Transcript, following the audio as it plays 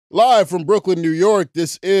Live from Brooklyn, New York,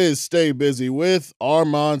 this is Stay Busy with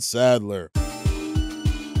Armon Sadler.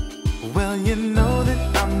 Well, you know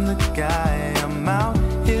that I'm the guy. I'm out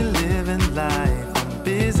here living life. I'm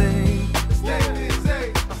busy. Stay busy.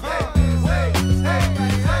 Stay busy. Stay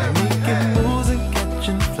busy. Making moves and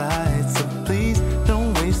catching flights. So please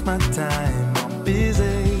don't waste my time. I'm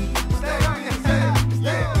busy. Stay busy.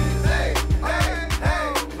 Stay busy.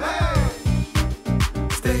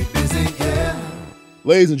 Stay busy, yeah.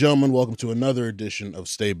 Ladies and gentlemen, welcome to another edition of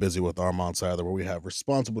Stay Busy with Armon Sadler, where we have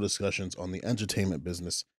responsible discussions on the entertainment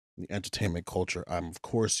business and the entertainment culture. I'm, of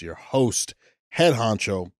course, your host, head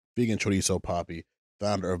honcho, vegan chorizo poppy,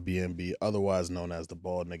 founder of BNB, otherwise known as the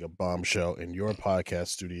Bald Nigga Bombshell, in your podcast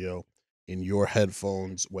studio, in your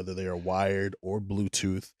headphones, whether they are wired or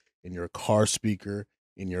Bluetooth, in your car speaker,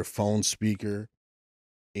 in your phone speaker,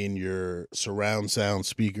 in your surround sound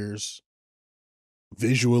speakers,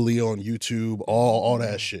 visually on YouTube, all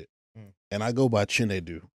that shit. And I go by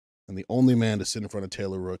Chinedu, and the only man to sit in front of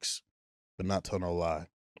Taylor Rooks, but not tell no lie,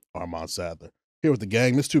 Armon Sadler. Here with the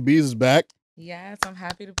gang, Miss 2B's is back. Yes, I'm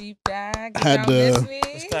happy to be back. Did Had y'all to- miss me?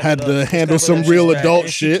 Had to handle some real adult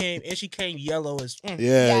shit. And she came yellow as.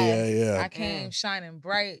 Yeah. I came shining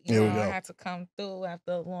bright. Here we I go. had to come through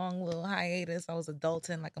after a long little hiatus. I was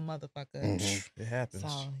adulting like a motherfucker. Mhm. It happens.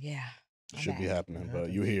 So yeah. I'm Should be back. happening, but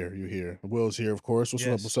you here. Will's here, of course. What's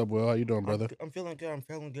up? Yes. What's up, Will? How you doing, brother? I'm feeling good. I'm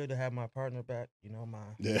feeling good to have my partner back. You know,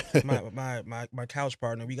 Yeah. my couch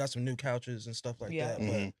partner. We got some new couches and stuff like Yeah. that.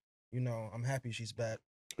 Mhm. But you know, I'm happy she's back.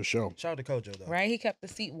 For sure. Shout out to Kojo though. Right? He kept the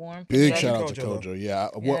seat warm. Big Shout shout out out to to Kojo. Yeah.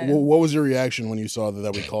 Yeah. What was your reaction when you saw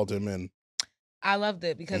that we called him in? I loved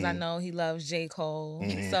it because I Mhm. know he loves J. Cole.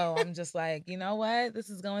 Mhm. So I'm just like, you know what? This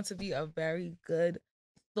is going to be a very good,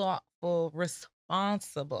 thoughtful,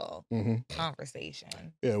 responsible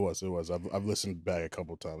conversation. Yeah, it was. I've listened back a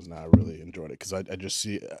couple times now. I really enjoyed it because I just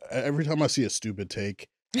see every time I see a stupid take,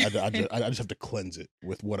 I just have to cleanse it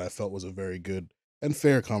with what I felt was a very good and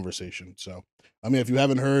fair conversation. So, I mean, if you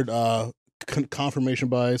haven't heard Confirmation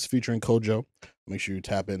Bias featuring Kojo, make sure you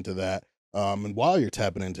tap into that. And while you're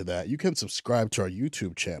tapping into that, you can subscribe to our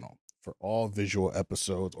YouTube channel for all visual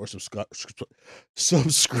episodes, or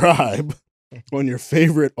subscribe on your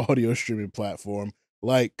favorite audio streaming platform.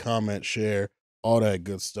 Like, comment, share, all that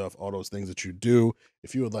good stuff, all those things that you do.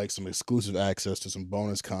 If you would like some exclusive access to some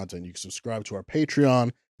bonus content, you can subscribe to our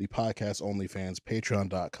Patreon, the podcast OnlyFans,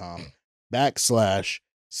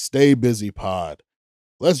 patreon.com/StayBusyPod.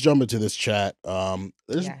 Let's jump into this chat.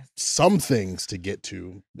 There's Yes. some things to get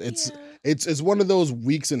to. It's Yeah. it's one of those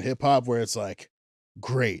weeks in hip hop where it's like,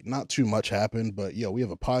 great, not too much happened, but we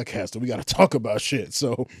have a podcast and we got to talk about shit.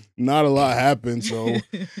 So not a lot happened. So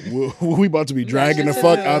we about to be dragging the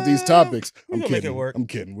fuck out these topics. We I'm gonna make kidding. it work. I'm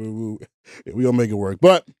kidding. We gonna make it work.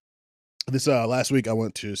 But this last week I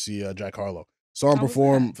went to see Jack Harlow. Saw him How was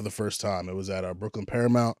perform that? for the first time. It was at Brooklyn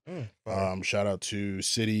Paramount. Fire. Shout out to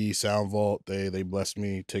City Sound Vault. They blessed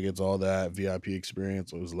me, tickets, all that, VIP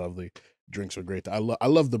experience. It was lovely. Drinks were great. I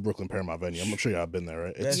love the Brooklyn Paramount venue. I'm sure y'all been there,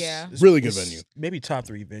 right? It's Yeah. really good venue. Maybe top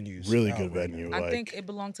 3 venues. Really out good right venue. now. I like- think it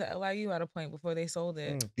belonged to LIU at a point before they sold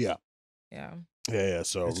it. Yeah. Yeah. Yeah.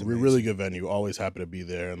 So It's really amazing. good venue. Always happy to be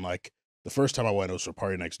there. And like the first time I went, it was for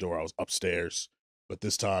Party Next Door. I was upstairs, but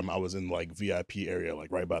this time I was in like VIP area,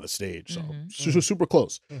 like right by the stage. So super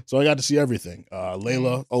close. Mm. So I got to see everything.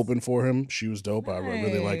 Layla Nice. opened for him. She was dope. I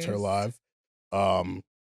really liked her Nice. live.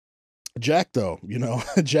 Jack though,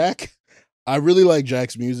 Jack, I really like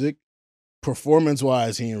Jack's music. Performance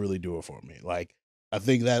wise, he didn't really do it for me. Like I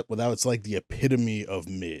think that it's like the epitome of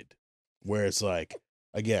mid, where it's like,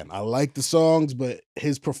 again, I like the songs, but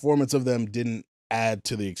his performance of them didn't add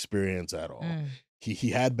to the experience at all. He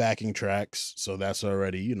had backing tracks, so that's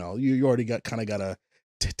already, you already gotta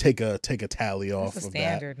take a tally off That's a of that.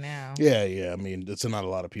 standard now. Yeah. I mean, it's not a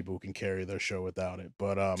lot of people who can carry their show without it.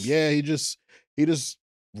 But he just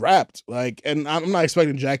rapped, like, and I'm not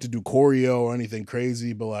expecting Jack to do choreo or anything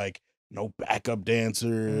crazy, but like no backup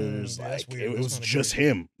dancers. Yeah, that's Like weird. it That's was kinda just crazy.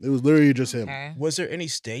 him. It was literally just him. Okay. Was there any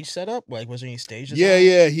stage setup? Like, was there any stage design?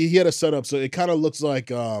 Yeah. He had a setup, so it kind of looks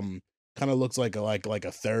like a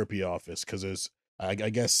therapy office, because there's I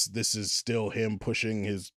guess this is still him pushing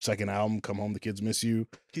his second album, Come Home the Kids Miss You.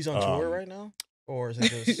 He's on tour right now? Or is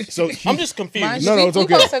it just... So I'm just confused. Mind No, you, it's we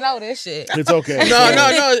okay. supposed to know this shit. It's okay. No, So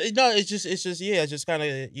no. It's just kind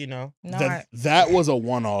of, No, that was a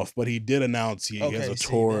one-off, but he did announce he has Okay, a see,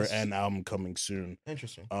 tour that's- and album coming soon.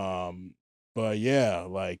 Interesting. But yeah,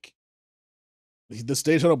 like the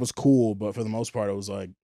stage setup was cool, but for the most part, it was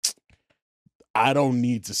like I don't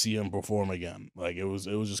need to see him perform again. Like it was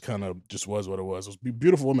just kind of just was what it was. It was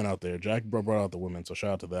beautiful women out there. Jack brought out the women, so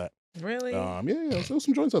shout out to that. Really? Yeah, there was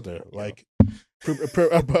some joints out there. Like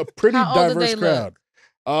a pretty How old did diverse they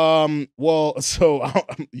crowd. Well, so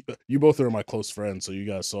you both are my close friends, so you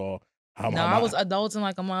guys saw how No, I was adulting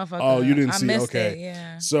like a motherfucker. Oh, you didn't I see? missed Okay. it,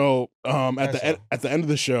 yeah. So at That's the end of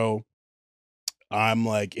the show, I'm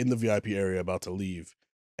like in the VIP area about to leave,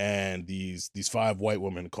 and these 5 white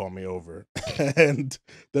women call me over, and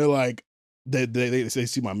they're like, they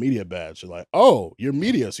see my media badge. They're like, "Oh, you're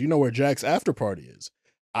media, so you know where Jack's after party is."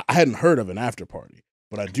 I hadn't heard of an after party,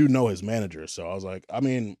 but I do know his manager. So I was like, I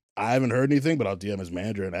mean, I haven't heard anything, but I'll DM his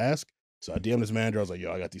manager and ask. So I DM'd his manager. I was like,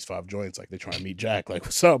 yo, I got these 5 joints. Like, they trying to meet Jack. Like,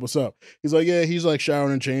 what's up? What's up? He's like, yeah, he's like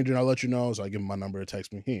showering and changing. I'll let you know. So I give him my number to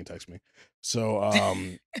text me. He ain't text me. So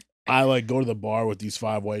I like go to the bar with these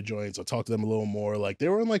 5 white joints. I talk to them a little more. Like, they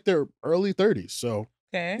were in like their early 30s. So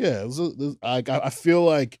Okay. yeah, I feel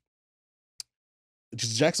like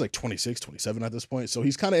Jack's like 26, 27 at this point. So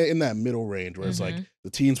he's kind of in that middle range where it's like the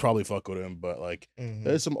teens probably fuck with him, but like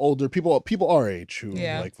there's some older people our age who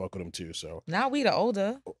like fuck with him too. So now we the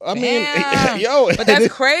older. I mean, Damn. yo, But that's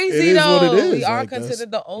crazy it is though. what it is. We are Like,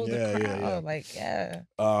 considered the older crowd. yeah. Like, yeah.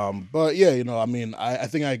 But yeah, you know, I mean, I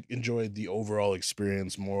think I enjoyed the overall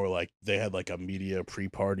experience more. Like they had like a media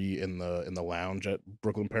pre-party in the lounge at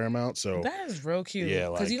Brooklyn Paramount. So That is real cute. Yeah,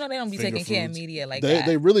 Because like, you know they don't be finger taking care of foods. media like They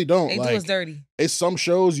that. really don't. They like, do us dirty. It's some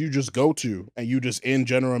shows you just go to and you just in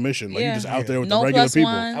general admission. Like you just out there with No the regular plus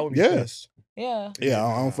people. one. I would be Yeah. pissed. Yeah. Yeah,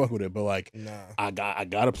 I don't fuck with it. But like Nah. I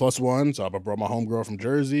got a +1, so I brought my homegirl from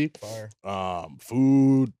Jersey. Fire.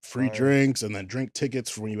 Food, free Fire. drinks, and then drink tickets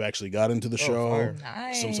for when you actually got into the show. fire.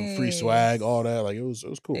 Nice. Some free swag, all that. Like it was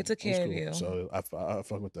cool. They took It was care of cool. you. So I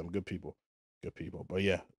fuck with them. Good people. But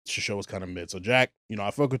yeah, the show was kind of mid. So Jack, you know,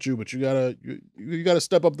 I fuck with you, but you gotta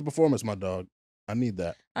step up the performance, my dog. I need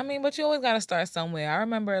that. I mean, but you always got to start somewhere. I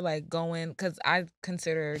remember like going, because I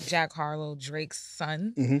consider Jack Harlow Drake's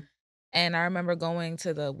son. Mhm. And I remember going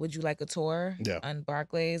to the Would You Like a Tour on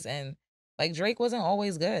Barclays, and like Drake wasn't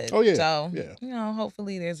always good. Oh, yeah. So, Yeah. you know,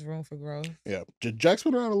 hopefully there's room for growth. Yeah, Jack's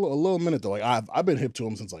been around a little minute though. Like I've been hip to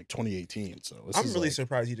him since like 2018. So this I'm is really like,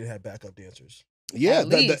 surprised he didn't have backup dancers. yeah, At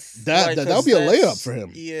that least. that Like, would be a 'cause layup that's- for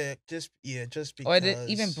him. Yeah, just because. Or to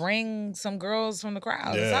even bring some girls from the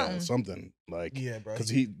crowd or Yeah, something. like Yeah, bro.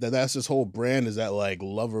 because that's his whole brand is that like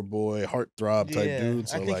lover boy heartthrob type dude.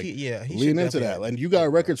 So I think like he lean into should that. definitely And you have- got yeah,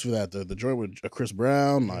 records for that. The joint with Chris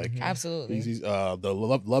Brown, like Absolutely. he's the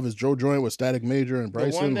love is Joe joint with Static Major and The one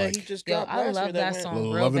Bryson. that Like he just Yo, dropped I last love year that went- song.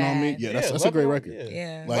 Real Loving on Me. bad. Yeah, that's a Loving great on- record.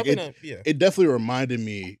 Yeah. Like Loving on- yeah. it definitely reminded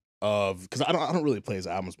me of, because I don't really play his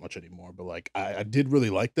albums much anymore, but like I did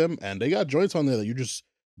really like them, and they got joints on there that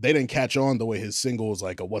they didn't catch on the way his singles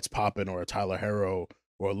like a What's Poppin' or a Tyler Herro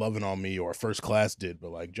or a Lovin' on Me or a First Class did,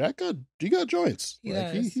 but like Jack got joints. He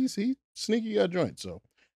Like does. he sneaky got joints. So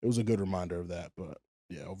it was a good reminder of that. But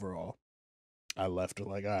yeah, overall, I left it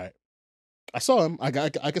like, all right. I saw him. I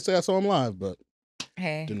could say I saw him live, but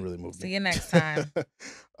Hey, didn't really move me. see you next time.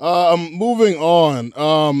 Moving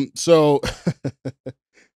on. So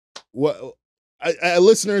what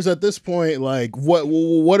listeners at this point, like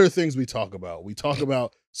what are things we talk about? We talk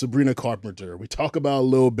about Sabrina Carpenter, we talk about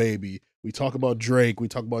Lil Baby, we talk about Drake, we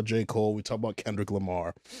talk about J. Cole, we talk about Kendrick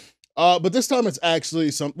Lamar. But this time it's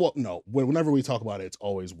actually whenever we talk about it, it's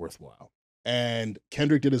always worthwhile. And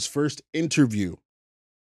Kendrick did his first interview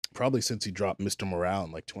probably since he dropped Mr. Morale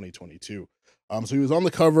in like 2022. So he was on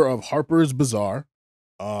the cover of Harper's BAZZAR,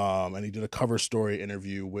 and he did a cover story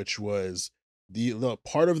interview, which was the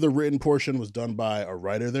part of the written portion was done by a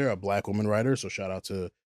writer there, a Black woman writer. So shout out to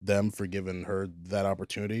them for giving her that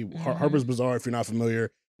opportunity. Harper's BAZZAR, if you're not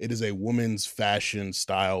familiar, it is a woman's fashion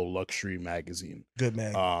style luxury magazine. Good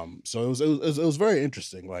man. So it was very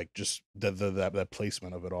interesting, like just that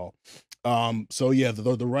placement of it all. So yeah,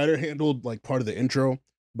 the writer handled like part of the intro,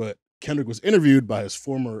 but Kendrick was interviewed by his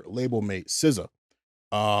former label mate SZA.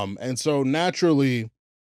 And so naturally,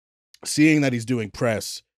 seeing that he's doing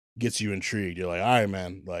press gets you intrigued. You're like, all right,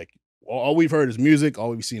 man, like all we've heard is music, all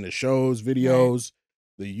we've seen is shows, videos,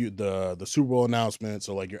 the Super Bowl announcement.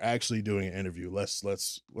 So like you're actually doing an interview. Let's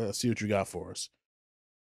see what you got for us.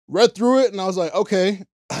 Read through it and I was like, okay,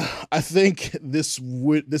 I think this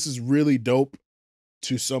is really dope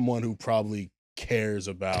to someone who probably cares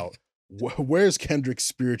about where's Kendrick's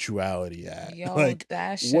spirituality at? Yo, like,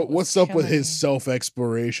 that shit what's up with his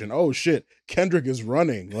self-exploration? Oh shit, Kendrick is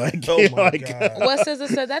running. Like, Oh my like, God. What SZA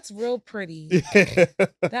said, that's real pretty.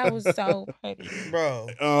 That was so pretty. Bro.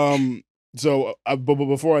 So, but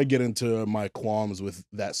before I get into my qualms with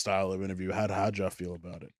that style of interview, how'd y'all feel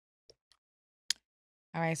about it?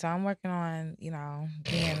 All right, so I'm working on,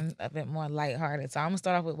 being a bit more lighthearted. So I'm gonna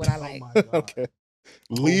start off with what I like. my God. Okay.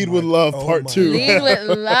 Lead with love, part my 2. Lead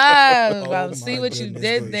with love. Oh I'll see my what you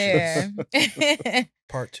goodness did there.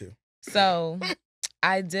 Part 2. So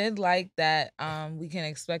I did like that we can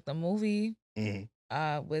expect a movie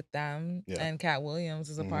with them, and Cat Williams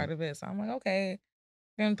is a part of it. So I'm like, okay,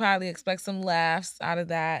 can probably expect some laughs out of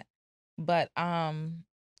that. But I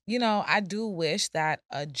do wish that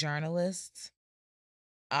a journalist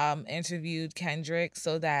interviewed Kendrick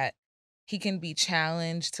so that he can be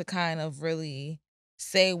challenged to kind of really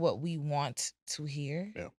say what we want to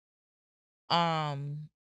hear. Yeah.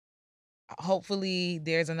 Hopefully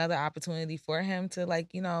there's another opportunity for him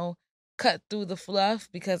to cut through the fluff,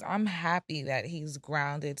 because I'm happy that he's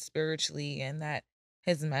grounded spiritually and that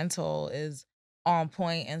his mental is on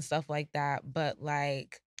point and stuff like that. But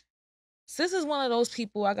Sis is one of those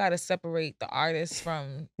people I gotta separate the artist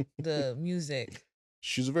from the music.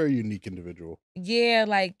 She's a very unique individual. Yeah,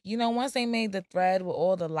 once they made the thread with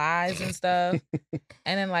all the lies and stuff,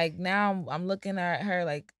 and then now I'm looking at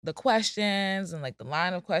her the questions and the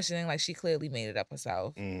line of questioning, she clearly made it up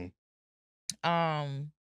herself.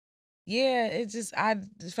 Yeah, I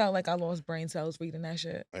just felt like I lost brain cells reading that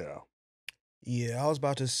shit. Yeah, I was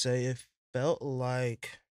about to say it felt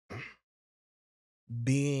like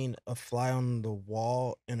being a fly on the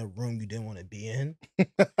wall in a room you didn't want to be in.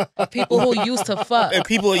 People who used to fuck. And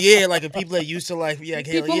people, and people that used to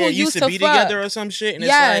people who used to be fuck together or some shit. And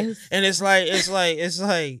it's like,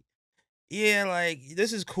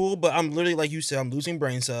 this is cool, but I'm literally, like you said, I'm losing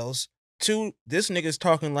brain cells. 2, this nigga's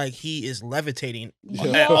talking like he is levitating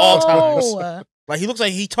at all times. He looks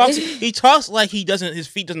like he talks like his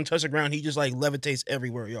feet doesn't touch the ground. He just levitates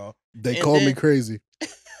everywhere, y'all. They called me crazy.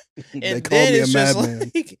 They called me a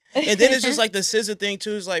madman. And then it's just the SZA thing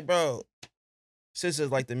too. It's bro,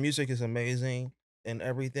 SZA, the music is amazing and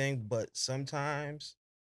everything, but sometimes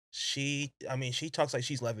she talks like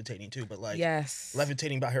she's levitating too, but yes,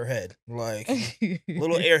 levitating by her head, a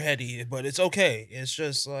little airheady, but it's okay. It's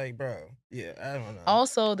just bro, yeah, I don't know.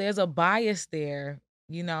 Also, there's a bias there,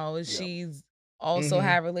 she's also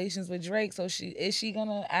had relations with Drake, so is she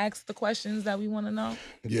gonna ask the questions that we want to know?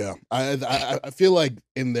 Yeah, I feel like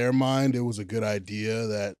in their mind it was a good idea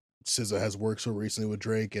that SZA has worked so recently with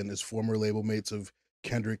Drake and his former label mates of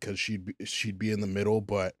Kendrick, because she'd be in the middle,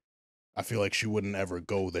 but I feel like she wouldn't ever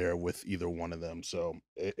go there with either one of them. So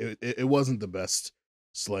it wasn't the best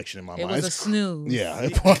selection in my mind. It was a snooze. Yeah,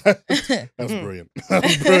 it was. That's brilliant.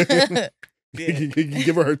 That's brilliant.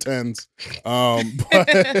 Give her 10s.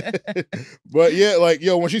 But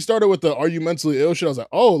yeah, when she started with the "Are you mentally ill?" shit, I was like,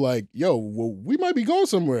 oh, well, we might be going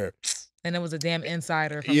somewhere. And it was a damn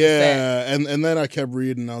insider from the set. and then I kept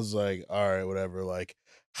reading, and I was like, all right, whatever.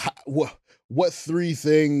 What 3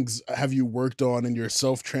 things have you worked on in your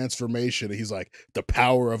self-transformation? And he's like, the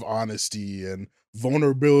power of honesty and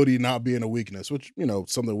vulnerability not being a weakness, which,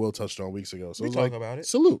 something Will touched on weeks ago. So we talk about it.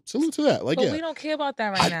 Salute to that. But we don't care about that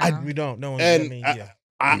right now. We don't. No one. And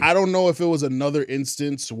I don't know if it was another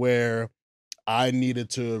instance where I needed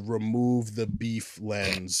to remove the beef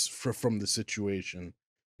lens from the situation,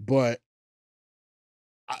 but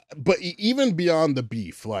even beyond the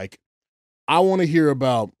beef, I want to hear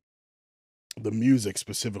about the music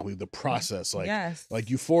specifically, the process. Yes.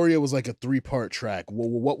 Euphoria was a 3-part track.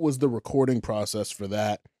 What was the recording process for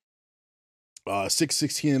that?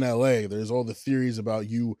 616 in LA, there's all the theories about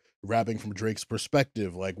you rapping from Drake's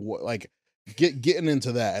perspective. Getting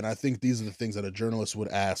into that. And I think these are the things that a journalist would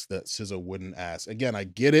ask that SZA wouldn't ask. Again, I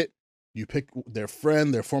get it. You pick their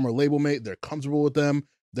friend, their former label mate, they're comfortable with them,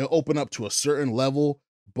 they'll open up to a certain level,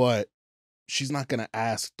 but she's not gonna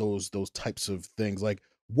ask those types of things.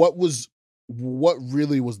 What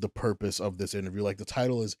really was the purpose of this interview? The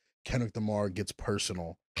title is Kendrick Lamar Gets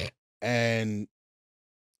Personal. And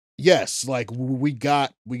yes, we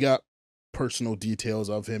got personal details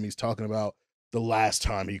of him. He's talking about the last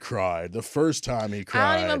time he cried, the first time he cried.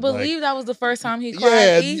 I don't even believe that was the first time he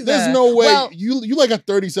cried. Yeah, there's no way. You a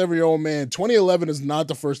 37-year-old man. 2011 is not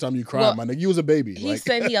the first time you cried, my nigga. You was a baby. He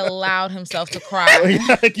said he allowed himself to cry.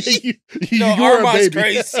 you were a baby.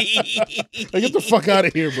 Crazy. Get the fuck out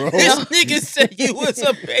of here, bro. This nigga said you was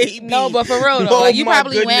a baby. No, but for real though, you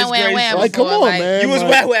probably wham. Come on, man. You was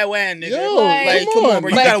wham, nigga. Yo, come on,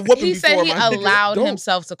 bro. You gotta whoop him he said before, he allowed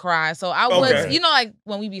himself to cry. So I was,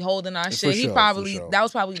 when we be holding our shit, he probably that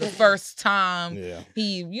was probably the first time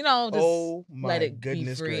he, just let it be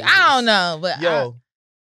free. Gracious. I don't know, but yo,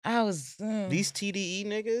 I was these TDE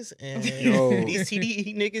niggas and these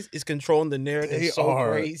TDE niggas is controlling the narrative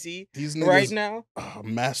crazy these niggas, right now.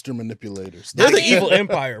 Master manipulators. They're the evil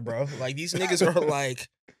empire, bro. These niggas are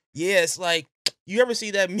Yeah, it's like you ever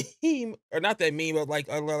see that meme or not that meme, but like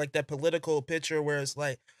that political picture where it's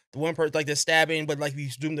like the one person like they're stabbing, but like if you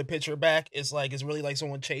zoom the picture back, it's like it's really like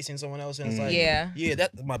someone chasing someone else, and it's like yeah,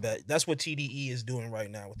 that my bad. That's what TDE is doing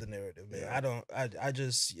right now with the narrative. Man. I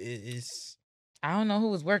don't know who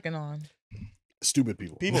was working on. Stupid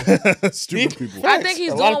people. Stupid people. I think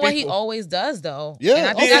he's doing what he always does, though. Yeah,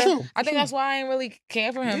 and I think that's why I didn't really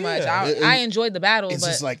care for him much. I enjoyed the battle. It's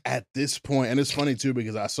just like at this point, and it's funny too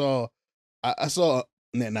because I saw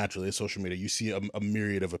naturally in social media, you see a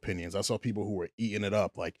myriad of opinions. I saw people who were eating it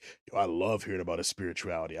up, like, yo, I love hearing about his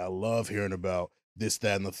spirituality. I love hearing about this,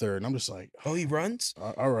 that, and the third. And I'm just like, oh, he runs?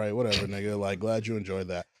 All right, whatever, nigga. Like, glad you enjoyed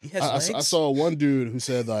that. I saw one dude who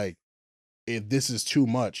said, like, if this is too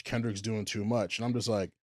much, Kendrick's doing too much. And I'm just like,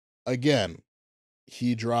 again,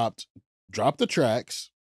 he dropped the tracks.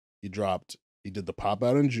 He did the pop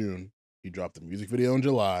out in June. He dropped the music video in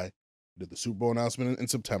July. He did the Super Bowl announcement in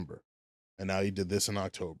September. And now he did this in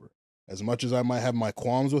October. As much as I might have my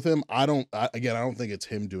qualms with him, I don't think it's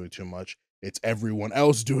him doing too much. It's everyone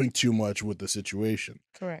else doing too much with the situation.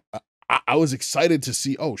 Correct. I was excited to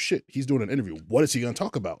see, oh shit, he's doing an interview. What is he going to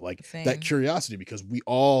talk about? Like that curiosity, because we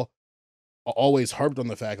all always harped on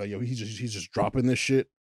the fact like, yo, he's just dropping this shit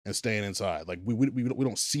and staying inside. Like we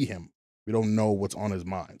don't see him. We don't know what's on his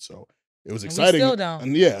mind. So it was exciting. We still don't.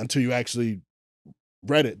 And yeah, until you actually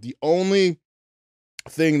read it. The only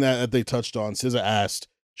thing that they touched on, SZA asked,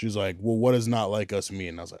 she was like, well, what does not like us mean?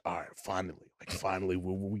 And I was like, all right, finally,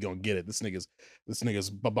 we gonna get it. This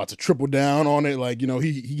nigga's about to triple down on it. Like, you know,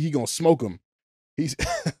 he gonna smoke him. He's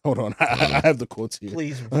hold on, I have the quotes here.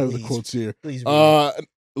 I have the quotes here. Please.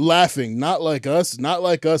 Laughing, not like us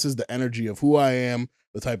is the energy of who I am,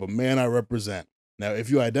 the type of man I represent. Now, if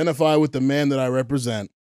you identify with the man that I represent,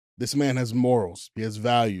 this man has morals. He has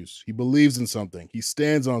values. He believes in something. He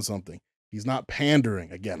stands on something. He's not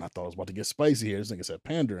pandering. Again, I thought I was about to get spicy here. This nigga said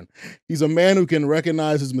pandering. He's a man who can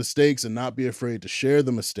recognize his mistakes and not be afraid to share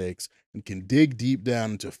the mistakes, and can dig deep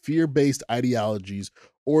down into fear-based ideologies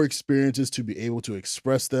or experiences to be able to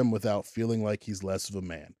express them without feeling like he's less of a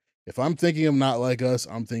man. If I'm thinking of not like us,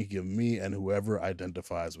 I'm thinking of me and whoever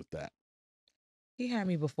identifies with that. He had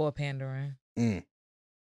me before pandering.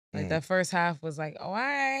 That first half was like, oh, all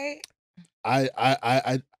right.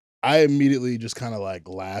 I immediately just kind of like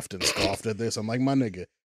laughed and scoffed at this. I'm like, my nigga,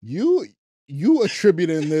 you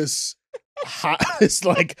attributing this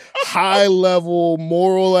high level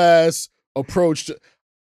moral ass approach to,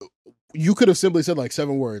 you could have simply said like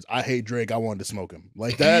 7 words. I hate Drake. I wanted to smoke him.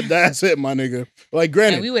 Like that's it, my nigga. Like,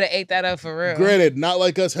 granted, and we would have ate that up for real. Granted, Not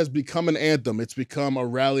Like Us has become an anthem. It's become a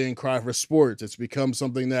rallying cry for sports. It's become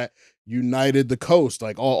something that united the coast,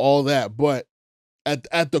 like all that. But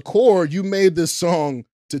at the core, you made this song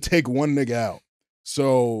to take one nigga out.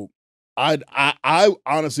 So I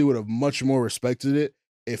honestly would have much more respected it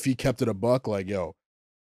if he kept it a buck. Like, yo,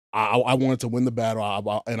 I wanted to win the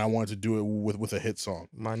battle, and I wanted to do it with a hit song.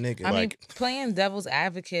 My nigga. I mean, playing devil's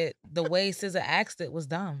advocate, the way SZA asked it was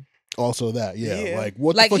dumb. Also that, yeah. Like,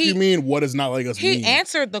 what the fuck you mean, what does Not Like Us mean? He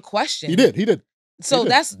answered the question. He did. So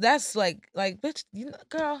that's like, bitch,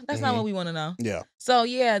 girl, that's not what we want to know. Yeah. So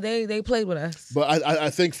yeah, they played with us. But I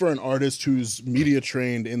think for an artist who's media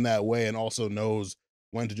trained in that way and also knows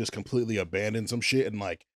when to just completely abandon some shit, and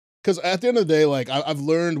like, because at the end of the day, like I've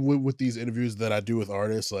learned with these interviews that I do with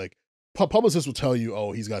artists, like publicists will tell you,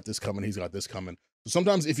 oh, he's got this coming. So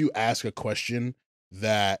sometimes if you ask a question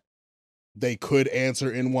that they could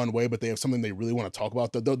answer in one way, but they have something they really want to talk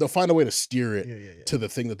about, they'll find a way to steer it to the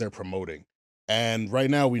thing that they're promoting. And right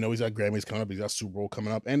now, we know he's got Grammys coming up, he's got Super Bowl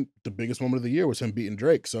coming up, and the biggest moment of the year was him beating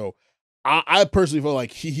Drake. So I personally feel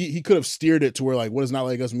like he could have steered it to where, like, what does Not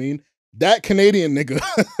Like Us mean? That Canadian nigga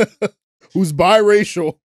who's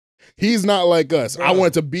biracial, he's not like us. Bro. I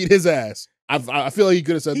wanted to beat his ass. I feel like he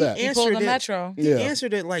could have said that. He pulled the Metro. He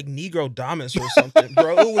answered it like Negro Damas or something,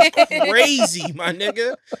 bro. It was crazy, my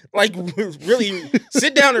nigga. Like, really,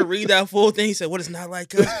 sit down and read that full thing. He said, "What is Not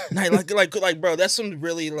Like Us?" Like, bro, that's some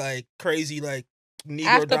really like crazy like Negro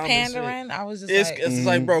After Damas pandering, shit. I was just it's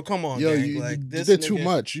like, bro, come on, yo, gang. you This did nigga, too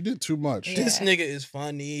much. You did too much. Yeah. This nigga is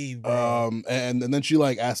funny, bro. And then she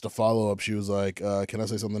like asked a follow up. She was like, "Can I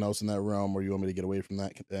say something else in that realm, or you want me to get away from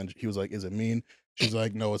that?" And he was like, "Is it mean?" She's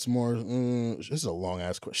like, no, it's more, this is a long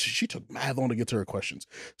ass question. She took mad long to get to her questions.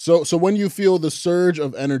 So when you feel the surge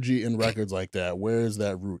of energy in records like that, where is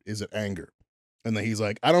that root? Is it anger? And then he's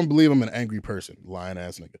like, I don't believe I'm an angry person, lying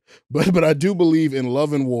ass nigga. But I do believe in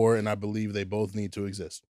love and war, and I believe they both need to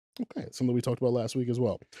exist. Okay, something we talked about last week as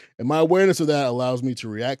well. And my awareness of that allows me to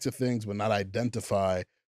react to things, but not identify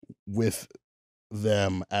with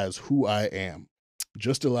them as who I am.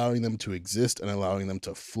 just allowing them to exist and allowing them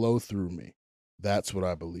to flow through me. That's what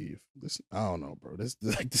I believe. I don't know, bro. This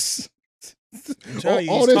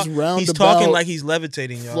all this roundabout, he's talking like he's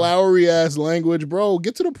levitating, y'all. Flowery ass language, bro.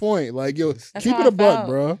 Get to the point. Like, yo, keep it a buck,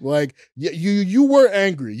 bro. Like, you were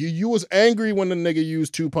angry. You was angry when the nigga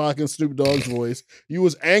used Tupac and Snoop Dogg's voice. You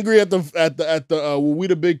was angry at the we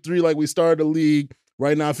the big three, like we started the league.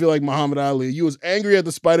 Right now, I feel like Muhammad Ali. You was angry at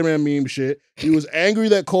the Spider-Man meme shit. You was angry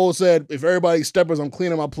that Cole said, "If everybody steppers, I'm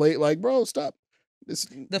cleaning my plate." Like, bro, stop.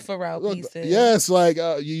 The Pharrell pieces. Yes, like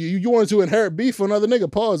you wanted to inherit beef for another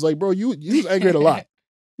nigga. Pause. Like, bro, you was angry at a lot.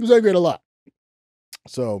 You was angry at a lot.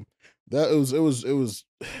 So that it was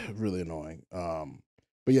really annoying.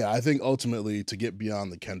 But yeah, I think ultimately to get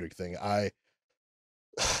beyond the Kendrick thing,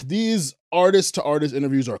 these artist to artist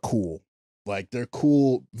interviews are cool. Like they're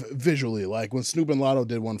cool visually. Like when Snoop and Lotto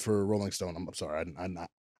did one for Rolling Stone. I'm sorry,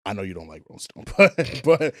 I know you don't like Rolling Stone,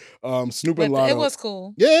 but Snoop and Lotto. It was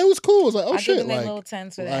cool. Yeah, it was cool. It was like, oh I shit, like little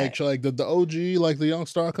tens for that. Like the OG, like the young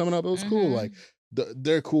star coming up. It was cool. Like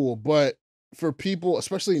they're cool, but for people,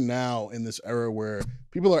 especially now in this era where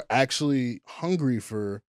people are actually hungry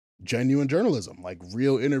for genuine journalism, like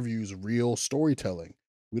real interviews, real storytelling.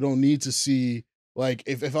 We don't need to see. Like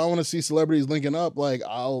if I want to see celebrities linking up,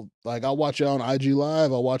 I'll watch it on IG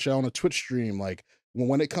Live, I'll watch it on a Twitch stream. Like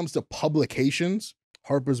when it comes to publications,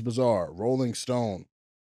 Harper's Bazaar, Rolling Stone,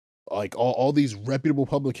 like all these reputable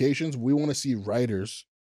publications, we want to see writers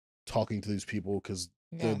talking to these people because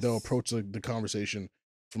they'll approach the conversation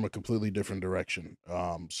from a completely different direction.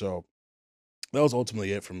 So that was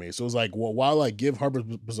ultimately it for me. So it was like, well, while I give Harper's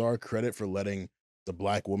Bazaar credit for letting the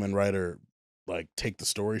Black woman writer like take the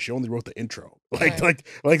story, she only wrote the intro. So it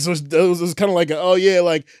was kind of like, oh yeah,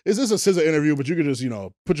 like is this a SZA interview? But you could just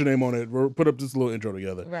put your name on it, or put up this little intro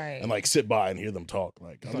together, right? And like sit by and hear them talk.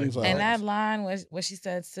 Like, and that line where she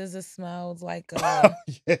said SZA smells like yeah.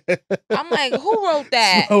 I'm like, who wrote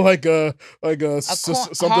that?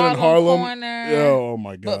 Something in Harlem. Corner, yeah, oh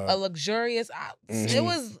my god, but a luxurious. It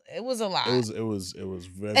was a lot. It was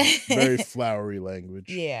very very flowery language.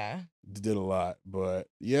 Yeah. Did a lot, but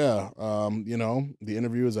yeah, the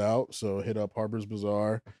interview is out, so hit up Harper's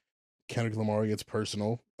Bazaar. Kendrick Lamar gets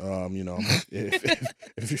personal.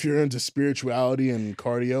 If you're into spirituality and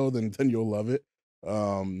cardio, then you'll love it.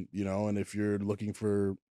 And if you're looking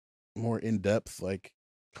for more in-depth like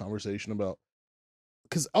conversation about,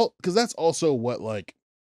 because that's also what like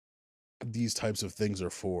these types of things are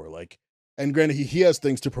for. Like, and granted, he has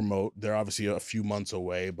things to promote. They're obviously a few months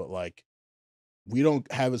away, but like, we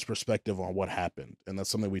don't have his perspective on what happened. And that's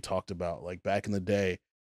something we talked about. Like back in the day,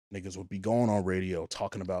 niggas would be going on radio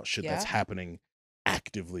talking about shit that's happening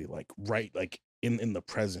actively, like right, like in the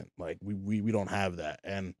present. Like we don't have that.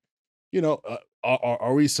 And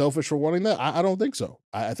are we selfish for wanting that? I don't think so.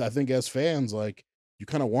 I think as fans, like you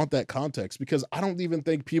kind of want that context, because I don't even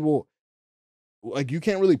think people, like, you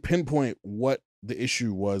can't really pinpoint what the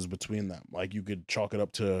issue was between them. Like you could chalk it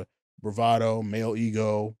up to bravado, male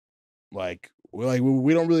ego, like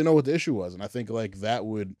we don't really know what the issue was. And I think like that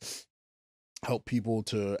would help people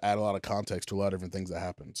to add a lot of context to a lot of different things that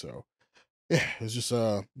happened. So yeah, it's just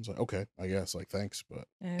it's like, okay, I guess, like, thanks, but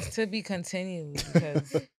it's to be continued,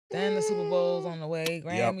 because then the Super Bowl's on the way,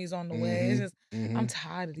 Grammys on the way. It's just I'm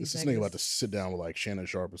tired of these. This nigga about to sit down with like Shannon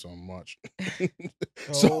Sharpe or something much.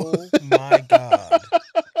 Oh my god.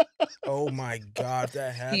 Oh my god,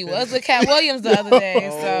 that happened. He was with Cat Williams the other day.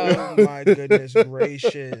 Oh my goodness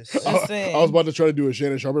gracious! I was about to try to do a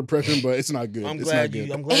Shannon Sharpe impression, but it's not good. I'm glad you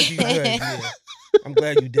did. Yeah. I'm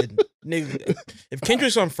glad you didn't, nigga. If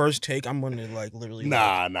Kendrick's on First Take, I'm gonna like literally.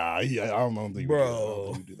 Nah. Yeah, I don't think,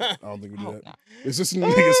 bro. I don't think we do that. Nah. Is this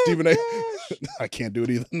nigga Stephen A? I can't do it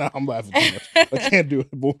either. Nah, I'm laughing too much. I can't do it.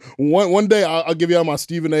 One day I'll give y'all my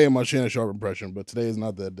Stephen A and my Shannon Sharpe impression, but today is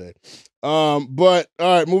not that day. But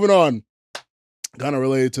all right, moving on. Kind of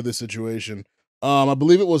related to this situation. I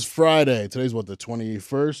believe it was Friday. Today's what, the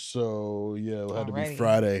 21st? So yeah, it had to be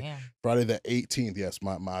Friday. Yeah. Friday the 18th. Yes,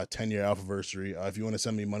 my 10-year anniversary. If you want to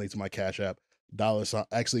send me money to my Cash App, $.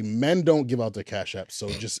 Actually, men don't give out their Cash App, so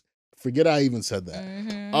just forget I even said that.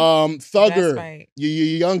 Thugger, right. You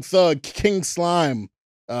young thug, King Slime,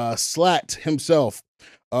 Slat himself,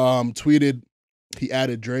 tweeted. He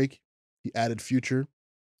added Drake, he added Future,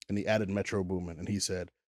 and he added Metro Boomin, and he said,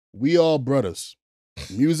 "We all brothers.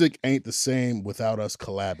 Music ain't the same without us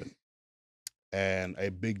collabing." And a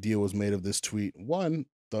big deal was made of this tweet. One,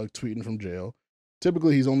 Thug tweeting from jail.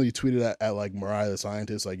 Typically, he's only tweeted at like Mariah the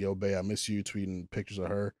Scientist, like, "Yo, babe, I miss you," tweeting pictures of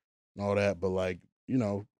her and all that. But like,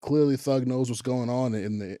 clearly Thug knows what's going on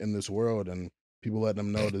in this world, and people letting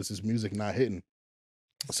him know this is music not hitting.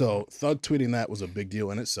 So Thug tweeting that was a big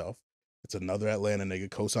deal in itself. It's another Atlanta nigga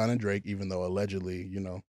co-signing Drake, even though allegedly,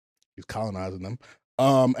 he's colonizing them.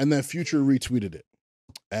 And then Future retweeted it.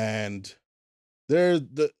 And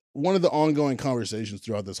one of the ongoing conversations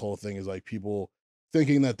throughout this whole thing is like people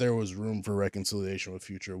thinking that there was room for reconciliation with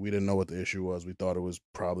Future. We didn't know what the issue was. We thought it was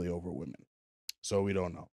probably over women. So we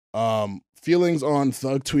don't know. Feelings on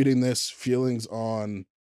Thug tweeting this, feelings on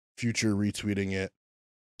Future retweeting it.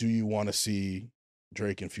 Do you want to see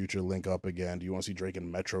Drake and Future link up again? Do you want to see Drake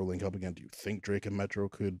and Metro link up again? Do you think Drake and Metro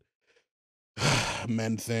could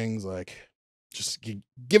mend things? Like, just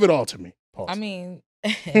give it all to me. Pause. I mean,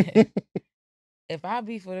 if I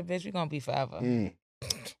beef with a bitch, we're gonna be forever.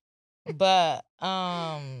 But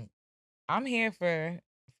I'm here for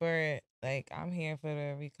I'm here for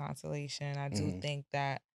the reconciliation. I do think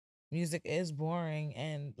that music is boring,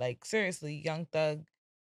 and like seriously, Young Thug,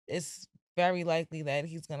 it's very likely that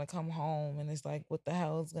he's gonna come home and it's like, what the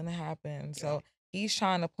hell is gonna happen? So he's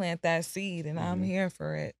trying to plant that seed, and I'm here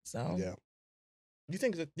for it. So yeah. Do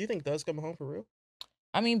you think Thug's coming home for real?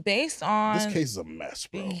 I mean, based on this case is a mess,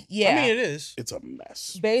 bro. Yeah, I mean it is. It's a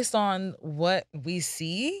mess. Based on what we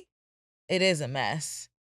see, it is a mess.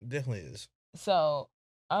 It definitely is. So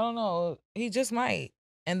I don't know. He just might,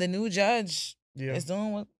 and the new judge is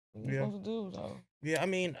doing what he's supposed to do. So yeah, I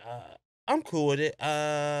mean, I'm cool with it.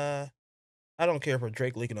 I don't care for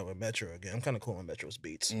Drake linking up with Metro again. I'm kind of cool on Metro's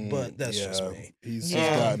beats, but that's just me. He's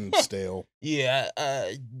gotten stale. Yeah,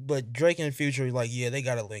 but Drake and Future, like, they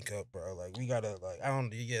gotta link up, bro. Like, we gotta, like,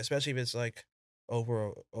 especially if it's like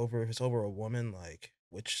over if it's over a woman, like,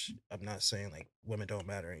 which I'm not saying like women don't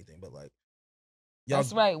matter or anything, but like,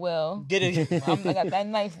 that's right, Will. Get it? I got that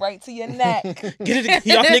knife right to your neck. Get it?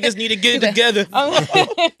 Y'all niggas need to get it together.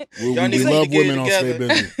 We love women on Stay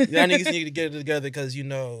Busy. Y'all niggas need to get it together because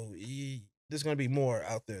there's gonna be more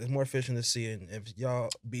out there. There's more fish in the sea, and if y'all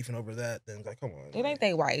beefing over that, then like, come on. It ain't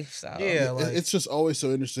they wife, so yeah. Like, it's just always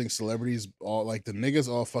so interesting. Celebrities all like the niggas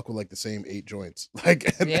all fuck with like the same 8 joints,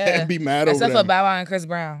 like and be mad over except them. for Bow Wow and Chris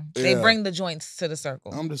Brown. They bring the joints to the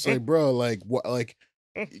circle. I'm just like, bro, like what, like.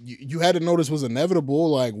 You had to know this was inevitable.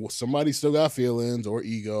 Like somebody still got feelings or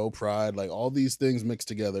ego, pride, like all these things mixed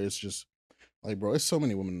together. It's just like, bro, there's so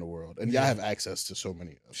many women in the world, and y'all have access to so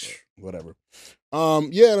many. Whatever.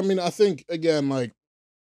 Yeah. I mean, I think again, like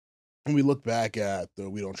when we look back at the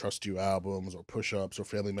 "We Don't Trust You" albums or Push Ups or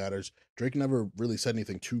Family Matters, Drake never really said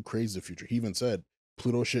anything too crazy to Future. He even said,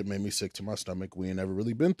 "Pluto shit made me sick to my stomach. We ain't never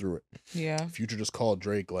really been through it." Yeah. Future just called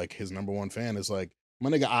Drake like his #1 fan. Is like, my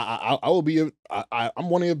nigga, I will be I'm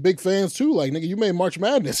one of your big fans too. Like, nigga, you made March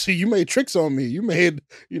Madness. You made Tricks on Me. You made,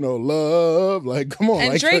 Love. Like, come on. And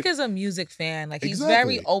like, Drake is a music fan. Like, he's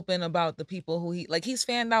very open about the people who he's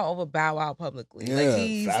fanned out over Bow Wow publicly. Yeah, like,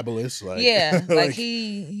 he's fabulous. Like, yeah, like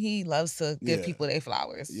he loves to give people their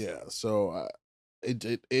flowers. Yeah, so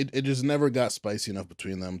it just never got spicy enough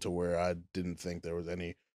between them to where I didn't think there was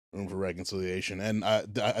any room for reconciliation. And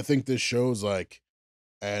I think this shows like.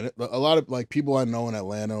 And a lot of like people I know in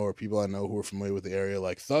Atlanta or people I know who are familiar with the area,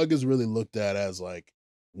 like Thug is really looked at as like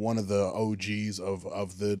one of the OGs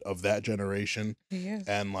of that generation. He is.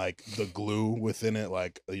 And like the glue within it,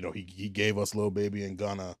 like he gave us Lil Baby and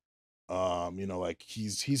Gunna. Like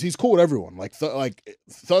he's cool with everyone. Like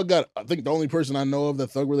Thug got, I think the only person I know of that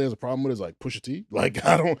Thug really has a problem with is like Pusha T. Like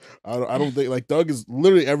I don't think like Thug is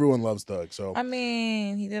literally, everyone loves Thug. So I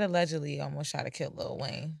mean, he did allegedly almost try to kill Lil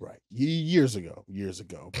Wayne. Right. Years ago.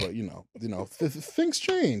 But things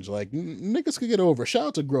change. Like niggas could get over. Shout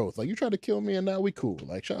out to growth. Like you tried to kill me and now we cool.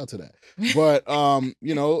 Like shout out to that. But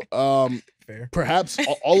fair. Perhaps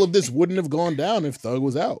all of this wouldn't have gone down if Thug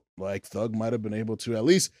was out. Like Thug might have been able to at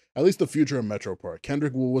least the Future and Metro part.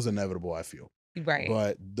 Kendrick was inevitable, I feel. Right.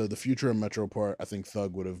 But the Future and Metro part, I think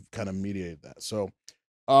Thug would have kind of mediated that. So,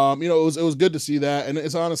 it was good to see that, and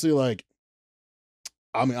it's honestly like,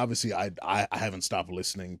 I mean, obviously, I haven't stopped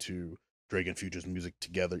listening to Drake and Future's music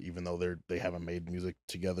together, even though they haven't made music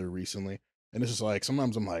together recently. And it's just like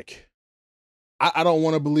sometimes I'm like, I don't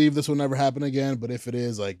want to believe this will never happen again, but if it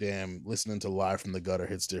is, like, damn, listening to Live from the Gutter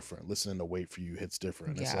hits different. Listening to Wait for You hits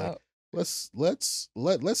different. Yeah. It's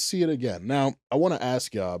like let's see it again. Now, I want to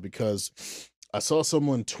ask y'all because I saw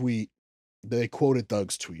someone tweet. They quoted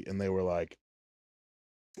Thug's tweet, and they were like,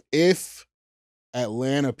 "If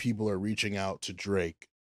Atlanta people are reaching out to Drake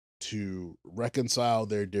to reconcile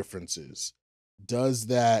their differences, does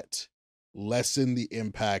that lessen the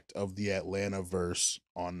impact of the Atlanta verse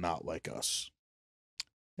on Not Like Us?"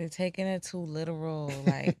 They're taking it too literal.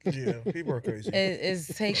 Like, yeah, people are crazy. It is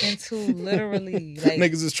taken too literally. Like,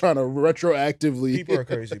 niggas is trying to retroactively. People are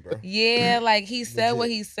crazy, bro. Yeah, like he said what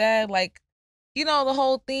he said. Like, you know, the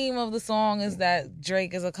whole theme of the song is that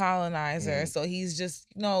Drake is a colonizer, so he's just,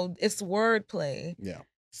 you know, it's wordplay. Yeah.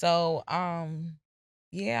 So,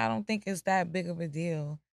 yeah, I don't think it's that big of a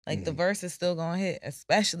deal. Like the verse is still gonna hit,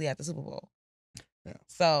 especially at the Super Bowl. Yeah.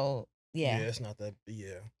 So yeah. Yeah, it's not that.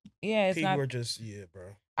 Yeah. Yeah, it's People not. Were just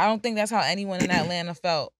bro. I don't think that's how anyone in Atlanta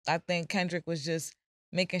felt. I think Kendrick was just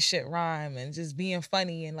making shit rhyme and just being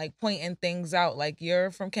funny and like pointing things out. Like,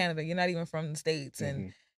 you're from Canada, you're not even from the States,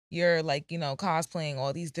 and you're like, you know, cosplaying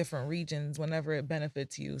all these different regions whenever it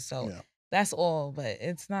benefits you. So that's all, but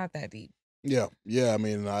it's not that deep. Yeah, I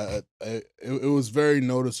mean, it was very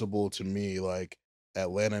noticeable to me, like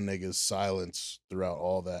Atlanta niggas' silence throughout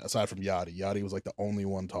all that. Aside from Yachty, Yachty was like the only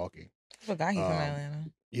one talking. I forgot he's from Atlanta.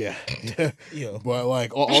 Yeah, Yo. But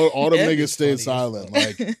like all them niggas stayed silent.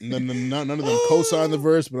 Like none of them co-signed the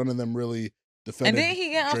verse, but none of them really defended. And didn't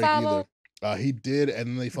he get Drake unfollowed? He did, and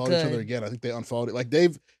then they followed each other again. I think they unfollowed it. Like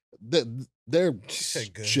their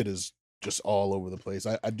shit is just all over the place.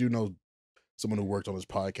 I do know someone who worked on this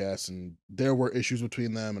podcast, and there were issues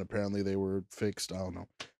between them, and apparently they were fixed. I don't know.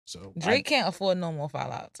 So Drake can't afford no more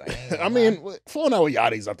fallouts. I mean, falling out with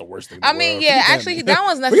Yachty's not the worst thing. I mean, yeah, actually, that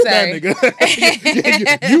one's necessary.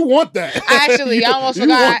 That, you want that? Actually, I almost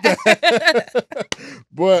forgot.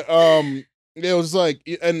 But it was like,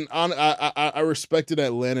 and I respected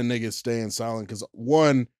Atlanta niggas staying silent because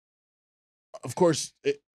one, of course,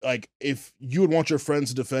 like if you would want your friends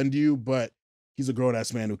to defend you, but he's a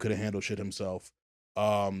grown-ass man who couldn't handle shit himself.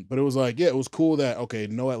 But it was like, yeah, it was cool that, okay,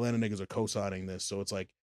 no Atlanta niggas are co-signing this. So it's like,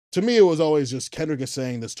 to me, it was always just Kendrick is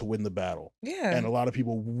saying this to win the battle. Yeah. And a lot of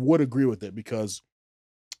people would agree with it because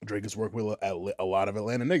Drake has worked with a lot of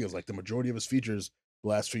Atlanta niggas. Like the majority of his features the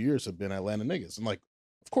last few years have been Atlanta niggas. And like,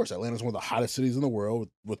 of course, Atlanta's one of the hottest cities in the world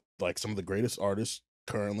with like some of the greatest artists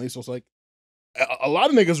currently. So it's like, a lot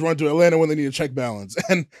of niggas run to Atlanta when they need a check balance,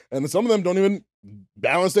 and some of them don't even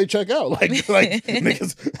balance they check out. Like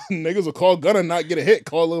niggas will call Gunna not get a hit,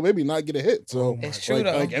 call Lil Baby not get a hit. So it's true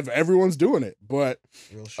though. Like everyone's doing it, but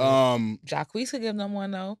Jacquees could give them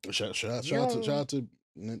one though. Shout out to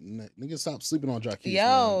niggas, stop sleeping on Jacquees.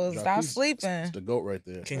 Yo, man. stop sleeping. It's the GOAT right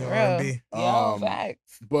there. King of R&B. Yo,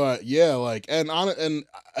 facts. But yeah, like and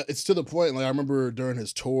it's to the point. Like I remember during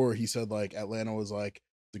his tour, he said like Atlanta was like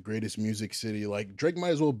the greatest music city. Like Drake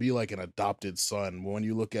might as well be like an adopted son when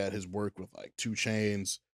you look at his work with like 2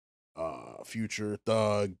 Chainz, Future,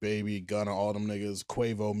 Thug, Baby, Gunna, all them niggas,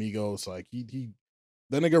 Quavo, Migos. Like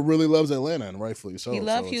that nigga really loves Atlanta, and rightfully so. He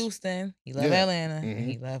love Houston. He love Atlanta. And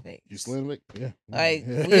he love Vegas. Houston, yeah. Like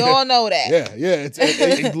we all know that. Yeah. It's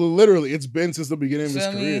literally it's been since the beginning of his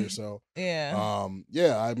career. So yeah.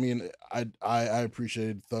 I mean, I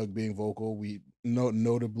appreciated Thug being vocal. We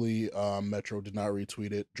notably Metro did not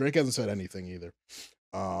retweet it. Drake hasn't said anything either.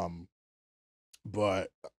 But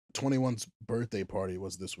 21's birthday party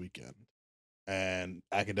was this weekend, and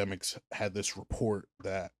academics had this report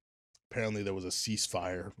that apparently there was a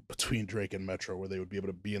ceasefire between Drake and Metro where they would be able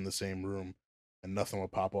to be in the same room and nothing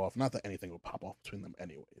would pop off. Not that anything would pop off between them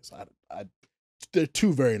anyways. They're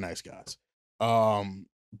 2 very nice guys.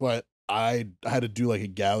 But I had to do like a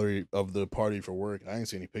gallery of the party for work. I didn't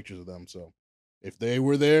see any pictures of them. So if they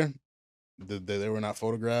were there, they were not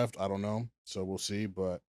photographed. I don't know. So we'll see.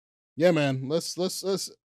 But yeah, man, let's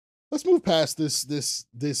move past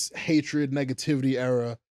this hatred, negativity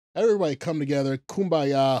era. Everybody come together,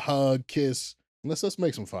 kumbaya, hug, kiss. Let's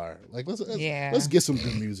make some fire. Like let's get some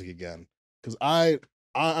good music again. Because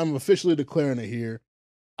I'm officially declaring it here.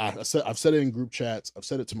 I've said it in group chats. I've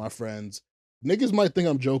said it to my friends. Niggas might think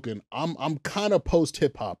I'm joking. I'm kind of post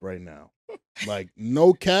hip hop right now. Like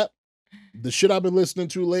no cap. The shit I've been listening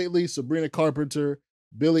to lately: Sabrina Carpenter,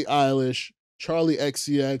 Billie Eilish, Charlie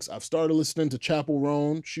XCX. I've started listening to Chappell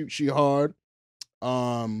Roan. She hard.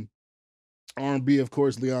 R&B, of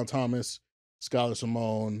course, Leon Thomas, Skylar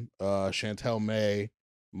Simone, Chantel May,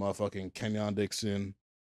 motherfucking Kenyon Dixon.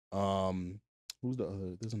 Who's the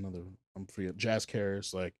other? There's another. I'm forgetting. Jazz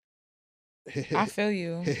Karis. Like, I feel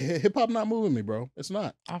you. Hip hop not moving me, bro. It's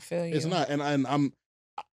not. I feel you. It's not, and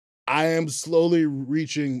I am slowly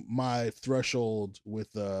reaching my throreshold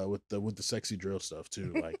with the sexy drill stuff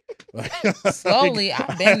too. Like slowly,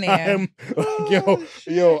 I've been there.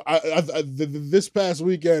 This past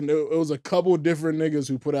weekend, it was a couple different niggas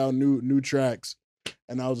who put out new tracks,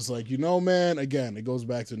 and I was just like, man, again, it goes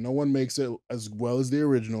back to no one makes it as well as the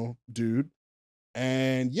original, dude.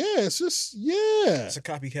 And yeah, it's just it's a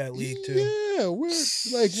copycat league too. Yeah, we're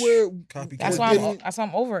copycat. That's why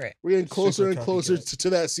I'm over it. We're getting closer and closer to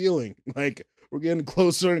that ceiling. Like we're getting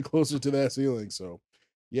closer and closer to that ceiling. So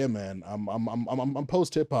yeah, man, I'm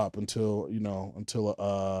post hip hop until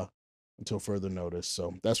until further notice.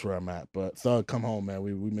 So that's where I'm at. But Thug, come home, man.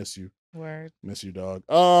 We miss you. Word. Miss you, dog.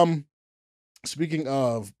 Speaking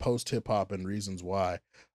of post hip hop and reasons why,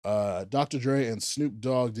 Dr. Dre and Snoop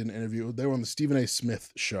Dogg did an interview. They were on the Stephen A.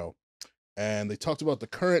 Smith show, and they talked about the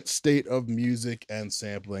current state of music and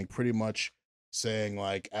sampling, pretty much saying,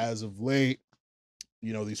 like, as of late,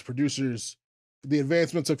 you know, these producers, the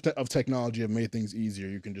advancements of technology have made things easier.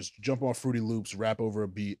 You can just jump on Fruity Loops, rap over a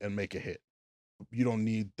beat, and make a hit. You don't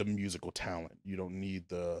need the musical talent. You don't need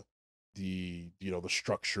the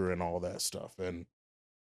structure and all that stuff. And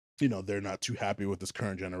you know, they're not too happy with this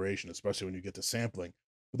current generation, especially when you get to sampling.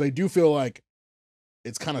 But they do feel like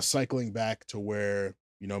it's kind of cycling back to where,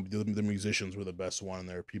 you know, the musicians were the best one, and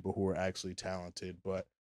there are people who are actually talented. But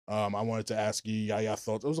I wanted to ask you, y'all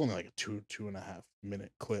thoughts. It was only like a 2.5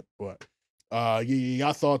 minute clip, but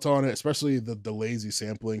y'all thoughts on it, especially the lazy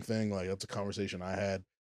sampling thing. Like, that's a conversation I had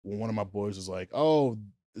when one of my boys was like, "Oh,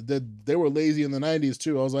 they were lazy in the 90s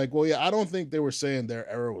too." I was like, well, yeah, I don't think they were saying their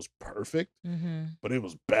era was perfect, but it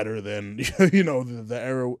was better than, you know, the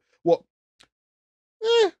era. Well,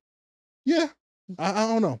 yeah, I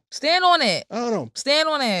don't know. Stand on it. I don't know. Stand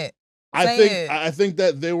on it. I think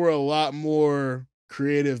that they were a lot more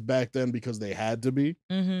creative back then because they had to be.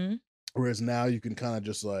 Whereas now you can kind of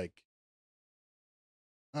just like,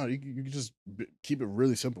 oh, you can just keep it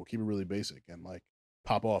really simple, keep it really basic, and like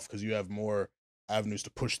pop off because you have more avenues to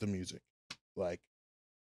push the music. Like,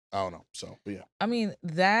 I don't know. So, but yeah. I mean,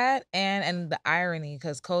 that and the irony,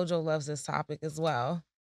 because Kojo loves this topic as well.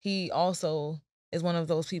 He also is one of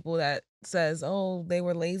those people that says, oh, they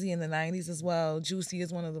were lazy in the 90s as well. Juicy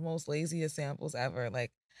is one of the most laziest samples ever.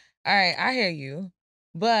 Like, all right, I hear you.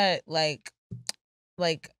 But like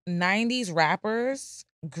 90s rappers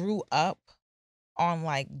grew up on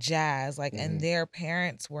like jazz, like, and their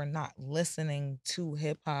parents were not listening to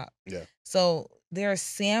hip hop. Yeah. So they're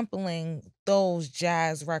sampling those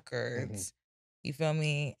jazz records. You feel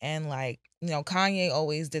me? And like, you know, Kanye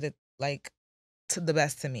always did it like to the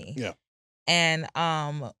best to me. Yeah. And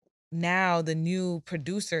now the new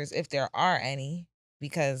producers, if there are any,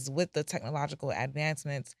 because with the technological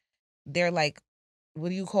advancements, they're like, what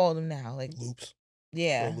do you call them now? Like loops.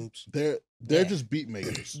 Yeah. Loops. They're just beat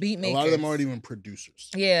makers. Beat makers. A lot of them aren't even producers.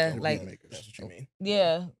 Yeah, they're like beat makers. That's what you mean.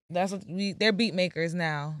 Yeah, that's what they're beat makers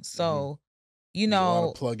now. So, you There's know, a lot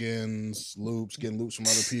of plugins, loops, getting loops from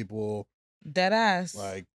other people. Dead ass.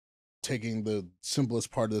 Like taking the simplest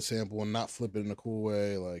part of the sample and not flip it in a cool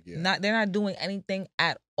way. Like, yeah. They're not doing anything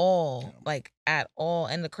at all. Like at all.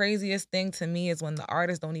 And the craziest thing to me is when the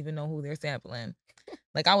artists don't even know who they're sampling.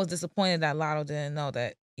 Like, I was disappointed that Lotto didn't know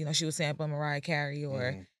that, you know, she was sampling Mariah Carey,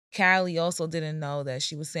 or Callie also didn't know that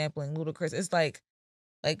she was sampling Ludacris. It's like,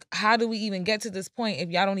 how do we even get to this point if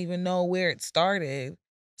y'all don't even know where it started?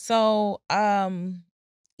 So,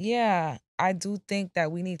 yeah, I do think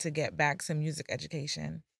that we need to get back to music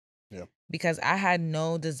education. Yeah. Because I had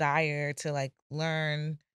no desire to like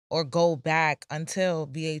learn or go back until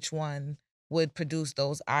VH1 would produce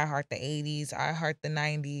those I Heart the 80s, I Heart the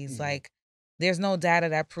 90s. Like, there's no data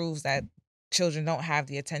that proves that children don't have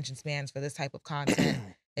the attention spans for this type of content.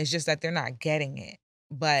 It's just that they're not getting it.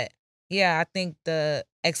 But yeah, I think the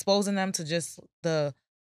exposing them to just the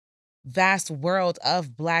vast world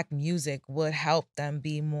of Black music would help them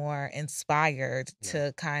be more inspired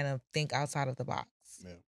to kind of think outside of the box.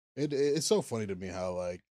 Yeah. It's so funny to me how,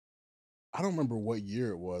 like, I don't remember what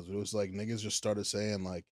year it was, but it was like niggas just started saying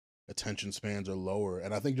like attention spans are lower,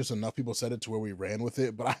 and I think just enough people said it to where we ran with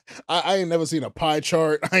it. But I ain't never seen a pie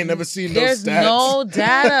chart. I ain't never seen There's no stats. no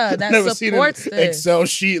data that never supports seen an this. Excel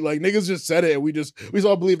sheet. Like, niggas just said it, and we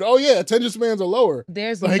all believed, oh yeah, attention spans are lower.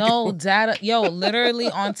 There's like, no data. Yo, literally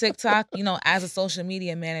on TikTok, you know, as a social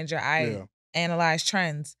media manager, I analyze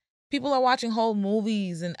trends. People are watching whole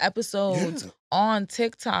movies and episodes on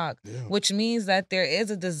TikTok, which means that there is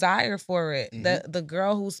a desire for it. The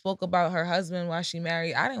girl who spoke about her husband while she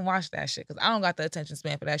married, I didn't watch that shit because I don't got the attention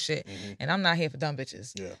span for that shit. And I'm not here for dumb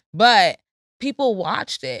bitches. Yeah. But people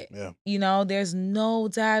watched it. Yeah. You know, there's no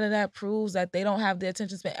data that proves that they don't have the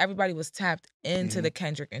attention span. Everybody was tapped into the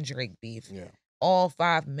Kendrick and Drake beef. Yeah. All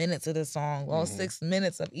 5 minutes of the song, all 6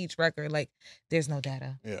 minutes of each record. Like, there's no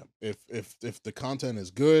data. Yeah. If the content is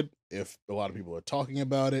good, if a lot of people are talking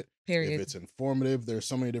about it, period. If it's informative, there's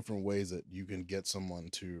so many different ways that you can get someone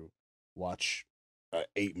to watch an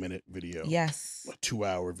 8-minute video. Yes. A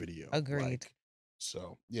 2-hour video. Agreed. Like,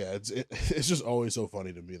 so yeah, it's just always so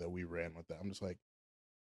funny to me that we ran with that. I'm just like,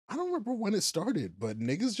 I don't remember when it started, but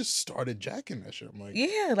niggas just started jacking that shit. I'm like,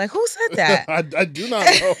 yeah, like who said that? I do not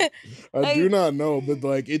know. I do not know, but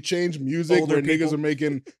like it changed music where niggas are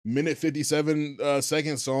making minute 57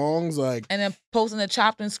 second songs, like, and then posting the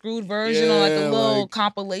chopped and screwed version on like a little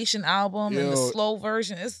compilation album and the slow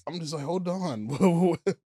version. I'm just like, hold on,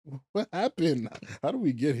 what happened? How do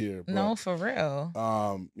we get here? But, no, for real.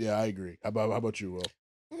 Yeah, I agree. How about you, Will?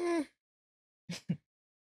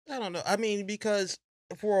 I don't know. I mean, because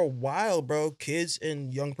for a while, bro, kids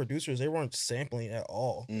and young producers, they weren't sampling at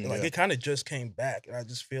all. Like it kind of just came back, and I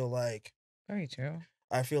just feel like very true.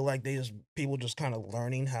 I feel like people just kind of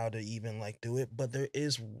learning how to even like do it, but there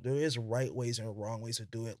is right ways and wrong ways to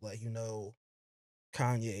do it. Like, you know,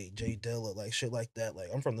 Kanye, Jay Dilla, like shit like that. Like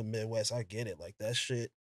I'm from the Midwest, I get it. Like that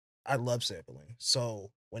shit, I love sampling.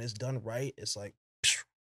 So when it's done right, it's like,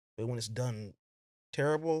 but when it's done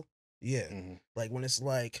terrible, yeah. Like when it's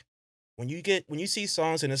like when you see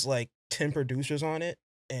songs and it's like 10 producers on it,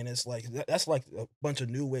 and it's like that's like a bunch of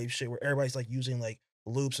new wave shit where everybody's like using like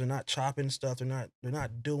loops, they're not chopping stuff, they're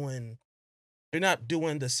not doing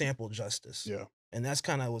the sample justice. Yeah. And that's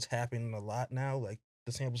kind of what's happening a lot now. Like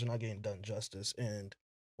the samples are not getting done justice, and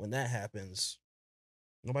when that happens,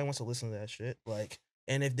 nobody wants to listen to that shit. Like,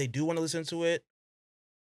 and if they do want to listen to it,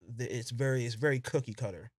 it's very cookie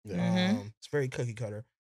cutter. Yeah. It's very cookie cutter.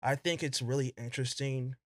 I think it's really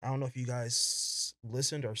interesting. I don't know if you guys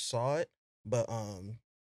listened or saw it, but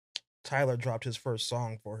Tyler dropped his first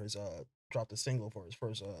song for his dropped a single for his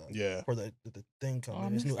first for the thing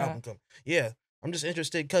coming, his new album come. Yeah, I'm just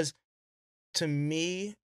interested because to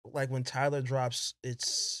me, like when Tyler drops,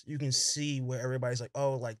 you can see where everybody's like,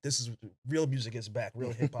 oh, like this is real music is back,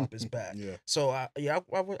 real hip hop is back. Yeah. So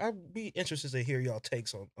I'd be interested to hear y'all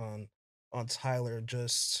takes on Tyler.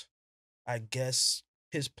 Just I guess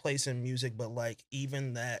his place in music, but like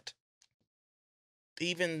even that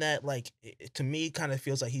like to me kind of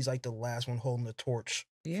feels like he's like the last one holding the torch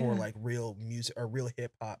for like real music or real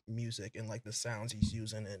hip hop music and like the sounds he's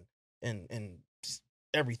using and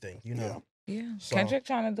everything, you know. Yeah. So, Kendrick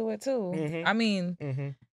trying to do it too. I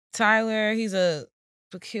mean, Tyler, he's a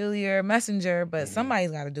peculiar messenger, but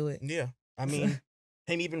somebody's got to do it. Yeah. I mean,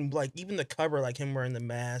 him even the cover, like him wearing the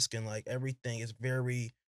mask and like everything is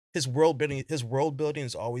very his world building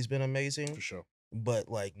has always been amazing. For sure. But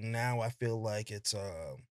like now I feel like it's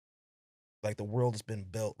like the world has been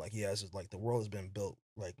built. Like the world has been built.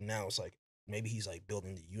 Like now it's like maybe he's like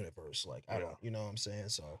building the universe. Like I don't, you know what I'm saying?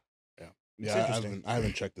 So yeah, I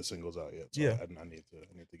haven't checked the singles out yet. So I need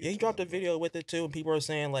to get he dropped a video with it too, and people are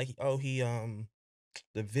saying like, oh, he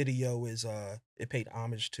the video is it paid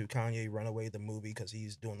homage to Kanye Runaway the movie because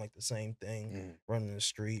he's doing like the same thing, running the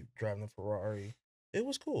street, driving a Ferrari. It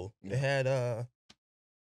was cool. It had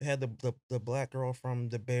the black girl from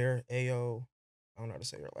The Bear, Ayo. I don't know how to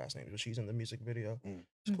say her last name, but she's in the music video.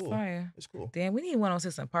 It's cool. Fire. It's cool. Damn, we need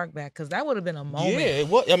 106 and Park back because that would have been a moment. Yeah, it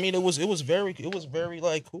was. I mean, it was very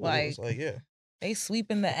like cool. Like, it was like they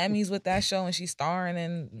sweeping the Emmys with that show and she's starring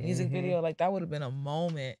in music video. Like that would have been a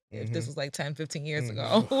moment if this was like 10, 15 years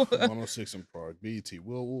ago. 106 and Park, BET.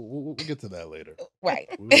 We'll get to that later. Right.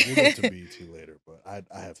 We'll get to BET later, but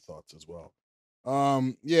I have thoughts as well.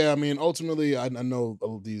 Yeah, I mean, ultimately, I know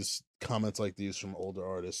these comments like these from older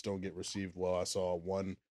artists don't get received well. I saw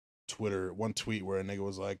one tweet where a nigga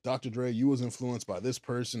was like, Dr. Dre, you was influenced by this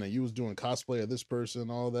person and you was doing cosplay of this person and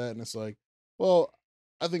all that. And it's like, well,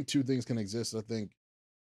 I think two things can exist. I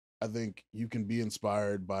think you can be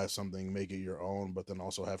inspired by something, make it your own, but then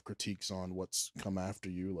also have critiques on what's come after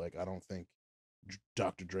you. Like, I don't think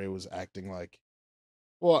Dr. Dre was acting like,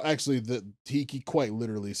 well, actually, he quite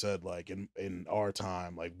literally said, like, in our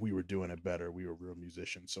time, like, we were doing it better. We were real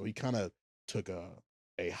musicians. So he kind of took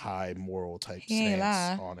a high moral type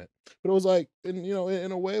stance on it. But it was like, in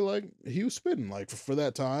a way, like, he was spitting. Like, for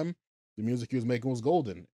that time, the music he was making was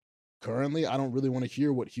golden. Currently, I don't really want to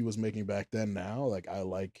hear what he was making back then now. Like, I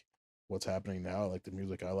like what's happening now. I like the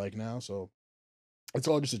music I like now. So it's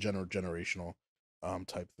all just a generational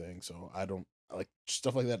type thing. So I don't, like,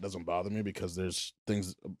 stuff like that doesn't bother me because there's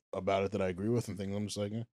things about it that I agree with and things I'm just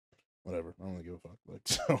like, whatever. I don't really give a fuck. Like,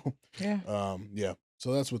 so yeah.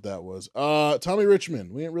 So that's what that was. Tommy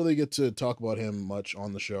Richman. We didn't really get to talk about him much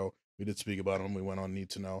on the show. We did speak about him. We went on Need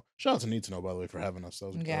to Know. Shout out to Need to Know, by the way, for having us. That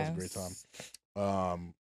was a great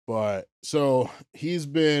time. But so he's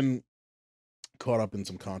been caught up in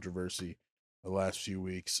some controversy the last few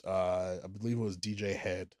weeks. I believe it was DJ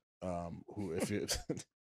Head. Who, if it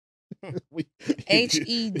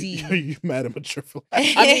HED. You mad at Metro? I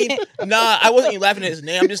mean, nah, I wasn't even laughing at his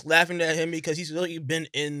name. I'm just laughing at him because he's really been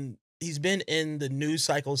in he's been in the news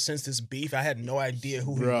cycle since this beef. I had no idea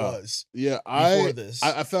who he was. Yeah, before this.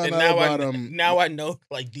 I found out about him. Now I know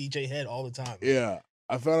like DJ Head all the time. Yeah,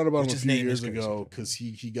 I found out about him a few years ago because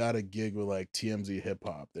he got a gig with like TMZ Hip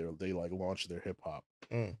Hop. They like launched their hip hop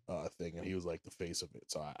thing, and he was like the face of it.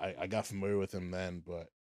 So I got familiar with him then, but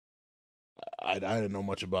I didn't know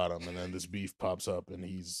much about him. And then this beef pops up, and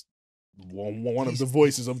he's one of the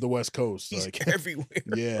voices of the West Coast. He's like everywhere.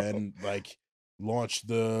 Yeah, and like launched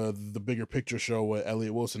the Bigger Picture show with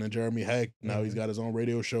Elliott Wilson and Jeremy Heck. Now he's got his own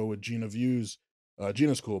radio show with Gina Views.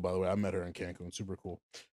 Gina's cool, by the way. I met her in Cancun. Super cool.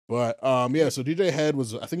 But yeah, so DJ Head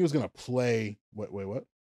was, I think he was gonna play. Wait, what?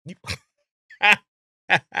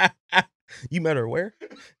 You met her where?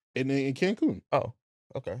 In Cancun. Oh,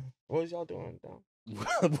 okay. What was y'all doing down?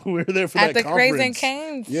 We were there for at that the conference. Raising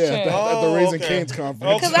Canes. Yeah, at the Raising Canes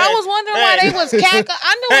conference. Because I was wondering why they was cackling.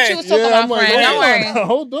 I knew what you was talking about, friend. Don't worry.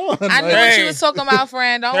 Hold on. I knew what you was talking about,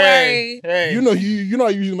 friend. Don't worry. Hey. You know, I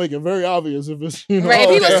usually make it very obvious if it's right. If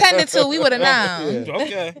he was 10-2, we would have known. Yeah.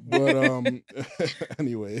 Okay. But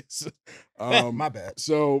anyways, my bad.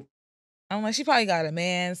 So I'm like, she probably got a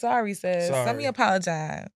man. Sorry, sis. Let me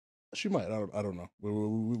apologize. She might. I don't know.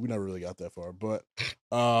 We never really got that far. But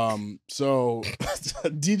so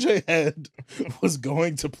DJ Head was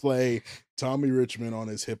going to play Tommy Richman on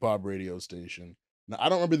his hip hop radio station. Now I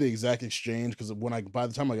don't remember the exact exchange because by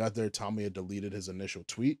the time I got there, Tommy had deleted his initial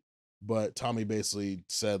tweet. But Tommy basically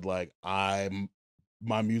said like,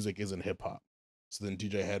 my music isn't hip hop. So then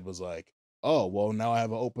DJ Head was like, oh well, now I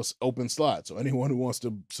have an open slot. So anyone who wants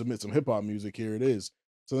to submit some hip hop music, here it is.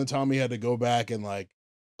 So then Tommy had to go back and like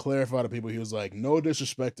clarify to people. He was like, no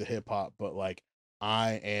disrespect to hip hop, but like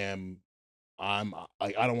I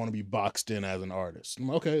don't want to be boxed in as an artist.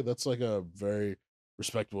 Okay, that's like a very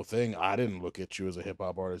respectable thing. I didn't look at you as a hip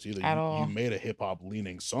hop artist either. You made a hip hop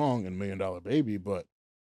leaning song in $1 Million Baby, but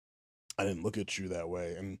I didn't look at you that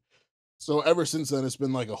way. And so ever since then, it's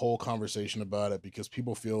been like a whole conversation about it because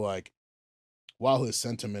people feel like while his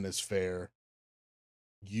sentiment is fair,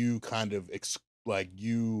 you kind of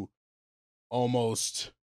you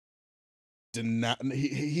almost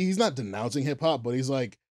he's not denouncing hip hop, but he's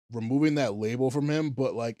like removing that label from him.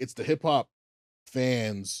 But like it's the hip hop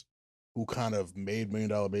fans who kind of made $1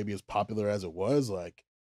 Million Baby as popular as it was. Like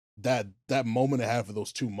that moment and a half of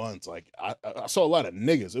those 2 months, like I saw a lot of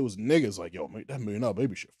niggas. It was niggas like, yo, that $1 Million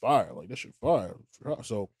Baby shit fire. Like that shit fire.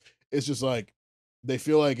 So it's just like they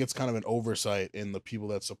feel like it's kind of an oversight in the people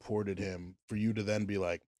that supported him for you to then be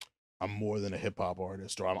like, I'm more than a hip hop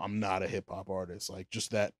artist, or I'm not a hip hop artist. Like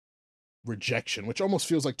just that rejection, which almost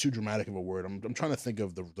feels like too dramatic of a word. I'm trying to think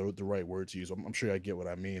of the right word to use. I'm sure I get what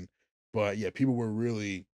I mean, but yeah, people were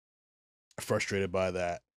really frustrated by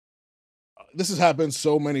that. This has happened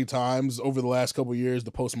so many times over the last couple of years.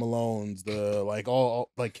 The Post Malones, the like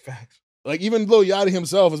all like even Lil Yachty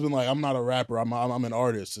himself has been like, I'm not a rapper. I'm an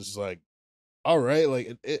artist. It's just like, all right,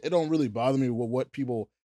 like it don't really bother me what people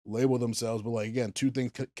label themselves, but like again, two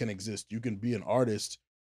things can exist. You can be an artist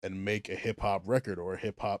and make a hip hop record or a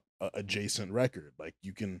hip hop adjacent record. Like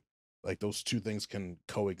you can, like those two things can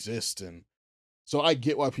coexist. And so I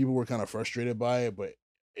get why people were kind of frustrated by it, but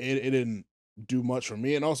it didn't do much for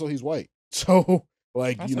me. And also he's white. So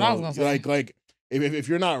like, that's, you know, like if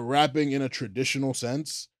you're not rapping in a traditional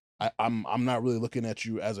sense, I'm not really looking at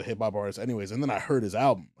you as a hip hop artist anyways. And then I heard his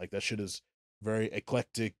album. Like that shit is very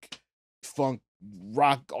eclectic, funk,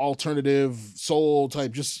 rock, alternative, soul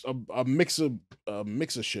type, just a mix of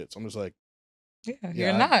shit. So I'm just like,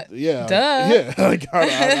 you're not. Duh. Yeah. Like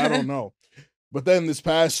I don't know. But then this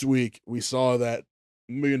past week we saw that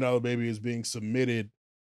 $1 Million Baby is being submitted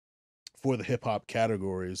for the hip hop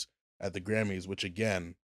categories at the Grammys, which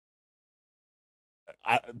again,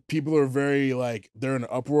 people are very like, they're in an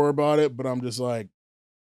uproar about it, but I'm just like,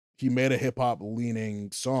 he made a hip hop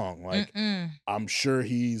leaning song. Like I'm sure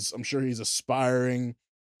he's aspiring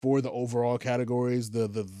for the overall categories,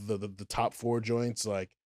 the top 4 joints, like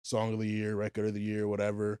song of the year, record of the year,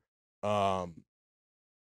 whatever.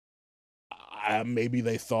 Maybe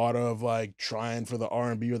they thought of like trying for the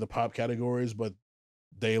R&B or the pop categories, but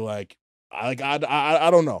they like I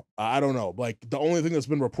don't know. I don't know. Like the only thing that's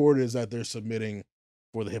been reported is that they're submitting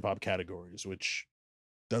for the hip hop categories, which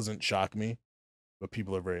doesn't shock me, but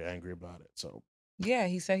people are very angry about it. So yeah,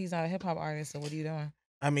 he said he's not a hip hop artist. So what are you doing?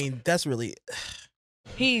 I mean, that's really.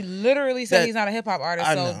 He literally said he's not a hip hop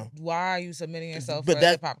artist. So why are you submitting yourself for a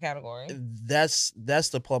hip hop category? That's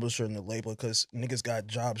the publisher and the label, because niggas got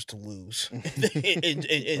jobs to lose and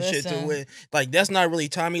shit to win. Like that's not really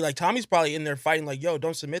Tommy. Like Tommy's probably in there fighting like, yo,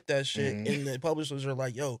 don't submit that shit. And the publishers are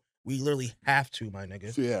like, yo, We literally have to, my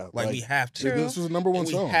nigga. Yeah, like we have to. This was a number one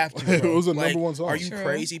song. We have to. It was a number one song. Are you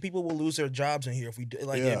crazy? People will lose their jobs in here if we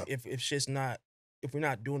if shit's not, if we're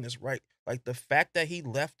not doing this right. Like the fact that he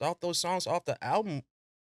left off those songs off the album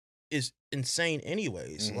is insane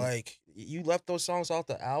anyways. Like you left those songs off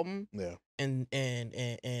the album, and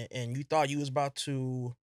you thought you was about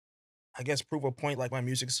to, I guess, prove a point, like my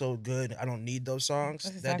music's so good, I don't need those songs.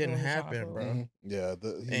 That didn't happen, bro. Yeah,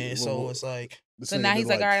 it's like, so now he's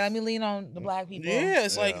like, all right, let me lean on the black people. Yeah,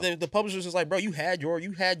 it's like the publisher's just like, bro, you had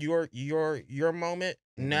your moment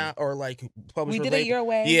now, or like publisher, we did it your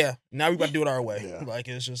way. Yeah, now we about to do it our way. Yeah. Like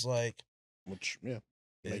it's just like, which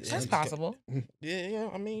makes sense. That's possible. Yeah,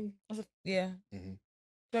 I mean,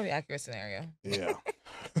 very accurate scenario. Yeah.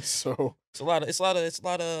 So it's a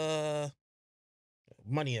lot of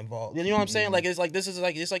money involved. You know what I'm saying? Like it's like this is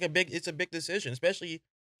like it's a big decision, especially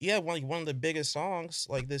one of the biggest songs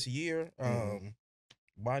like this year.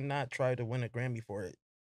 Why not try to win a Grammy for it?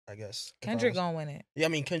 I guess Kendrick gonna win it. Yeah, I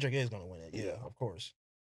mean Kendrick is gonna win it. Yeah, of course.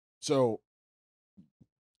 So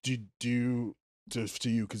do you, to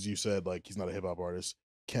you, because you said like he's not a hip hop artist,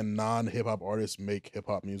 can non-hip hop artists make hip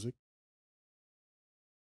hop music?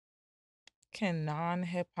 Can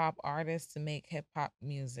non-hip hop artists make hip hop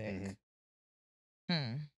music?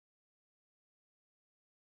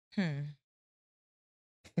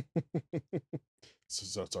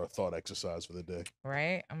 So that's our thought exercise for the day.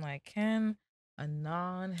 Right? I'm like, can a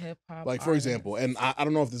non-hip hop like, for example, and I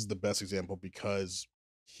don't know if this is the best example because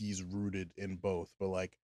he's rooted in both, but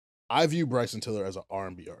like I view Bryson Tiller as an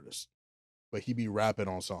R&B artist, but he be rapping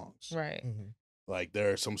on songs. Right. Like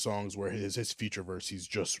there are some songs where his feature verse he's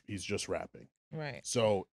just rapping. Right.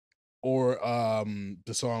 So, or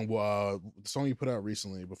the song you put out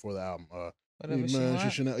recently before the album, Whatever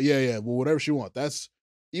She Want. Yeah, well, Whatever She Want. That's,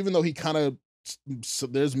 even though he kind of,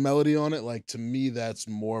 there's melody on it, like to me that's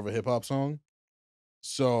more of a hip hop song.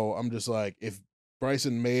 So I'm just like, if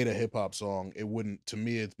Bryson made a hip hop song, it wouldn't, to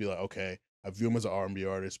me it'd be like, okay, I view him as an R&B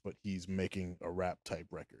artist, but he's making a rap type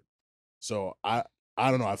record. So I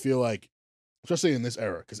don't know. I feel like, especially in this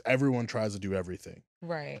era, because everyone tries to do everything.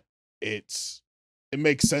 Right. It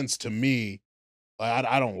makes sense to me. Like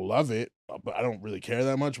I don't love it, but I don't really care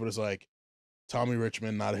that much. But it's like Tommy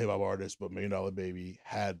Richman, not a hip hop artist, but $1 Million Baby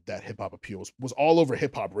had that hip hop appeal. Was all over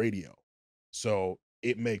hip hop radio, so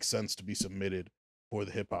it makes sense to be submitted for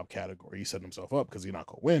the hip hop category. He set himself up because he's not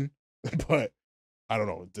gonna win, but I don't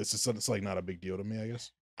know. It's like not a big deal to me, I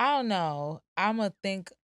guess. I don't know. I'm gonna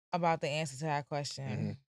think about the answer to that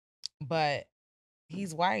question, but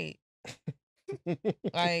he's white.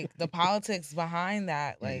 Like the politics behind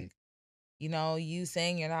that, like you know, you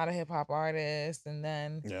saying you're not a hip hop artist and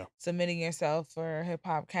then submitting yourself for a hip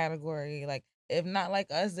hop category. Like if Not Like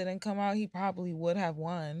Us didn't come out, he probably would have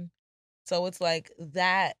won. So it's like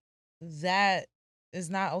that is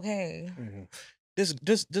not okay. Does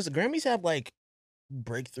the Grammys have like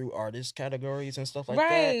breakthrough artist categories and stuff like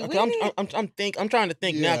right, that? Okay, I'm trying to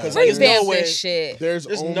think now because there's no way shit. There's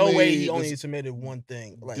no way he only submitted one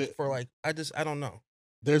thing. Like for like I don't know.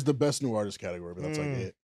 There's the best new artist category, but that's like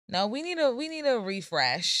it. No, we need a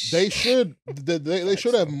refresh. They should they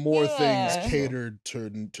should have more things catered to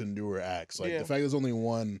newer acts. Like the fact there's only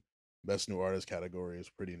one best new artist category is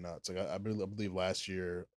pretty nuts. Like I believe last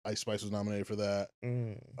year Ice Spice was nominated for that.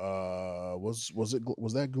 Was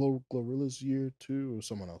that Glorilla's year too, or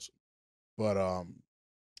someone else? But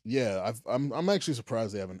yeah, I'm actually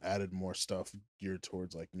surprised they haven't added more stuff geared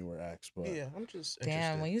towards like newer acts. But yeah, I'm just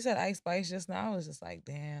damn. When you said Ice Spice just now, I was just like,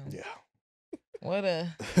 damn. Yeah. What that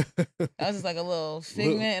was just like a little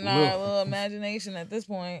figment in our little imagination at this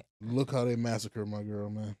point. Look how they massacred my girl,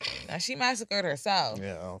 man. Now she massacred herself.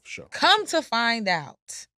 Yeah, for sure. Come to find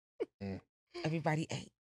out, everybody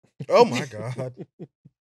ate. Oh my god,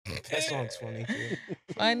 that song's funny too.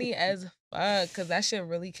 Funny as fuck, because that shit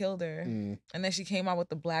really killed her. And then she came out with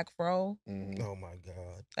the black fro. Oh my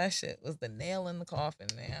god, that shit was the nail in the coffin,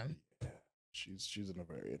 man. Yeah, she's in a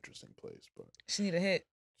very interesting place, but she need a hit.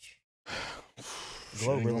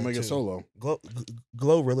 Glorilla make it solo.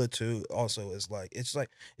 Glorilla too also is like, it's like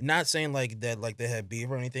not saying like that like they had beef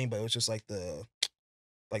or anything, but it was just like the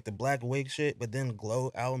Black Wig shit. But then Glow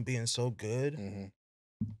album being so good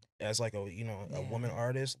as like a a woman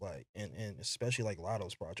artist, like and especially like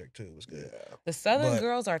Lotto's project too was good. Yeah. The Southern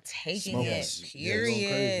girls are taking it.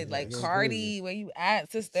 Period. Like Cardi, where you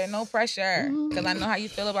at, sister? No pressure, because I know how you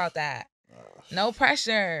feel about that. No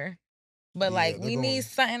pressure. But like we need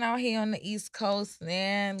something out here on the East Coast,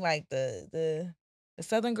 man. Like the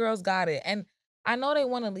Southern girls got it. And I know they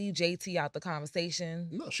want to leave JT out the conversation.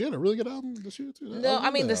 No, she had a really good album this year too. No, I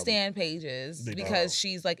mean the Stand Pages, because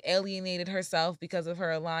she's like alienated herself because of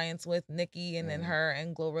her alliance with Nicki, and then her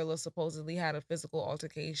and Glorilla supposedly had a physical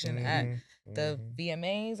altercation at the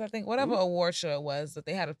VMAs, I think, whatever award show it was, that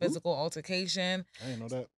they had a physical altercation. I didn't know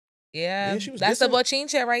that. Yeah, that's the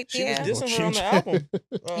bochincha right there. She was dissing her on the album.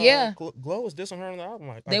 Yeah, Glow was dissing her on the album.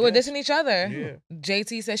 They were dissing each other. Yeah.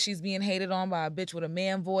 JT says she's being hated on by a bitch with a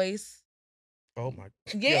man voice. Oh my!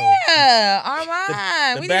 Yeah,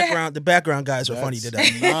 Armon. The background guys are funny today.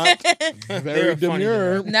 Not very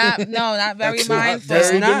demure. Not very mindful.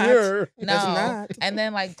 Very demure. No, and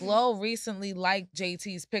then like Glow recently liked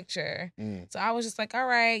JT's picture, so I was just like, all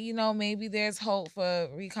right, maybe there's hope for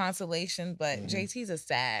reconciliation. But JT's a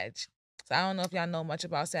Sag, so I don't know if y'all know much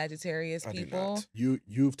about Sagittarius people.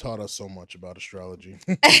 You've taught us so much about astrology.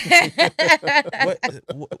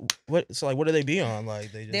 What? So like, what do they be on?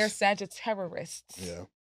 Like they're Sagittarists. Yeah.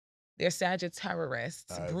 They're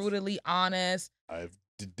Sagittarists. Brutally honest. I've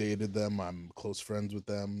dated them. I'm close friends with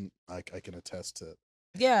them. I can attest to it.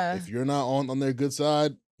 Yeah. If you're not on their good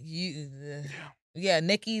side, yeah,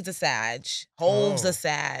 Nicki's a Sag. Hove's a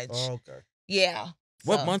Sag. Oh, okay. Yeah.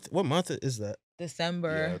 What month is that?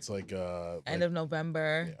 December. Yeah, it's like end of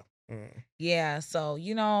November. Yeah. Yeah. So,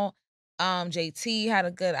 JT had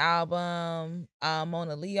a good album.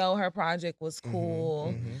 Mona Leo, her project was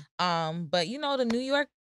cool. But the New York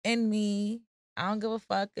in me, I don't give a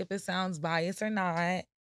fuck if it sounds biased or not.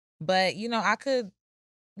 But I could,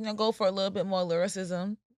 go for a little bit more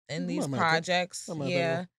lyricism in these projects.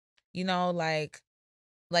 Yeah.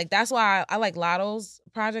 Like that's why I like Lotto's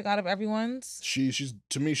project out of everyone's. She's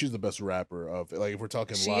to me, she's the best rapper of, like, if we're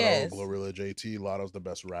talking Lotto, Glorilla, JT, Lotto's the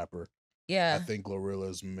best rapper. Yeah. I think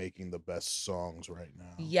Glorilla's making the best songs right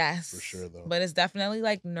now. Yes. For sure, though. But it's definitely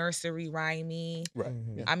like nursery rhymey. Right.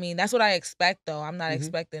 Yeah. I mean, that's what I expect, though. I'm not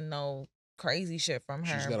expecting no crazy shit from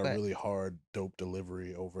her. She's got a really hard, dope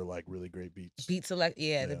delivery over like really great beats. The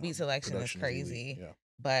beat selection is crazy. Yeah.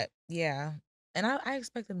 But yeah. And I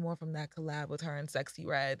expected more from that collab with her and Sexy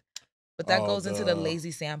Red. But that goes into the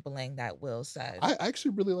lazy sampling that Will said. I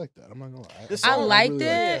actually really like that. I'm not gonna lie. I liked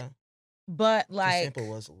it. But like, the sample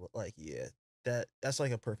was like, that's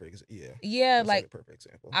like a perfect, like a perfect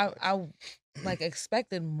example. I like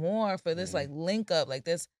expected more for this like link up, like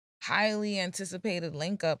this highly anticipated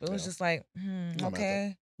link up. It was just like,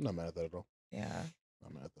 okay, I'm not mad at that at all. Yeah,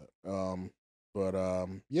 I'm mad at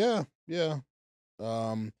that. Yeah.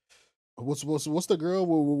 What's the girl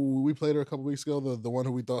we played her a couple weeks ago? The one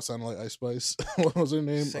who we thought sounded like Ice Spice. What was her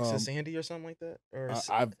name? Sex and Sandy or something like that. Or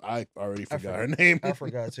I already forgot her name. I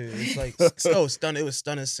forgot too. It's like Stun. It was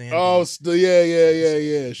Stun and Sandy. Oh,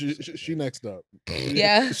 yeah. She next up.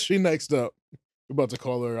 Yeah, she next up. We're about to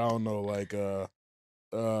call her. I don't know. Like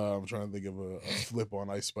I'm trying to think of a flip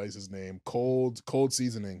on Ice Spice's name. Cold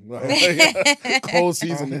seasoning. Cold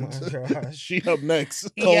seasoning. Oh she up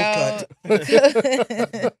next. Cold cut.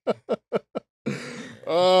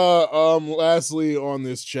 Lastly on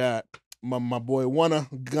this chat, my boy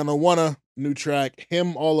Gunna new track,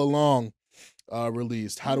 Him All Along,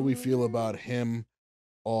 released. How do we feel about Him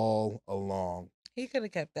All Along? He could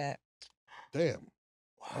have kept that. Damn.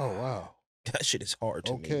 Oh wow. That shit is hard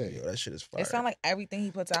to me. Yo. That shit is fire. It sounds like everything he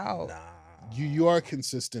puts out. Nah. You are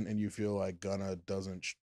consistent, and you feel like Gunna doesn't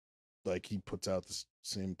like he puts out the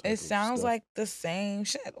same type It of sounds stuff. like the same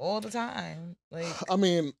shit all the time. Like, I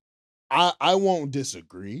mean, I won't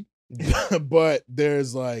disagree, but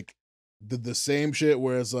there's like the same shit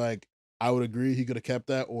where it's like I would agree he could have kept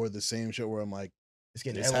that, or the same shit where I'm like, it's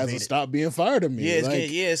getting this elevated. hasn't stopped being fire to me. Yeah,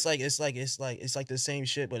 it's it's like the same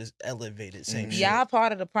shit, but it's elevated. Same shit. Y'all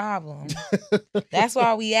part of the problem. That's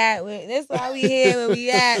why we at. That's why we here where we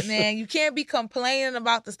at, man. You can't be complaining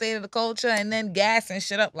about the state of the culture and then gassing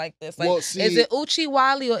shit up like this. Like, well, see, is it Uchi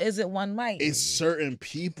Wally or is it One Mic? It's certain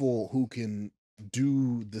people who can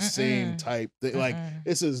do the same type thing. Like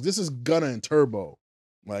this is Gunna and Turbo.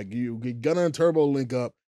 Like you get Gunna and Turbo link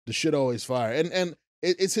up, the shit always fire. And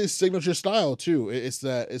it's his signature style too. It's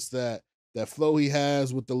that flow he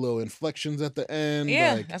has with the little inflections at the end.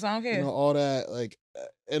 Yeah, like, that's all I don't care. All that, like,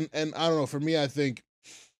 and I don't know. For me, I think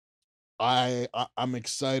I'm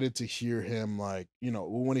excited to hear him. Like,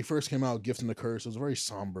 when he first came out, Gift and the Curse, it was a very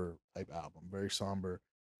somber type album, very somber,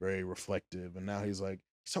 very reflective. And now he's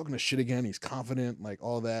talking to shit again. He's confident, like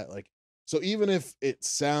all that. Like, so even if it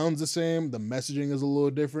sounds the same, the messaging is a little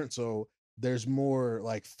different. So there's more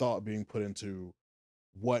like thought being put into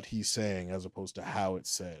what he's saying as opposed to how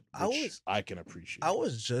it's said, which I can appreciate. I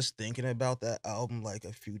was just thinking about that album like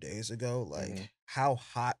a few days ago, like how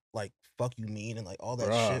hot like Fuck You Mean and like all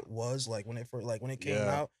that shit was like when it came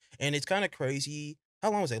out, and it's kind of crazy. How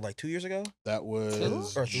long was it? Like 2 years ago? That was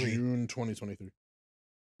June 2023.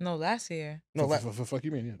 No, last year. No, Fuck You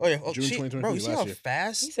Mean, yeah. Oh yeah, June 2023. Bro, you see how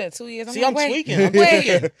fast? He said 2 years. See, I'm tweaking. I'm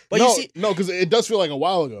tweaking. But no, you see, no, because it does feel like a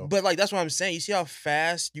while ago. But like that's what I'm saying. You see how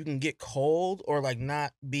fast you can get cold or like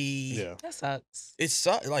not be. Yeah, that sucks. It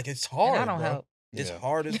sucks. Like it's hard. And I don't help. It's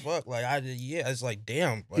hard as fuck. Like it's like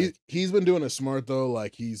damn. Like, he's been doing it smart though.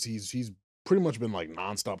 Like he's pretty much been like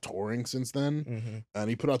nonstop touring since then, and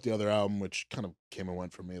he put out the other album, which kind of came and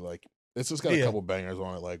went for me. Like it's just got a couple bangers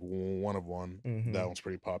on it. Like One of One, that one's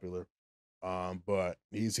pretty popular. But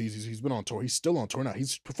he's been on tour. He's still on tour now.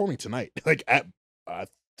 He's performing tonight, like at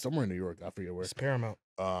somewhere in New York. I forget where. It's Paramount.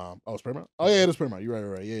 It's Paramount. Oh yeah, it is Paramount. You're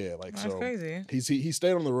right. Yeah. Like that's crazy. He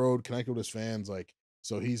stayed on the road, connected with his fans. Like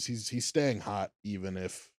so he's staying hot, even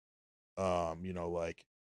if like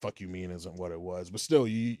Fuck You Mean isn't what it was. But still,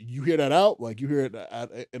 you hear that out, like you hear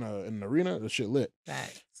it in an arena, the shit lit.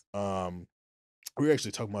 Facts. We were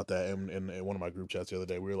actually talking about that in one of my group chats the other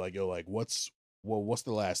day. We were like, yo, like what's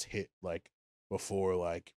the last hit like before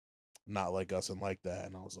like Not Like Us and Like That?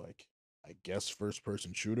 And I was like, I guess First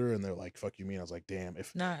Person Shooter. And they're like, Fuck You Mean. I was like, damn,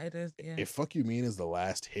 if it is, yeah. If Fuck You Mean is the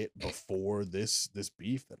last hit before this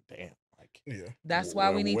beef, then damn. Like, yeah. That's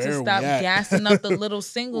why we need to stop gassing up the little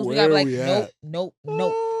singles. We gotta be like, nope.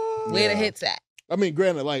 Where the hits at? I mean,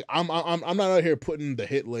 granted, like I'm not out here putting the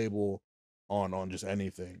hit label on just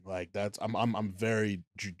anything. Like that's I'm very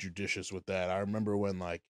judicious with that. I remember when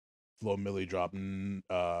like Flo Milli dropped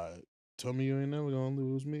Tell Me You Ain't Never Gonna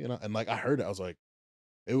Lose Me, and like I heard it, I was like,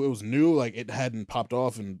 it was new, like it hadn't popped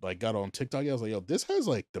off and like got on TikTok. I was like, yo, this has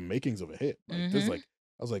like the makings of a hit. Like this, like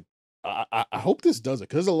I was like, I hope this does it,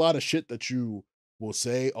 because there's a lot of shit that you will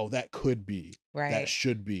say, oh, that could be, that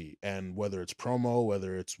should be, and whether it's promo,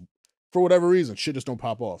 whether it's for whatever reason, shit just don't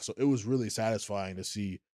pop off. So it was really satisfying to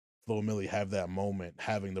see Flo Milli have that moment,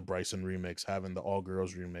 having the Bryson remix, having the All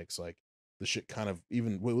Girls remix, like the shit kind of,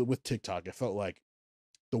 even with TikTok, it felt like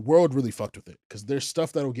the world really fucked with it, because there's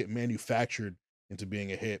stuff that'll get manufactured into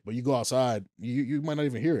being a hit, but you go outside, you might not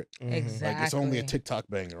even hear it. Exactly. Like it's only a TikTok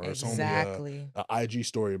banger, or it's only a IG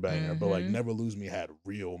story banger. But like Never Lose Me had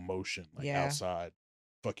real motion, like outside.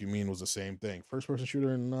 Fuck You Mean was the same thing. First Person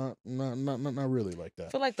Shooter, not really like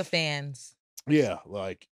that. For like the fans. Yeah,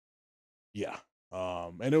 like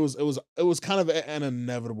and it was kind of an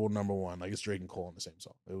inevitable number one. Like it's Drake and Cole on the same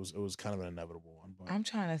song. It was kind of an inevitable one. But I'm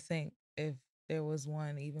trying to think if there was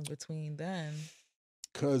one even between then.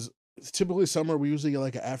 Because typically summer we usually get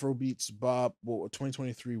like an Afrobeats bop. Well,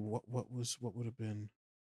 2023, what would have been?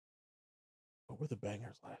 What were the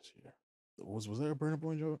bangers last year? Was there a Burna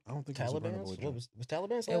Boy joint? I don't think Taliban's? It was a Burna Boy joint. Was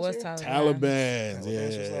Taliban's? It was Taliban's. Taliban's, yeah.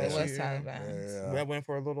 It was Taliban's. Yeah. That went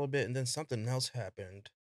for a little bit, and then something else happened.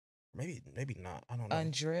 Maybe not. I don't know. I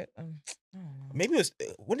don't know. Maybe it was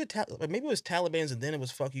maybe it was Taliban's, and then it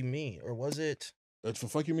was Fuck You Mean, or was it? It's for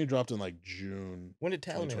Fuck You Mean dropped in like June. When did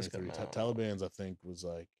Taliban's come out? Taliban's, I think, was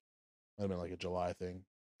like might have been like a July thing.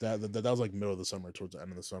 That was like middle of the summer, towards the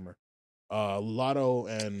end of the summer. Lotto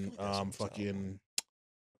and fucking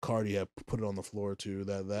Cardi have put it on the floor too.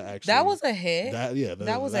 That actually was a hit.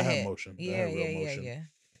 That was a hit. Motion. Yeah.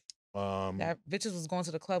 That bitches was going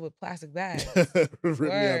to the club with plastic bags. Rip me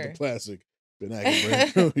out the plastic. Been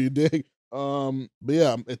acting you dig? But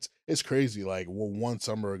yeah, it's crazy. Like one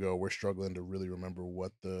summer ago, we're struggling to really remember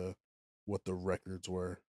what the records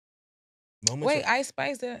were. Wait, Ice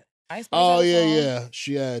Spice did. Oh yeah.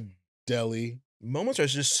 She had Deli. Moments are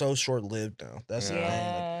just so short lived now. That's the thing.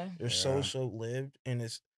 Like, they're so short lived, and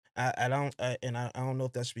it's I don't know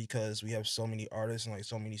if that's because we have so many artists and like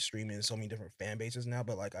so many streaming and so many different fan bases now.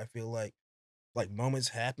 But like I feel like moments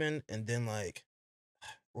happen, and then like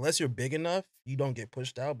unless you're big enough, you don't get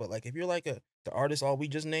pushed out. But like if you're like the artist all we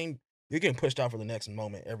just named, you're getting pushed out for the next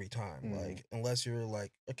moment every time. Like unless you're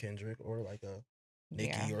like a Kendrick or like a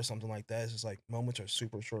Nicki or something like that. It's just like moments are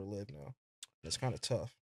super short lived now. It's kind of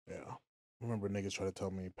tough. Yeah. I remember niggas try to tell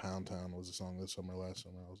me Pound Town was a song this summer, last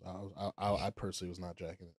summer. I personally was not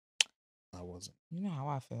jacking it. I wasn't. You know how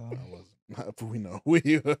I feel. I wasn't. We know.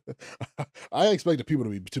 I expected people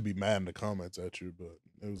to be mad in the comments at you, but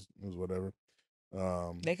it was whatever.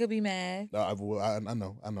 They could be mad. I know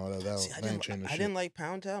that ain't changing. I didn't like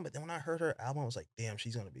Pound Town, but then when I heard her album, I was like, damn,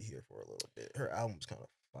 she's gonna be here for a little bit. Her album's kind of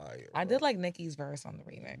fire. I did like Nicki's verse on the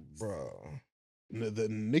remix, bro. The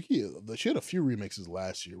Nicki, she had a few remixes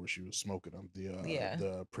last year where she was smoking them.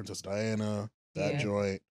 The Princess Diana, that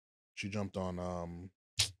joint. She jumped on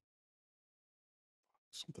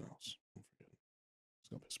something else. I'm forgetting. It's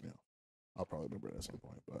gonna piss me off. I'll probably remember it at some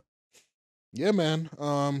point, but yeah, man.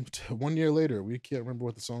 1 year later, we can't remember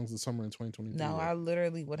what the songs of the summer in 2023. No, were. I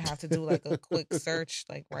literally would have to do like a quick search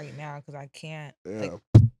like right now because I can't. Yeah, like,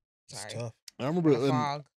 It's sorry. tough. I remember.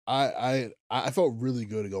 Fog. I felt really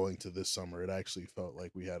good going to this summer. It actually felt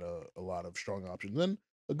like we had a lot of strong options, and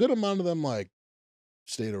a good amount of them like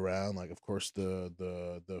stayed around. Like, of course,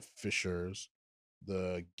 the Fishers,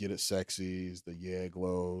 the Get It Sexies, the Yeah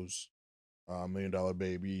Glows, $1 Million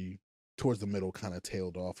Baby. Towards the middle, kind of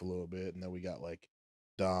tailed off a little bit, and then we got like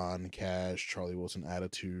Don, Cash, Charlie Wilson,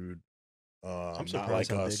 Attitude. I'm Not Like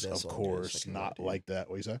surprised how big Us, that of song is. course. I Not can't lie Like That.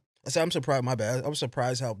 What you say? I said I'm surprised. My bad. I was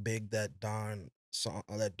surprised how big that Don song,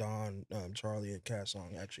 Charlie and Cash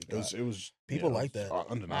song actually got. It was People yeah, like that.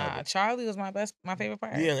 Undeniable. Charlie was my favorite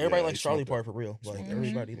part. Yeah, and everybody Yeah, likes he Charlie smoked part it. for real. Like Smoked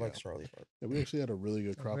everybody yeah. likes Charlie part. Yeah, we actually had a really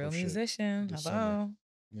good crop Real of shit musician. this Hello. summer.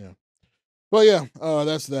 Yeah. Well, yeah,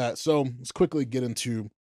 that's that. So let's quickly get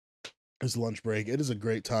into this lunch break. It is a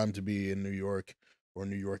great time to be in New York or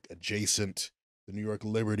New York adjacent. The New York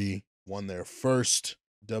Liberty won their first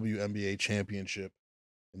WNBA championship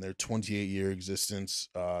in their 28-year existence.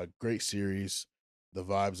 Great series. The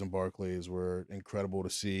vibes in Barclays were incredible to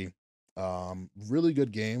see. Really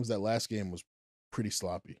good games. That last game was pretty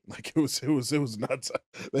sloppy. Like it was nuts.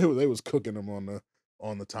 They was cooking them on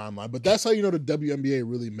the timeline. But that's how you know the WNBA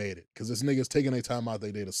really made it, because this nigga's taking a time out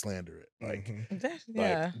they day to slander it. Like,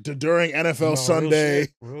 yeah. during NFL Sunday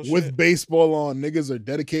real with shit. baseball on, niggas are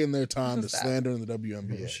dedicating their time to slandering the Real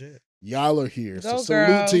WNBA. shit. Y'all are here, Go, so salute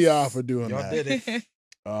to girls. y'all for doing Y'all that. did it.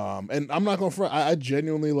 And I'm not gonna front. I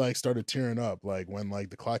genuinely like started tearing up like when like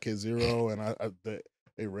the clock hit 0 and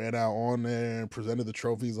they ran out on there and presented the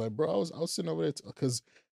trophies. Like, bro, I was sitting over there because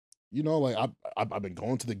you know, like I've been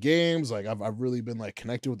going to the games. Like I've really been like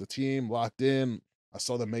connected with the team, locked in. I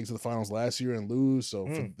saw them make it to the finals last year and lose. So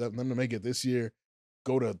for them to make it this year,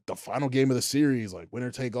 go to the final game of the series, like winner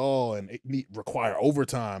take all, and require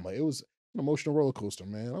overtime. Like it was an emotional roller coaster,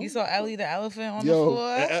 man. You saw Ellie the elephant on the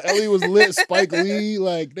floor? Ellie was lit. Spike Lee,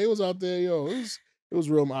 like they was out there, yo. It was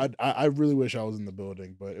real. I really wish I was in the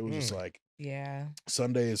building, but it was just like, yeah.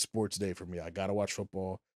 Sunday is sports day for me. I gotta watch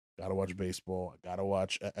football. Gotta watch baseball. I gotta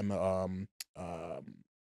watch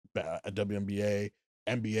WNBA.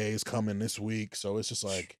 NBA is coming this week, so it's just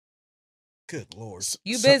like, good lord,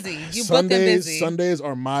 you busy. You booked and busy. Sundays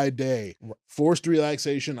are my day. Forced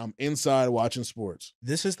relaxation. I'm inside watching sports.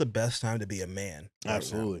 This is the best time to be a man. Right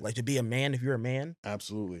Absolutely. now. Like to be a man if you're a man.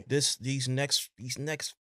 Absolutely. These next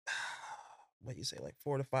what you say, like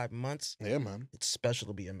 4 to 5 months. Yeah, man. It's special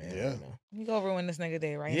to be a man. Yeah. Right now. You go ruin this nigga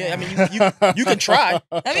day right now. Yeah, I mean you can try.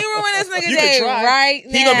 Let me ruin this nigga You day can try. right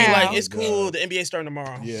now. He gonna be like, Oh, it's God. cool. The NBA starting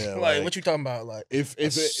tomorrow. Yeah, like what you talking about? Like if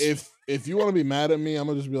you want to be mad at me, I'm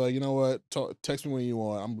gonna just be like, you know what? Text me when you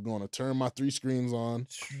want. I'm going to turn my 3 screens on.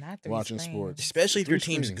 Not 3 watching screens. sports. especially if your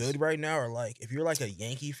 3 team's screens. good right now, or like if you're like a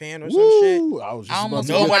Yankee fan or some Woo! shit. I was just I about almost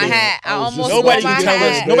to wore get my there. hat. I was almost just wore about Nobody to my can get tell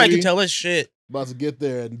there, us. hat. Nobody baby. can tell us shit. About to get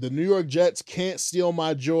there. The New York Jets can't steal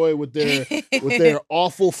my joy with their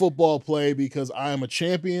awful football play, because I am a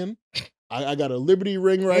champion. I got a Liberty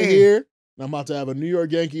ring right here, and I'm about to have a New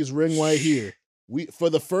York Yankees ring right here. We, for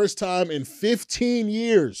the first time in 15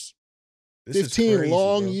 years, This is 15 crazy,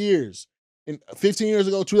 long bro. years. 15 years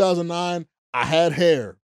ago, 2009, I had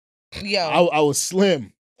hair. Yo. I was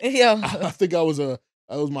slim. Yo. I think I was in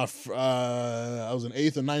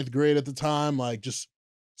 8th or 9th grade at the time. Like, just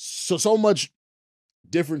so much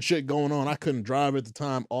different shit going on. I couldn't drive at the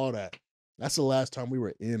time. All that. That's the last time we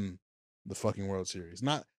were in the fucking World Series.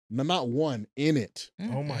 Not one in it.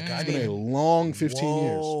 Oh my God. It's been a long 15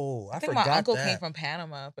 years. Whoa, I I think forgot my uncle that. came from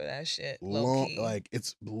Panama for that shit. Long, Low-key. like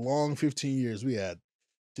it's long 15 years. We had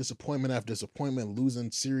disappointment after disappointment,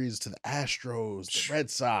 losing series to the Astros, the Red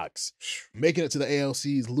Sox, making it to the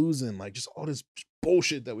ALCs, losing, like just all this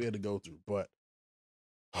bullshit that we had to go through. But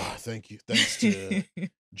thank you. Thanks to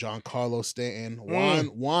John Carlos Stanton,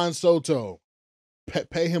 Juan Soto.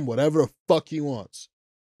 Pay him whatever the fuck he wants.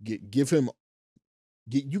 You could give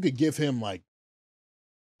him like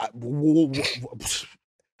I don't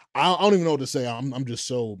even know what to say. I'm just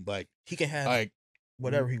so like He can have like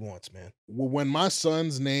whatever he wants, man. when my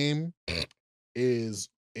son's name is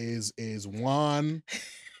Juan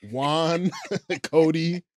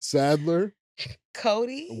Cody Sadler.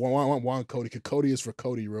 Cody? Juan Cody. Cody is for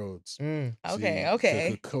Cody Rhodes. Okay, See,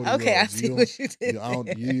 okay. Cody Okay, I Rhodes. see what you did.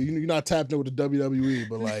 You're not tapped in with the WWE,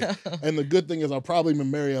 but like, and the good thing is I'll probably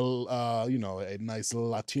marry a nice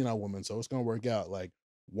Latina woman, so it's gonna work out. Like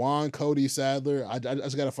Juan Cody Sadler. I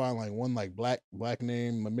just gotta find like one like black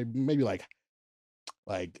name, maybe like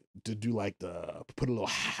like to do like put a little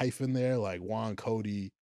hyphen there, like Juan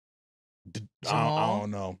Cody. I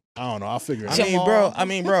don't know. I'll figure it out. I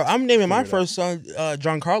mean, bro. I'm naming my first son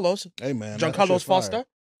John Carlos. Hey man, John Carlos Foster.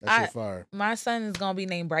 That shit fire. My son is gonna be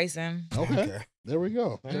named Bryson. Okay. There we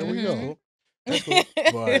go. That's cool.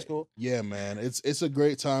 But That's cool. Yeah, man, it's a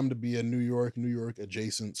great time to be a New York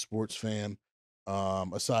adjacent sports fan.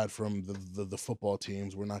 Aside from the football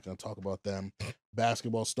teams, we're not going to talk about them.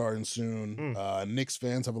 Basketball starting soon. Knicks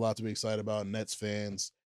fans have a lot to be excited about. Nets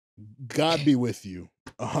fans, God be with you.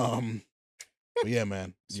 But yeah,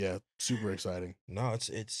 man, yeah, super exciting. No,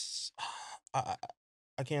 it's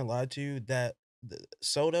I can't lie to you that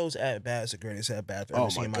Soto's at bat is the greatest at bat I've ever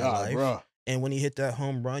seen in my life. Bro. And when he hit that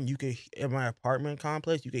home run, you could in my apartment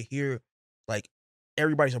complex, you could hear like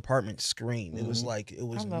everybody's apartment scream. It was like it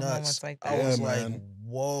was nuts. Like I was like,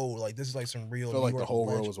 whoa, like this is like some real. I feel like the whole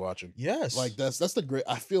world was watching. Yes, like that's the great.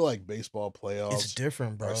 I feel like baseball playoffs. It's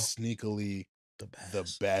different, bro. Are sneakily the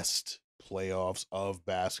best playoffs of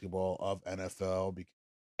basketball of NFL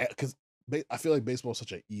because I feel like baseball is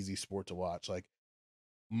such an easy sport to watch. Like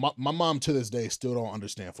my mom to this day still don't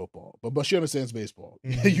understand football, but she understands baseball.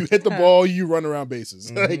 You hit the ball, you run around bases.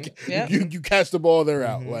 Like you catch the ball, they're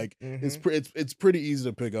out. Like it's pretty easy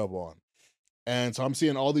to pick up on. And so I'm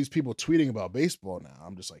seeing all these people tweeting about baseball now.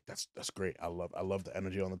 I'm just like, that's great. I love the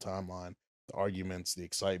energy on the timeline, the arguments, the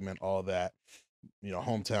excitement, all that. You know,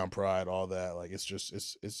 hometown pride, all that. Like it's just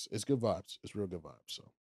it's good vibes. It's real good vibes. So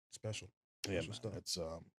special. Yeah,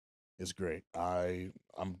 it's great. I'm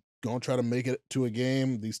gonna try to make it to a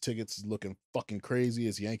game. These tickets is looking fucking crazy.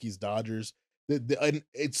 It's Yankees Dodgers. And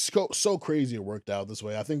it's so crazy it worked out this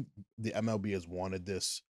way. I think the MLB has wanted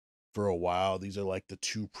this for a while. These are like the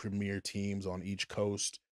two premier teams on each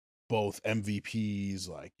coast, both MVPs.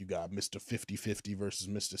 Like you got Mr. 50-50 versus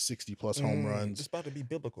Mr. 60+ home runs. It's about to be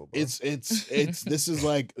biblical, bro. It's this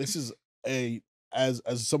is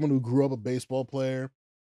as someone who grew up a baseball player,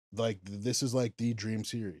 like this is like the dream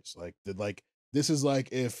series. Like this is like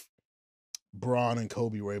if Braun and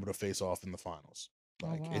Kobe were able to face off in the finals.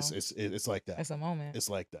 Like it's like that. It's a moment. It's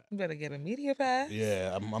like that. You better get a media pass.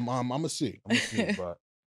 Yeah, I'm gonna see. But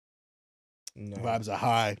vibes are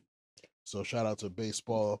high. So shout out to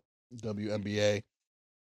baseball, WNBA,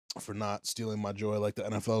 for not stealing my joy like the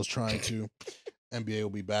NFL is trying to. NBA will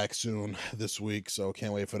be back soon this week, so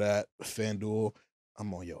can't wait for that. FanDuel,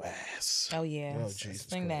 I'm on your ass. Oh yeah,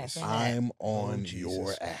 swing that. I'm on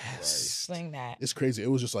your ass. Swing that. It's crazy.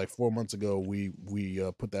 It was just like 4 months ago. We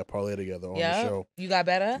put that parlay together on the show. You got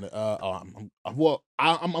better. I'm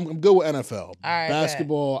good with NFL. All right,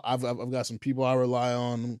 basketball. I've got some people I rely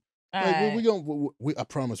on. Like, I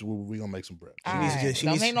promise we gonna make some bread.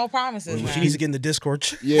 Don't make no promises. She needs to get in the Discord.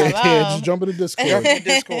 Yeah, just jump in the Discord. Jump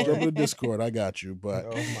in the Discord. I got you. But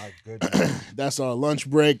oh my goodness, that's our lunch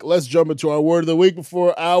break. Let's jump into our word of the week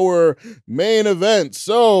before our main event.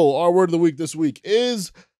 So our word of the week this week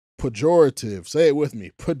is pejorative. Say it with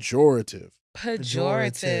me. Pejorative.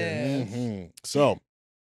 Pejorative. So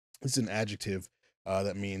it's an adjective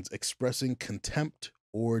that means expressing contempt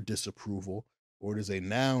or disapproval. Or it is a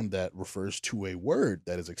noun that refers to a word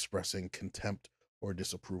that is expressing contempt or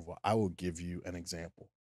disapproval. I will give you an example.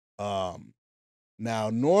 Now,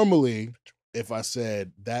 normally, if I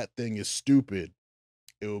said that thing is stupid,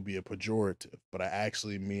 it would be a pejorative, but I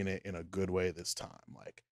actually mean it in a good way this time.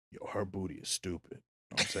 Like, yo, her booty is stupid.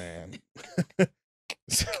 You know what I'm saying?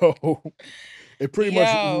 So it pretty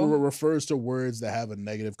much refers to words that have a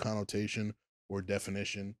negative connotation or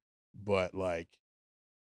definition, but like,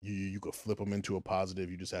 you could flip them into a positive.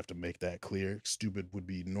 You just have to make that clear. Stupid would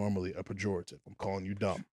be normally a pejorative. I'm calling you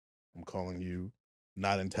dumb. I'm calling you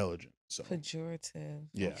not intelligent. So pejorative.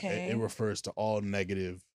 Yeah, it refers to all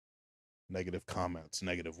negative comments,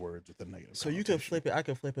 negative words with a negative. So you could flip it. I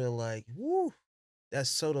could flip it like, "Woo, that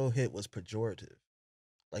Soto hit was pejorative."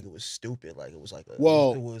 Like it was stupid. Like it was like it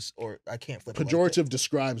was, or I can't flip. Pejorative it like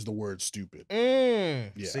describes the word stupid. Yeah.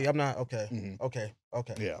 See, I'm not okay. Mm-hmm. Okay.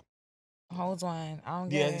 Yeah. Hold on, I don't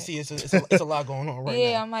get it. See, it's a lot going on right now.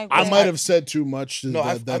 Yeah, I'm like, I might have said too much.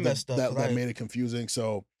 I messed up. That made it confusing.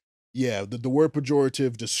 So, yeah, the word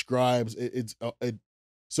pejorative describes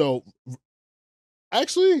So,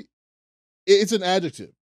 actually, it's an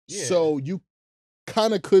adjective. Yeah. So you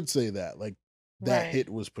kind of could say that, like that hit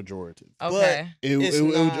was pejorative. Okay, but it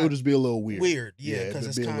would just be a little weird. Yeah, because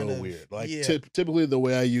it's kind of weird. Like typically the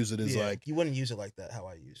way I use it is like you wouldn't use it like that. How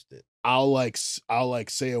I used it. I'll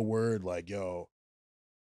say a word like yo,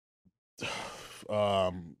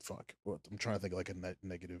 fuck. What I'm trying to think of like a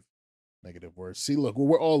negative word. See, look,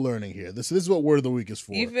 we're all learning here. This is what word of the week is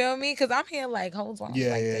for. You feel me? Because I'm here like, hold on.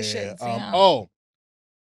 Yeah, like, this shit.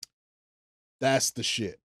 That's the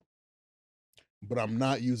shit. But I'm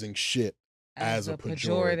not using shit as a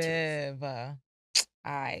pejorative. All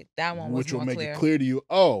right, that one was which will more make clear. it clear to you,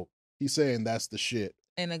 oh, he's saying that's the shit.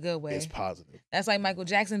 In a good way. It's positive. That's like Michael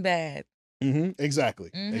Jackson bad. Exactly.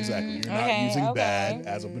 Exactly. You're not using bad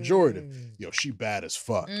as a pejorative. Yo, she bad as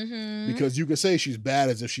fuck. Because you could say she's bad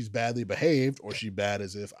as if she's badly behaved, or she bad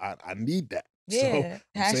as if I need that. Yeah. So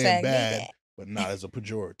I'm saying bad, but not as a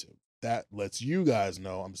pejorative. That lets you guys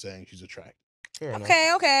know I'm saying she's attractive.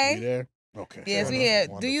 Okay. We there? Okay. Yes, we here.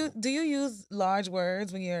 Do you use large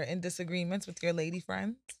words when you're in disagreements with your lady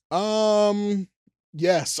friends?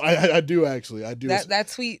 Yes, I do actually. I do. That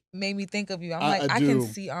tweet made me think of you. I can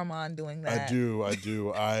see Armon doing that. I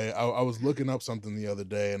do. I was looking up something the other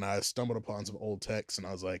day and I stumbled upon some old texts and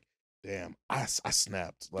I was like, damn, I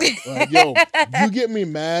snapped. Like yo, you get me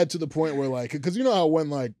mad to the point where like, because you know how when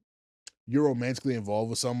like you're romantically involved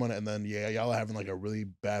with someone and then y'all are having like a really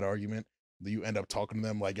bad argument, you end up talking to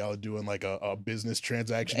them like y'all are doing like a business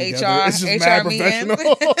transaction together. It's just mad professional.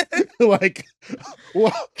 Like,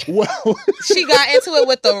 well, she got into it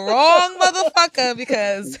with the wrong motherfucker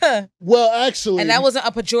because. Well, actually, and that wasn't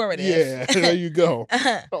a pejorative. Yeah, there you go. You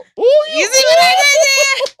see what I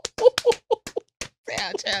did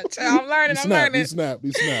there? Chill. I'm learning. Be snap.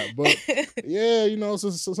 But yeah, you know, so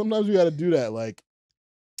sometimes we got to do that. Like,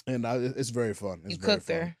 and it's very fun. You cooked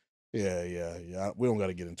her. Yeah. We don't got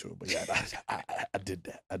to get into it, but yeah, I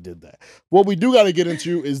did that. What we do got to get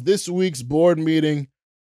into is this week's board meeting.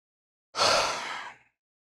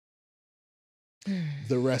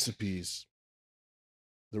 The recipes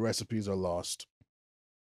are lost.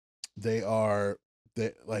 They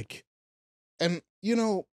like, and you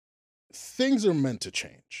know, things are meant to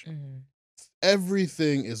change.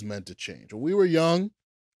 Everything is meant to change. When we were young,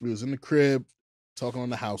 we was in the crib talking on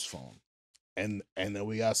the house phone. And then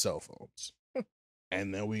we got cell phones.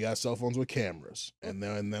 And then we got cell phones with cameras. And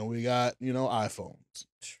then we got, you know, iPhones.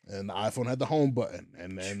 And the iPhone had the home button.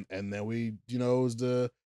 And then we, you know, it was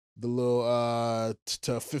the little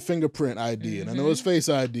fingerprint ID. And then it was Face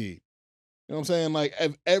ID. You know what I'm saying? Like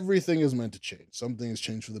everything is meant to change. Some things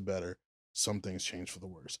change for the better. Some things change for the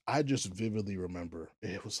worse. I just vividly remember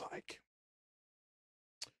it was like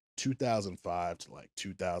 2005 to like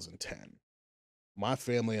 2010. My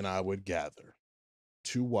family and I would gather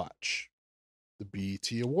to watch the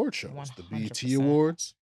BET award shows, 100%. The BET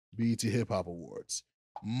Awards, BET Hip Hop Awards.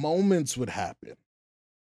 Moments would happen.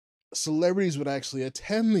 Celebrities would actually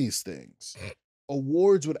attend these things.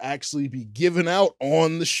 Awards would actually be given out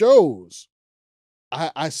on the shows.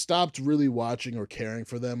 I stopped really watching or caring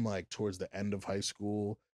for them like towards the end of high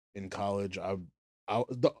school. In college,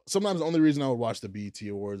 sometimes the only reason I would watch the BET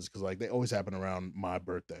Awards is because like they always happen around my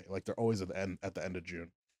birthday. Like they're always at the end of June.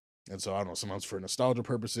 And so I don't know, sometimes for nostalgia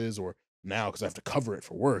purposes or now because I have to cover it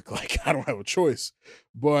for work. Like I don't have a choice.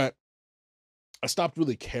 But I stopped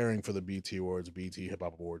really caring for the BET Awards, BET Hip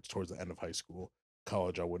Hop Awards towards the end of high school.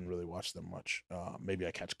 College, I wouldn't really watch them much. Maybe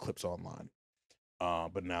I catch clips online.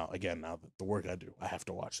 But now the work I do, I have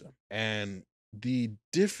to watch them. And the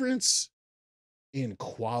difference in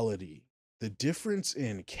quality, the difference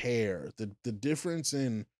in care, the difference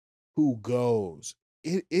in who goes,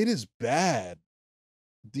 it is bad.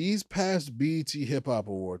 These past BET Hip Hop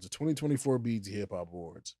Awards, the 2024 BET Hip Hop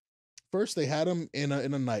Awards, first they had them in a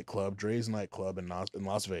nightclub, Dre's nightclub in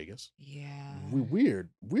Las Vegas. Yeah. Weird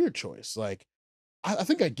choice. Like, I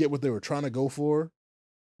think I get what they were trying to go for,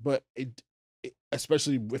 but it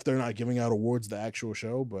especially if they're not giving out awards the actual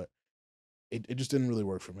show, but it just didn't really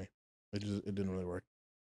work for me. It didn't really work.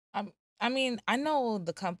 I mean, I know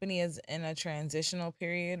the company is in a transitional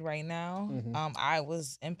period right now. I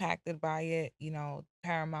was impacted by it. You know,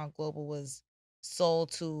 Paramount Global was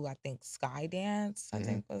sold to, I think, Skydance, I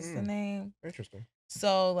think was the name. Interesting.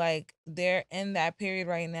 So, like, they're in that period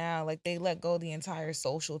right now. Like, they let go the entire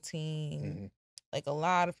social team. Like, a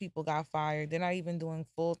lot of people got fired. They're not even doing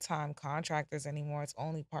full-time contractors anymore. It's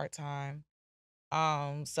only part-time.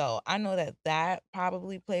 So I know that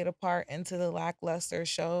probably played a part into the lackluster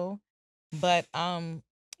show. But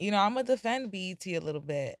you know, I'm gonna defend BET a little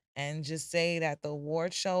bit and just say that the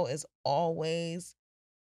award show is always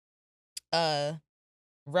a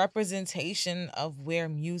representation of where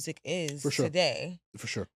music is today. For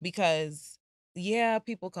sure. Because yeah,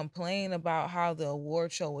 people complain about how the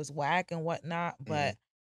award show is whack and whatnot, but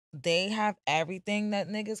they have everything that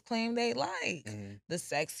niggas claim they like. The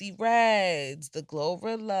Sexy Reds, the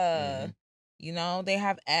Glorilla. You know, they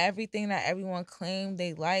have everything that everyone claimed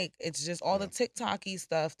they like. It's just all the TikTok-y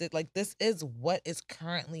stuff that, like, this is what is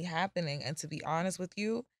currently happening. And to be honest with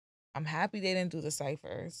you, I'm happy they didn't do the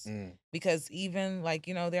ciphers because even like,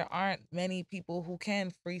 you know, there aren't many people who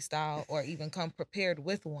can freestyle or even come prepared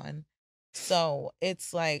with one. So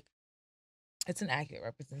it's like, it's an accurate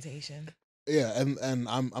representation. Yeah, and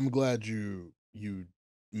I'm glad you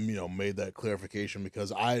know made that clarification,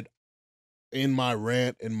 because in my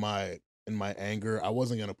rant, in my anger, I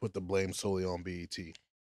wasn't gonna put the blame solely on BET.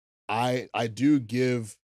 I do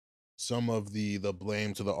give some of the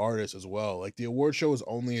blame to the artists as well. Like, the award show is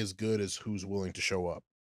only as good as who's willing to show up.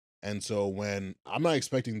 And so when I'm not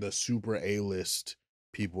expecting the super A-list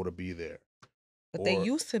people to be there. But they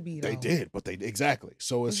used to be, though. They did, but exactly.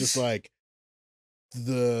 So it's just like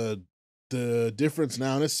the difference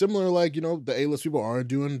now, and it's similar, like, you know, the A-list people aren't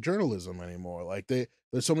doing journalism anymore. Like,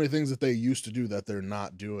 there's so many things that they used to do that they're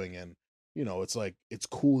not doing. And you know, it's like, it's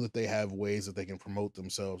cool that they have ways that they can promote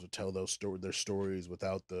themselves or tell their stories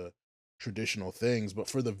without the traditional things. But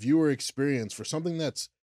for the viewer experience, for something that's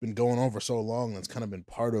been going on for so long, that's kind of been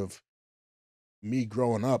part of me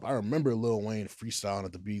growing up, I remember Lil Wayne freestyling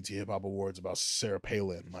at the BET Hip Hop Awards about Sarah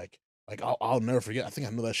Palin. Like I'll never forget. I think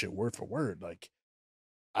I know that shit word for word. Like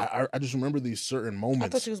I just remember these certain moments. I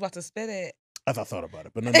thought she was about to spit it. I thought about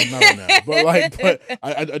it, but not right now. But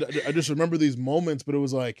I just remember these moments. But it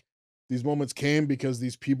was like, these moments came because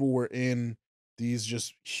these people were in these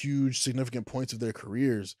just huge, significant points of their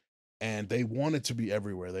careers, and they wanted to be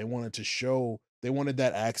everywhere. They wanted to show. They wanted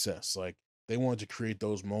that access. Like, they wanted to create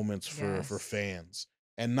those moments for fans,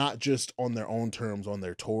 and not just on their own terms, on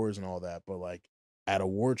their tours and all that, but like at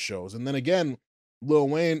award shows. And then again, Lil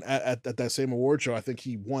Wayne at that same award show, I think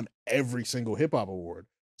he won every single hip hop award.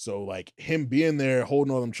 So like, him being there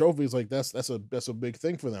holding all them trophies, like that's a big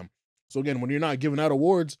thing for them. So again, when you're not giving out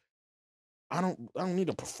awards, I don't need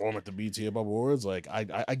to perform at the BET Hip Hop Awards. Like,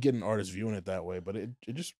 I get an artist viewing it that way, but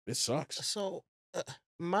it sucks. So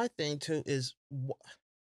my thing too is,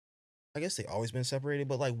 I guess they always been separated,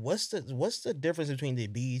 but like, what's the difference between the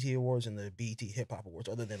BET Awards and the BET Hip Hop Awards,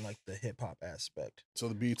 other than like the hip hop aspect? So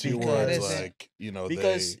the BET Awards, like, you know,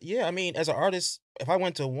 because yeah, I mean, as an artist, if I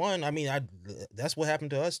went to one, I mean, that's what happened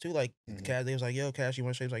to us too. Like, Cash, they was like, "Yo, Cash, you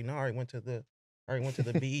want to show?" He was like, "No, I already went to the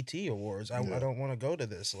BET Awards. I don't want to go to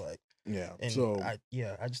this." Like, yeah. And so I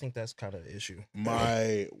just think that's kind of the issue.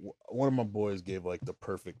 One of my boys gave like the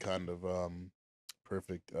perfect kind of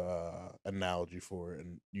analogy for it,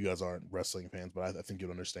 and you guys aren't wrestling fans, but I think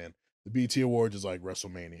you'll understand. The BET Awards is like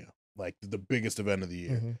WrestleMania, like the biggest event of the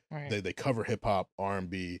year. Right. They cover hip hop,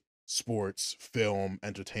 R&B, sports, film,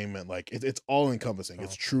 entertainment. Like, it's all encompassing.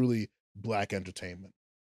 It's truly Black entertainment.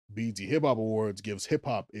 BET Hip Hop Awards gives hip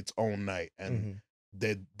hop its own night, and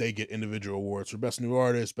they get individual awards for best new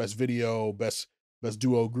artist, best video, best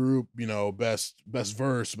duo group, you know, best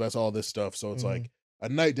verse, best all this stuff. So it's like a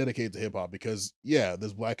night dedicated to hip hop, because yeah,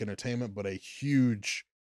 there's Black entertainment, but a huge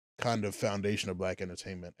kind of foundation of Black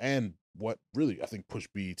entertainment, and what really I think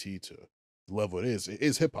pushed BET to the level it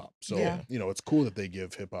is hip hop. So you know, it's cool that they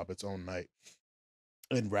give hip hop its own night,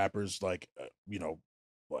 and rappers like you know,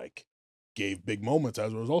 like, gave big moments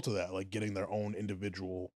as a result of that, like getting their own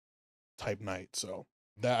individual type night. So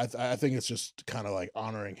that I think it's just kind of like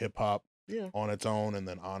honoring hip hop on its own, and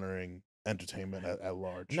then honoring entertainment at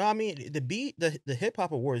large. No, I mean, the Hip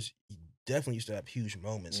Hop Awards definitely used to have huge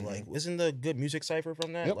moments. Like, isn't the Good Music Cypher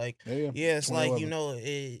from that? Like, yeah, it's like, you know,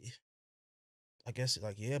 I guess,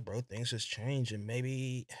 like, yeah, bro, things just changed, and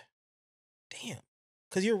maybe, damn,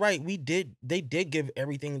 because you're right, they did give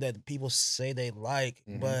everything that people say they like,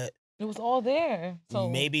 but it was all there. So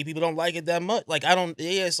maybe people don't like it that much. Like, I don't.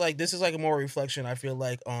 Yeah, it's like, this is like a more reflection, I feel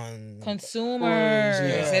like, on consumers.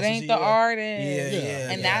 It ain't the artist.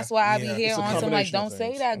 And that's why I be here on some like, don't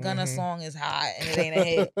say that Gunna song is hot and it ain't a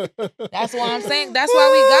hit. That's why I'm saying. That's why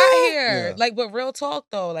we got here. Like, but real talk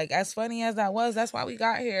though, like, as funny as that was, that's why we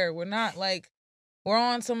got here. We're not like, we're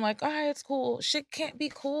on some like, all right, it's cool. Shit can't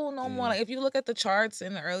be cool no more. Like, if you look at the charts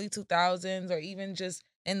in the early 2000s or even just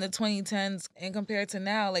in the 2010s and compared to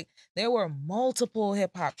now, like, there were multiple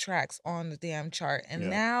hip hop tracks on the damn chart.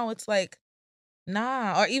 And now it's like,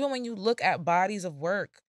 nah. Or even when you look at bodies of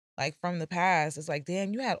work, like, from the past, it's like,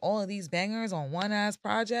 damn, you had all of these bangers on one ass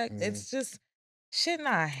project. It's just, shit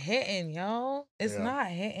not hitting, yo. It's not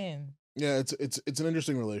hitting. Yeah, it's an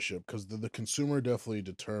interesting relationship, because the consumer definitely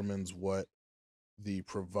determines what the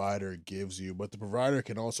provider gives you, but the provider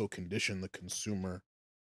can also condition the consumer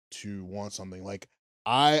to want something. Like,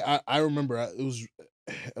 I remember I was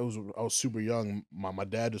super young. My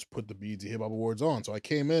dad just put the BET Hip Hop Awards on, so I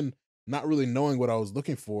came in not really knowing what I was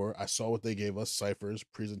looking for. I saw what they gave us: ciphers,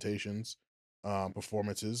 presentations,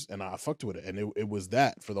 performances, and I fucked with it. And it was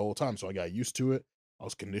that for the whole time. So I got used to it. I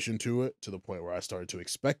was conditioned to it, to the point where I started to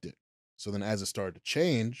expect it. So then, as it started to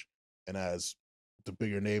change, And as the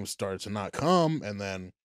bigger names started to not come, and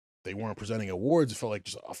then they weren't presenting awards, it felt like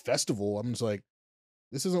just a festival. I'm just like,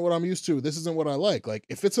 this isn't what I'm used to. This isn't what I like. Like,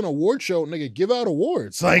 if it's an award show, nigga, give out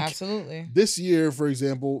awards. Like, absolutely. This year, for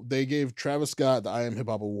example, they gave Travis Scott the I Am Hip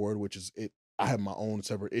Hop Award, which is it. I have my own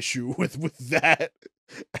separate issue with that,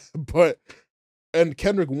 and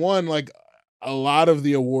Kendrick won like a lot of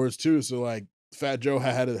the awards too. So like, Fat Joe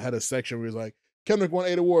had a section where he was like, Kendrick won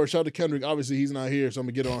 8 awards. Shout out to Kendrick. Obviously, he's not here, so I'm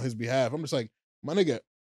gonna get it on his behalf. I'm just like, my nigga,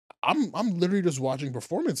 I'm literally just watching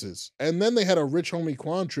performances. And then they had a Rich Homie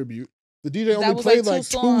Quan tribute. The DJ only played like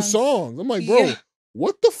two songs. I'm like, bro,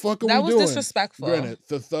 what the fuck are we doing? That was disrespectful. Granted,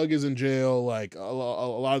 the Thug is in jail. Like a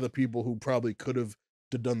lot of the people who probably could have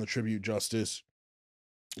done the tribute justice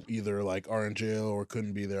either like are in jail or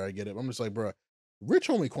couldn't be there. I get it. I'm just like, bro, Rich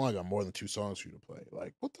Homie Quan got more than 2 songs for you to play.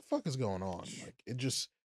 Like, what the fuck is going on? Like,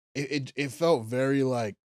 it felt very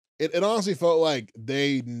like, it honestly felt like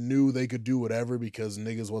they knew they could do whatever because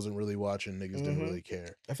niggas wasn't really watching. Niggas didn't really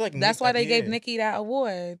care. I feel like that's why they gave Nicki that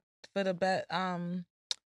award for the best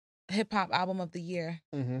hip hop album of the year.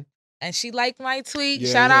 And she liked my tweet.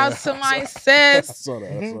 Shout out to my sis. I saw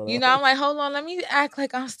that. You know, I'm like, hold on, let me act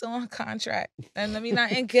like I'm still on contract and let me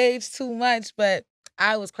not engage too much. But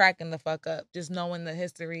I was cracking the fuck up just knowing the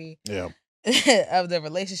history of the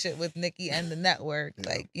relationship with Nicki and the network.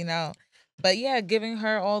 Like, you know, but yeah, giving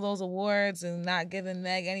her all those awards and not giving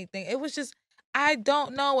Meg anything. It was just, I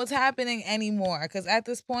don't know what's happening anymore. Because at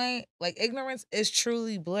this point, like, ignorance is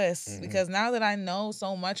truly bliss. Because now that I know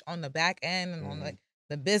so much on the back end and on like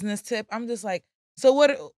the business tip, I'm just like, so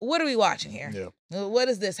what are we watching here? What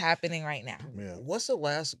is this happening right now? What's the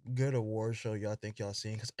last good award show y'all think y'all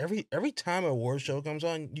seen? Because every time an award show comes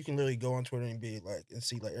on, you can literally go on Twitter and be like, and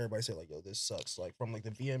see like everybody say like, yo, this sucks. Like from like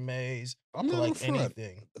the VMAs to like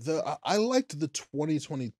anything. I liked the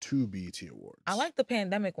 2022 BET Awards. I liked the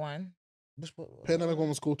pandemic one. Pandemic one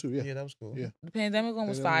was cool too. Yeah, that was cool. Yeah, the pandemic one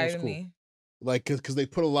was fire to me. Like, because they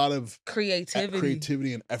put a lot of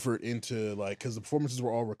creativity and effort into like, because the performances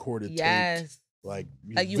were all recorded. Yes. Taped, like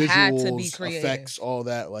you visuals, had to be creative. Effects, all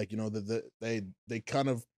that. Like, you know, they kind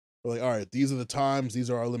of were like, all right, these are the times, these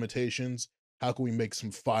are our limitations. How can we make some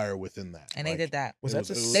fire within that? And like, they did that.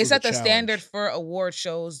 They set the standard for award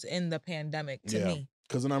shows in the pandemic to me.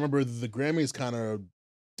 Because then I remember the Grammys kind of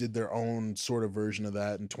did their own sort of version of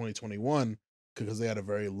that in 2021 because they had a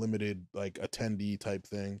very limited like attendee type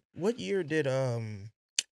thing. What year did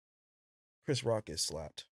Chris Rock get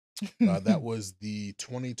slapped? That was the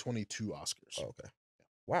 2022 Oscars. Oh, okay.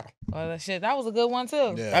 Wow. Oh, that was a good one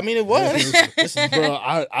too. Yeah. I mean, it was. Bro,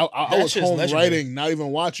 I was home writing, not even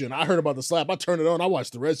watching. I heard about the slap. I turned it on. I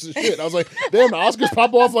watched the rest of the shit. I was like, damn, the Oscars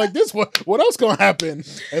pop off like this. What else gonna happen?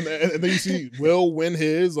 And then you see Will win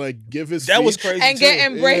his, like, give his That speech. was crazy and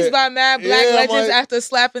get embraced by mad black legends after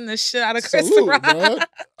slapping the shit out of Chris Rock.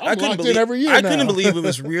 I couldn't believe every year. I couldn't believe it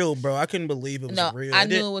was real, bro. I couldn't believe it was real. I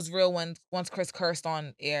knew it was real once Chris cursed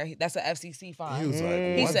on air. That's an FCC fine. He was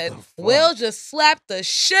like, he said, Will just slapped the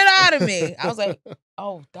shit out of me. I was like,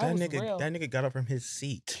 oh, that was nigga, real. That nigga got up from his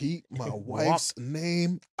seat. Keep my wife's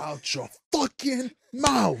name out your fucking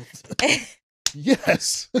mouth.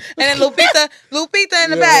 Yes. And then Lupita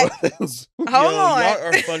in the back. Hold on. Y'all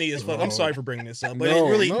are funny as fuck. I'm sorry for bringing this up, but it's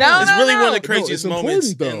really one of the craziest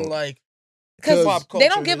moments in like pop culture. They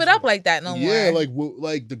don't give it up like that no more. Yeah,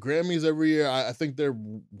 like the Grammys every year. I think they're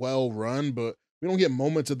well run, but we don't get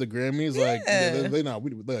moments at the Grammys. Like they not.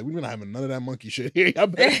 We're not having none of that monkey shit here. I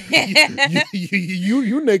bet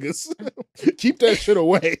you niggas keep that shit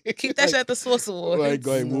away. Keep that shit at the Source Awards. Like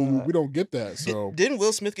we don't get that. So didn't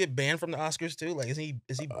Will Smith get banned from the Oscars too? Like is he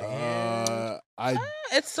banned?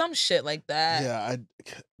 It's some shit like that.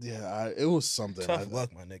 It was something. Tough luck,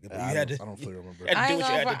 my nigga. But I had to. I don't fully remember.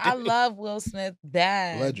 I love Will Smith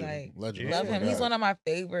bad. Legend. Love him. He's one of my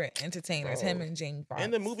favorite entertainers. Him and Jamie Foxx.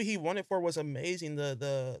 And the movie he won it for was amazing.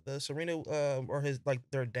 The Serena or his like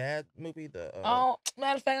their dad movie. Matter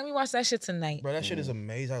of fact, let me watch that shit tonight. Bro, that shit is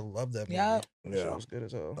amazing. I love that movie. Yeah, it was good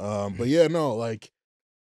as hell. But yeah, no, like,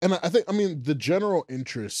 and I mean the general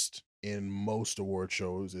interest in most award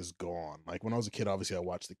shows is gone. Like when I was a kid, obviously I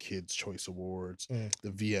watched the Kids' Choice Awards, the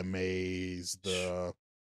VMAs,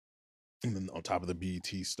 and then on top of the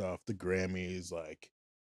BET stuff, the Grammys. Like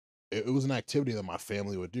it was an activity that my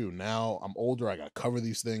family would do. Now I'm older, I got to cover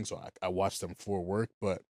these things, so I watch them for work.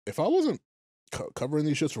 But if I wasn't covering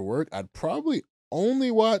these shits for work, I'd probably only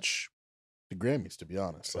watch the Grammys, to be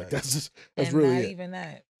honest. Like that's really not it. Even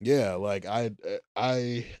that. Yeah, like I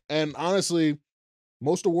and honestly,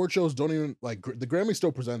 most award shows don't even like the Grammy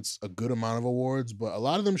still presents a good amount of awards, but a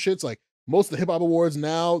lot of them shits like most of the hip hop awards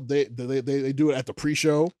now they do it at the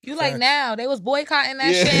pre-show. You like now? They was boycotting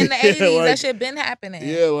that shit in the 80s. Like, that shit been happening.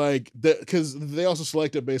 Yeah, like because they also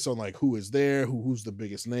select it based on like who is there, who's the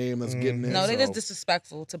biggest name that's getting it. No, they just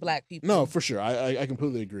disrespectful to black people. No, for sure. I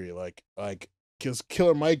completely agree. Like because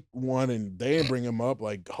Killer Mike won and they didn't bring him up.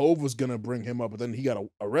 Like Hove was gonna bring him up, but then he got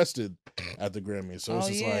arrested at the Grammy. So it's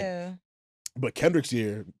just like. But Kendrick's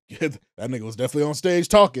year, that nigga was definitely on stage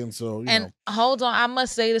talking. So you know. Hold on, I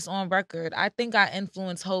must say this on record. I think I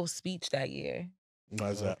influenced Hove's speech that year. Why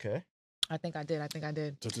is that? Okay. I think I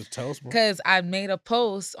did. Just tell us more. Because I made a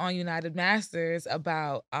post on United Masters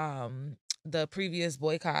about the previous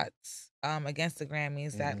boycotts against the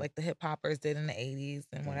Grammys that like the hip hoppers did in the 80s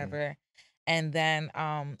and whatever. And then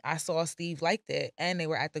I saw Steve liked it, and they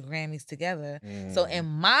were at the Grammys together. So in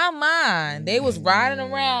my mind, they was riding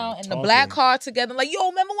around in the black car together, like, yo,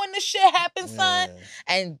 remember when this shit happened, son?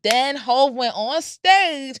 And then Hov went on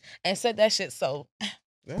stage and said that shit. So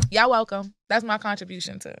y'all welcome. That's my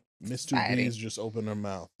contribution to Miss Two B's just opened her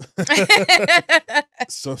mouth.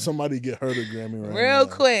 So somebody get her the Grammy right real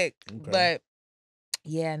now. quick. Okay. But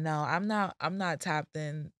yeah, no, I'm not tapped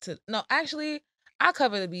in to. No, actually, I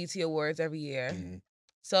cover the BET Awards every year,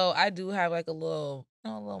 so I do have like a little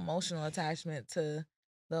emotional attachment to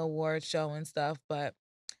the award show and stuff. But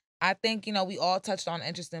I think we all touched on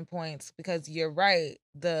interesting points because you're right.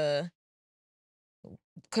 The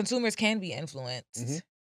consumers can be influenced,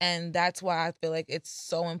 and that's why I feel like it's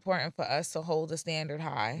so important for us to hold the standard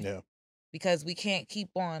high. Yeah, because we can't keep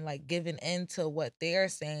on like giving in to what they're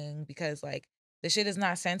saying because like the shit is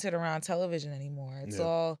not centered around television anymore. It's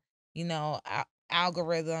all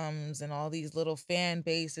algorithms and all these little fan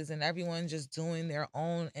bases and everyone just doing their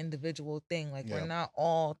own individual thing. Like we're not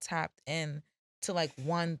all tapped in to like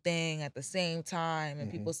one thing at the same time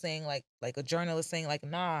and people saying like a journalist saying like,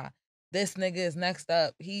 nah, this nigga is next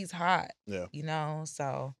up. He's hot. Yeah.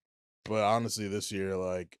 So. But honestly, this year,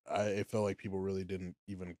 like it felt like people really didn't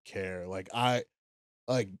even care. Like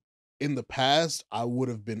in the past, I would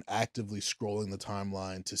have been actively scrolling the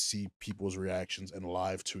timeline to see people's reactions and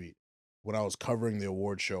live tweet. When I was covering the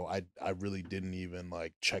award show, I really didn't even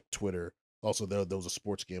like check Twitter. Also, there was a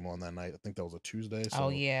sports game on that night. I think that was a Tuesday. So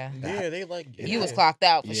yeah, they like you was clocked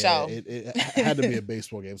out for sure. It had to be a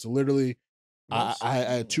baseball game. So literally, I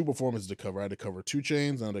had two performances to cover. I had to cover 2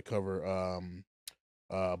 Chainz and I had to cover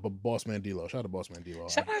but Boss Man D-Lo. Shout out to Boss Man D-Lo.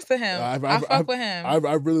 Shout out to him. I fuck with him.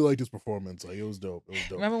 I really liked his performance. Like it was dope.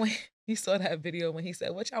 Remember when you saw that video when he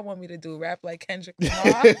said, "What y'all want me to do? Rap like Kendrick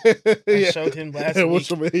Lamar?" I showed him last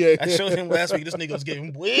week. I showed him last week. This nigga was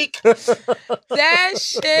getting weak. That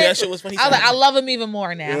shit was funny. I love him even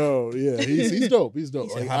more now. Yo, yeah, he's dope. He's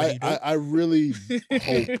dope. Like, I really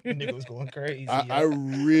hope nigga was going crazy. I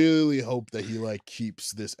really hope that he like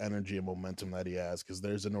keeps this energy and momentum that he has because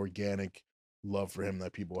there's an organic love for him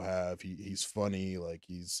that people have. He's funny, like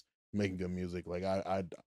he's making good music. Like I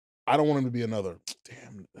don't want him to be another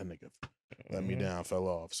damn that nigga let me down, fell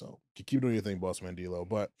off. So keep doing your thing, Boss Man D-Lo.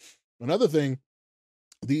 But another thing,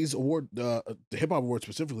 these the hip hop awards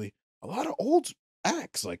specifically, a lot of old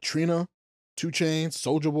acts like Trina, 2 Chainz,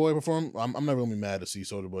 Soulja Boy perform. I'm never gonna be mad to see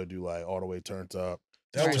Soulja Boy do like All the Way Turned Up.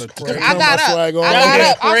 That was crazy. I got up. I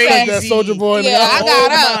got crazy. That Soulja Boy. Yeah, I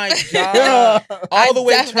got up. My God. All the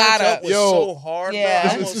way turned up was so hard.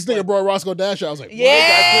 Yeah. This nigga brought Roscoe Dash out. I was like, what?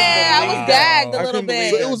 I was gagged a little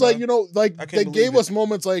bit. So it was like, they gave us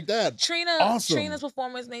moments like that. Trina's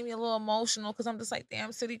performance made me a little emotional because I'm just like,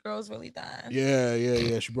 damn, City Girls really dying.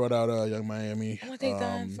 Yeah. She brought out Young Miami. What they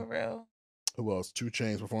done for real? Who else? 2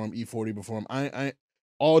 Chainz performed. E40 performed. I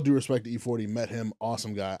all due respect to E40, met him,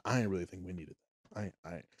 awesome guy. I ain't really think we needed that.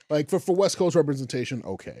 I like for West Coast representation,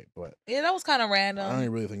 okay, but yeah, that was kind of random. I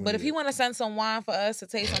ain't really think. But if you want to send some wine for us to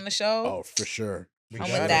taste on the show, oh, for sure, I'm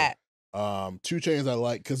with that. 2 Chainz I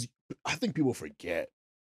like because I think people forget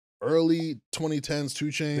early 2010s 2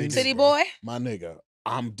 Chainz. City Boy, my nigga,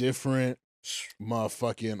 I'm different.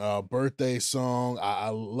 Motherfucking birthday song. I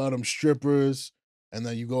love them strippers. And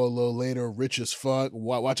then you go a little later, Rich as Fuck.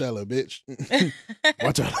 Watch out, little bitch.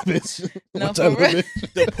 Watch out, little bitch. Watch out, little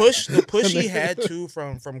bitch. The push he had too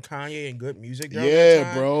from Kanye and Good Music. Yeah,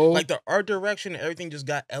 that bro. Like the art direction and everything just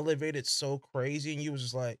got elevated so crazy, and you was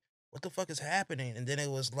just like, what the fuck is happening? And then it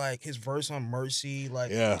was like his verse on Mercy, it was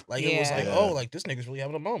like, oh, like this nigga's really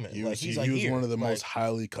having a moment. He was one of the most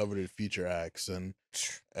highly coveted feature acts, and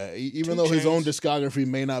even though his own discography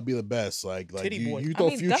may not be the best, like you throw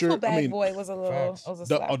Future, Duffel Bag Boy was a little.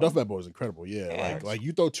 Duffel Bag Boy was incredible, like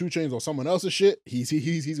you throw 2 Chainz on someone else's shit,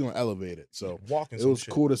 he's gonna elevate it. So it was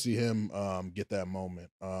cool to see him get that moment.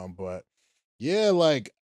 But yeah,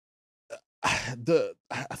 like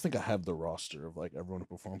I think I have the roster of like everyone who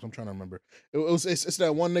performs. I'm trying to remember. It's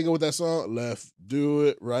that one nigga with that song. Left, do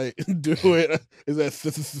it, right, do it. Is that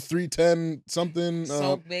 310 something?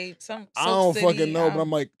 Soap Babe, I don't fucking know, but I'm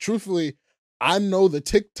like, truthfully, I know the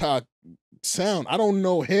TikTok sound. I don't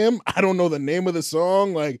know him. I don't know the name of the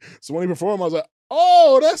song. Like, so when he performed, I was like,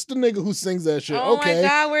 oh, that's the nigga who sings that shit. Oh okay. my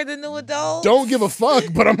God, we're the new adults. Don't give a fuck,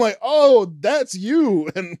 but I'm like, oh, that's you.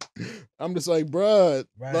 And I'm just like, bruh,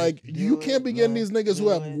 like, you can't be getting these niggas who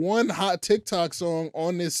have one hot TikTok song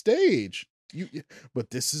on this stage. But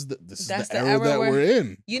this is the era that we're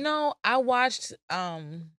in. You know, I watched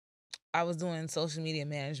I was doing social media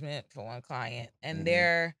management for one client, and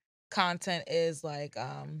their content is like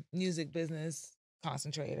music business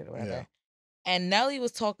concentrated or whatever. Yeah. And Nelly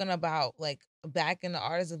was talking about like back in the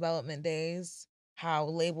artist development days, how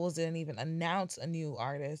labels didn't even announce a new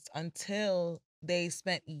artist until they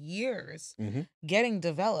spent years getting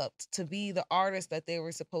developed to be the artist that they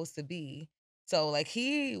were supposed to be. So like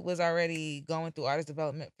he was already going through artist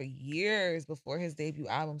development for years before his debut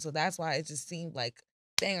album. So that's why it just seemed like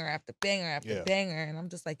banger after banger after banger. And I'm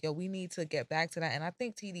just like, yo, we need to get back to that. And I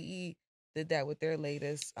think TDE did that with their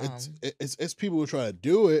latest. It's people who try to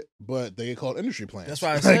do it, but they get called industry plants. That's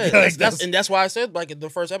why I said. That's why I said, like in the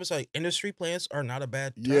first episode, like, industry plants are not a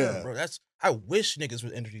bad term, bro. I wish niggas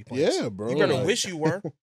were industry plants. Yeah, bro. You better wish you were.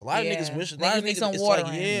 A lot of niggas wish. A lot of niggas some water.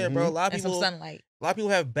 Like, bro. A lot of people. Some sunlight. A lot of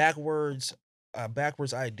people have backwards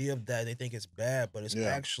idea of that. They think it's bad, but it's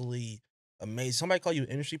actually amazing. Somebody call you an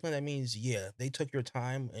industry plant. That means they took your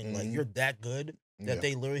time and like you're that good that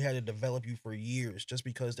they literally had to develop you for years just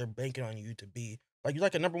because they're banking on you to be like you're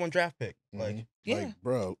like a #1 draft pick. Like, like,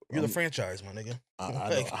 bro, you're the franchise, my nigga.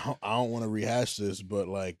 I don't want to rehash this, but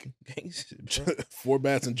like, Four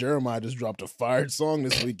Bats and Jeremiah just dropped a fired song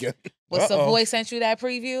this weekend. What's the boy sent you that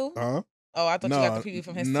preview? Huh? Oh, I thought you got the preview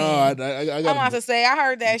from his team. I got I'm about to say I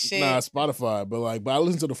heard that shit. Nah, Spotify, but I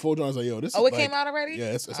listened to the full joint. I was like, yo, this. Oh, it came out already?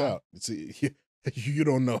 Yeah, it's out. You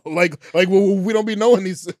don't know, like we don't be knowing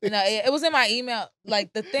these things. No, it was in my email.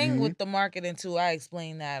 Like the thing with the marketing too, I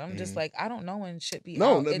explained that. I'm just like, I don't know when shit be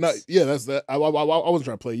out. That's that. I wasn't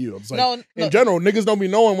trying to play you. I was like, in general, niggas don't be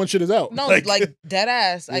knowing when shit is out. No, like dead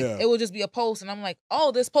ass. Like it would just be a post, and I'm like,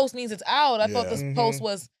 oh, this post means it's out. I thought this post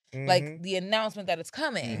was like the announcement that it's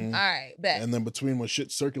coming. All right, bet. And then between when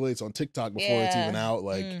shit circulates on TikTok before it's even out,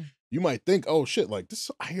 like you might think, oh shit, like this,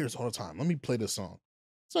 I hear this all the time. Let me play this song.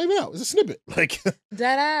 It's not even out. It's a snippet. Like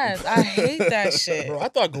dead ass. I hate that shit. Bro, I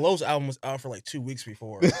thought Glow's album was out for like 2 weeks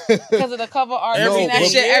before. Because of the cover art. That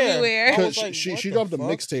shit everywhere. Because she dropped a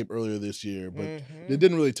mixtape earlier this year, but it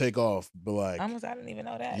didn't really take off. But like, I didn't even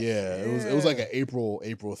know that. Yeah, it was like an April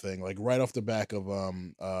thing. Like right off the back of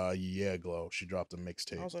Glow, she dropped a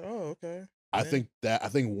mixtape. I was like, oh, okay. I think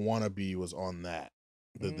Wannabe was on that.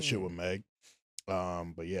 The shit with Meg.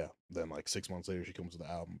 But yeah, then like 6 months later she comes with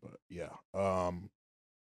the album. But yeah.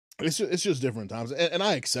 It's just different times, and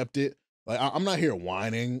I accept it. Like I'm not here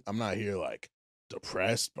whining. I'm not here like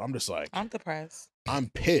depressed. I'm just like I'm depressed.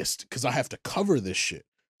 I'm pissed because I have to cover this shit.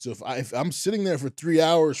 So if I'm sitting there for 3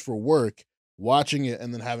 hours for work watching it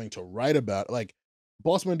and then having to write about it, like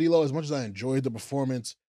Bossman D-Lo, as much as I enjoyed the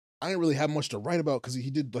performance, I didn't really have much to write about because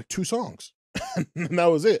he did like 2 songs, and that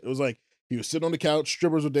was it. It was like he was sitting on the couch,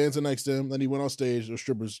 strippers were dancing next to him, then he went on stage, there were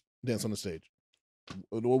strippers dancing on the stage.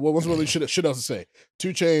 What's really shit else to say? 2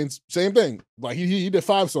 Chainz, same thing. Like he did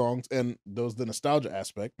 5 songs, and there was the nostalgia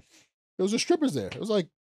aspect. There was just strippers there. It was like,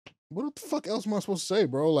 what the fuck else am I supposed to say,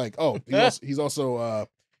 bro? Like, oh, he's also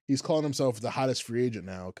he's calling himself the hottest free agent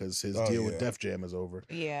now because his deal with Def Jam is over.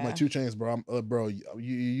 Yeah, I'm like 2 Chainz, bro. Bro,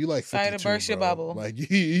 you like 52, sorry to burst your bubble. Like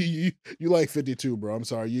you like 52, bro. I'm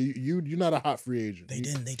sorry, you're not a hot free agent. They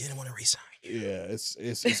didn't want to resign you. Yeah,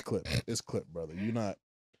 it's clip, it's clip, brother. You're not.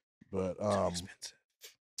 But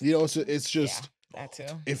you know, it's just that too.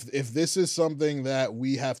 If this is something that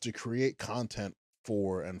we have to create content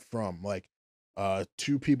for and from, like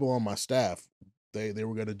 2 people on my staff, they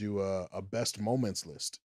were gonna do a best moments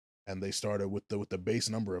list, and they started with the base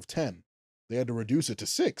number of 10. They had to reduce it to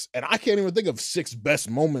 6, and I can't even think of 6 best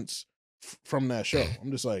moments from that show.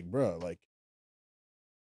 I'm just like, bro, like,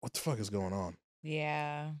 what the fuck is going on?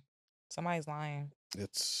 Yeah, somebody's lying.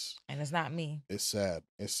 It's not me. It's sad.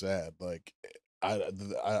 It's sad. Like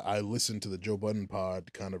I listened to the Joe Budden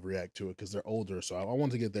pod kind of react to it because they're older, so I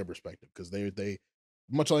want to get their perspective because they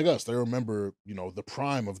much like us, they remember, you know, the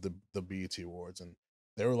prime of the BET Awards, and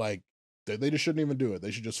they were like they just shouldn't even do it.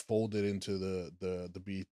 They should just fold it into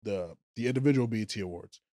the individual BET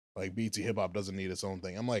Awards. Like BET Hip Hop doesn't need its own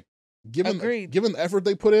thing. I'm like, given the effort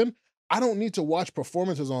they put in, I don't need to watch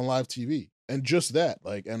performances on live TV. And just that,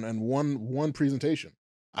 like, and one presentation.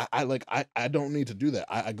 I don't need to do that.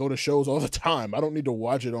 I go to shows all the time. I don't need to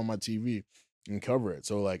watch it on my TV and cover it.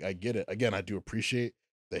 So like I get it. Again, I do appreciate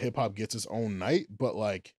that hip hop gets its own night, but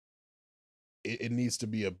like it needs to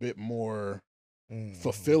be a bit more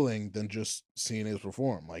fulfilling than just seeing it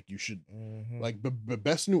perform. Like you should like the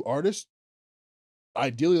best new artist.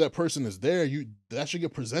 Ideally, that person is there. That should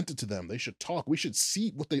get presented to them. They should talk. We should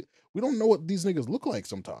see we don't know what these niggas look like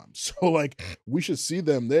sometimes. So like we should see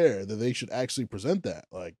them there, that they should actually present that.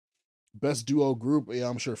 Like best duo group, yeah,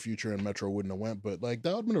 I'm sure Future and Metro wouldn't have went, but like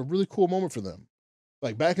that would have been a really cool moment for them.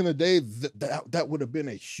 Like back in the day, that would have been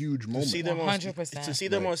a huge moment. To see them 100%. To see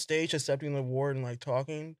them on stage accepting the award and like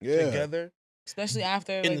talking together. Especially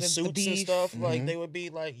after in like, the suits beef and stuff. Like they would be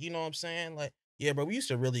like, you know what I'm saying? Like, yeah, bro, we used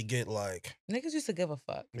to really get like niggas used to give a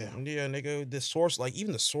fuck. Yeah, nigga, the Source, like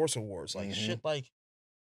even the Source Awards, like shit like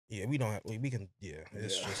yeah, we don't have we can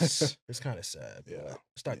it's just it's kind of sad. Yeah.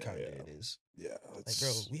 It's not kind of it is. Yeah. Like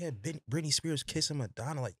bro, we had Britney Spears kissing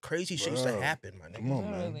Madonna, like crazy shit used to happen, my nigga. Come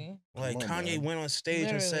on, man. Like Kanye went on stage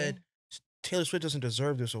and said Taylor Swift doesn't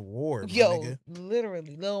deserve this award, my Yo, nigga.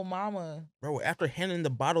 Literally, Lil Mama. Bro, after handing the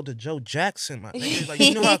bottle to Joe Jackson, my nigga, like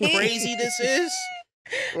you know how crazy this is?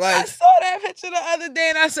 Like I saw that picture the other day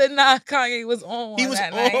and I said, nah, Kanye was on one. He was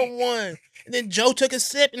that on night. one. And then Joe took a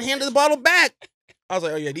sip and handed the bottle back. I was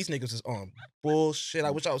like, oh yeah, these niggas is on bullshit.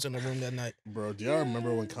 I wish I was in the room that night. Bro, do y'all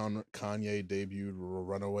remember when Kanye debuted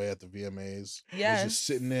Runaway at the VMAs? Yes. He was just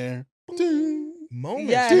sitting there.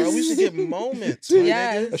 Moments, bro. We should get moments.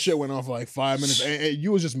 That shit went on for like 5 minutes. And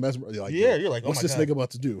you was just mesmerized. Like, you're like, oh what's this nigga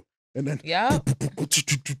about to do? And then yeah, I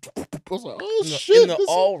was like, oh shit. In the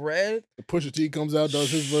all red. Pusha T comes out, does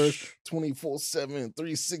his verse 24/7,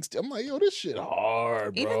 360. I'm like, yo, this shit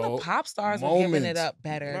hard, bro. Even the pop stars were giving it up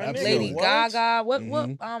better. Lady Gaga. What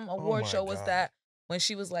award show was that? When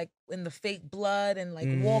she was like in the fake blood and like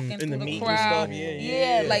walking through the crowd.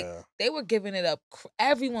 Yeah, like they were giving it up.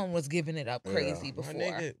 Everyone was giving it up crazy before.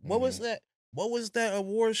 Nigga, what was that? What was that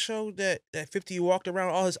award show that 50 walked around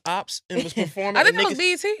all his ops and was performing? I think it was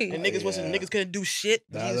BET. And niggas couldn't do shit.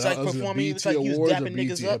 He was that like was performing. He was like Awards dapping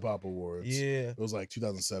niggas up. Hip-Hop Awards. Yeah. It was like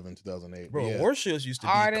 2007, 2008. Bro, award shows used to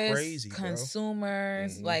be artists, crazy, bro.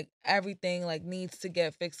 Consumers, like everything like needs to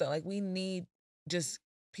get fixed up. Like we need just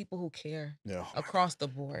people who care across the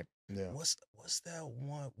board. Yeah. What's that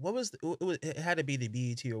one? What was it had to be the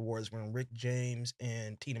BET Awards when Rick James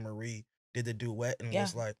and Tina Marie did the duet and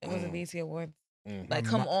was like it was a BET Award. Like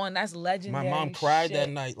come on, that's legendary. My mom cried that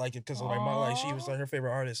night, like because my mom, like she was like her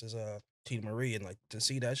favorite artist is Tina Marie, and like to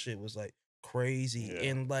see that shit was like crazy,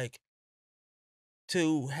 and like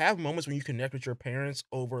to have moments when you connect with your parents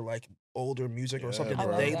over like older music or something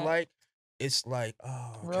that they like. It's like,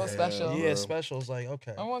 real special. Yeah, special. It's like,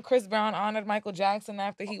 okay. I when Chris Brown honored Michael Jackson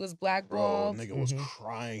after he was blackballed. Bro, nigga was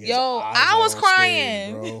crying. Yo, I was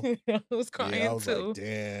crying. Stage, I was crying I was too. Like,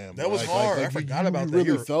 damn, that was hard. I forgot about that.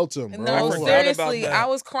 You really felt him, bro. No, seriously, I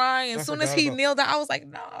was crying. As soon as he kneeled down, I was like,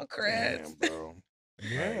 nah, Chris. Damn, bro.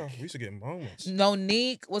 Yeah, we used to get moments.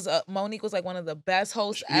 Monique was like one of the best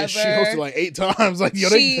hosts ever. She hosted like 8 times. Like yo,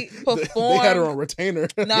 she performed. They had her on retainer.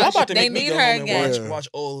 No, they need her again. Watch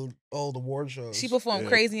old award shows. She performed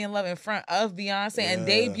 "Crazy in Love" in front of Beyonce, and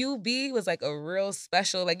Debut B was like a real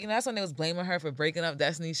special. Like that's when they was blaming her for breaking up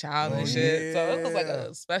Destiny's Child and shit. So it was like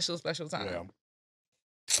a special time. Yeah.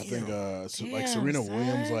 I think like Serena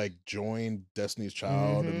Williams like joined Destiny's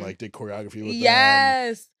Child and like did choreography with them.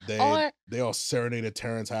 Yes. They all serenaded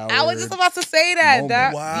Terrence Howard. I was just about to say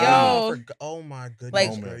that. Wow. Oh my goodness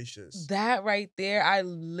like, gracious. That right there, I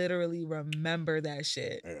literally remember that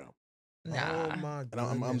shit. Yeah. Nah. Oh my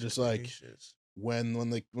goodness. And I'm just like when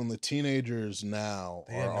the teenagers now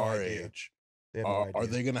are our age, are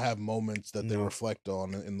they gonna have moments that they reflect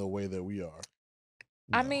on in the way that we are?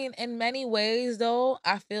 No. I mean, in many ways, though,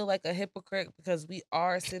 I feel like a hypocrite because we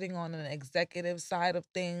are sitting on an executive side of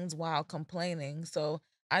things while complaining. So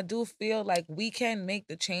I do feel like we can make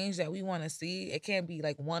the change that we want to see. It can't be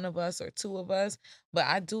like one of us or two of us, but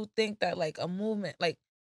I do think that like a movement, like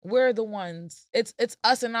we're the ones. It's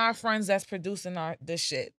us and our friends that's producing this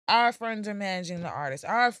shit. Our friends are managing the artists.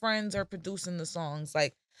 Our friends are producing the songs.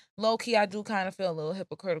 Like low key, I do kind of feel a little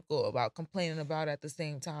hypocritical about complaining about it at the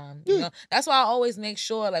same time. You know, that's why I always make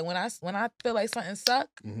sure, like when I feel like something suck,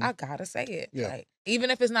 I gotta say it. Yeah. Like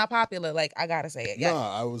even if it's not popular, like I gotta say it. Yeah.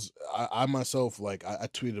 No, I myself like I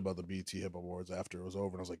tweeted about the BET Hip Hop Awards after it was over,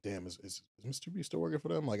 and I was like, damn, is Mr. B still working for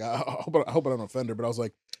them? Like I hope I don't offend her, but I was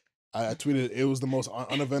like, I tweeted it was the most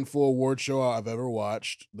uneventful award show I've ever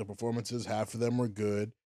watched. The performances, half of them were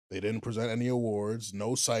good. They didn't present any awards,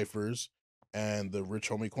 no ciphers. And the Rich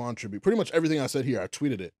Homie Quan tribute, pretty much everything I said here, I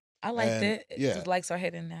tweeted it. I liked it. Yeah. Just likes are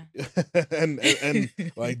hidden now. and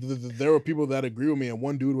like there were people that agree with me, and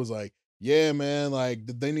one dude was like, "Yeah, man, like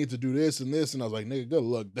they need to do this and this," and I was like, "Nigga, good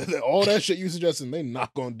luck. All that shit you suggesting, they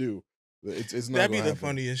not gonna do. It's not. That'd be the happen.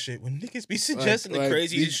 funniest shit when niggas be suggesting the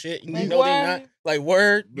craziest shit. You know they're not like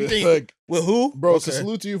word. You think like with who, bro? So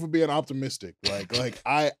salute to you for being optimistic. Like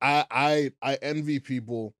I envy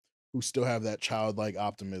people who still have that childlike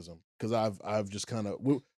optimism, because I've just kind of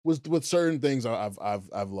with certain things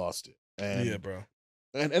I've lost it. And yeah, bro.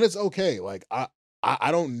 And it's okay. Like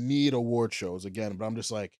I don't need award shows again, but I'm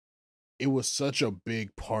just like, it was such a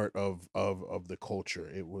big part of the culture.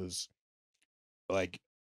 It was like,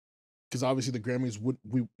 because obviously the Grammys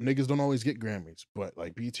we niggas don't always get Grammys, but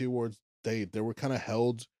like BET Awards, they were kind of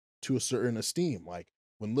held to a certain esteem. Like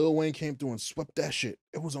when Lil Wayne came through and swept that shit,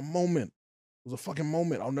 it was a moment. It was a fucking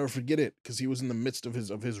moment. I'll never forget it, because he was in the midst of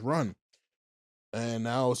his run. And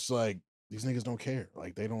now it's like these niggas don't care.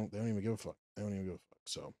 Like they don't even give a fuck. They don't even give a fuck.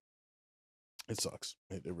 So it sucks.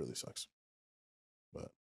 It really sucks.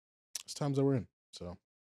 But it's times that we're in. So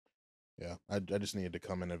yeah, I just needed to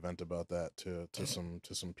come and vent about that to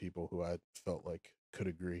some people who I felt like could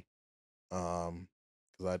agree. Because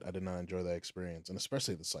I did not enjoy that experience, and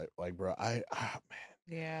especially the site. Like, bro, man.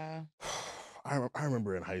 Yeah. I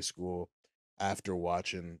remember in high school, after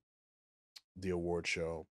watching the award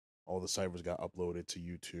show, all the ciphers got uploaded to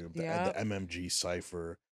YouTube. The MMG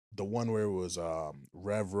cipher, the one where it was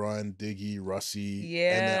Rev Run, Diggy, Russie,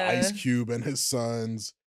 and then Ice Cube and his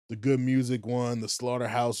sons. The Good Music one, the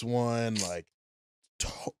Slaughterhouse one, like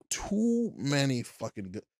too many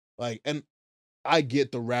fucking good. Like, and I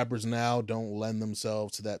get the rappers now don't lend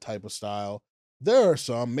themselves to that type of style. There are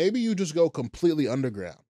some. Maybe you just go completely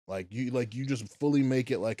underground. Like you just fully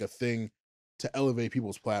make it like a thing to elevate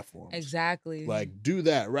people's platforms. Exactly. Like, do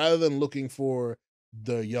that rather than looking for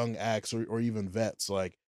the young acts or even vets.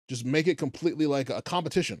 Like, just make it completely like a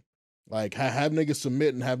competition. Like, have niggas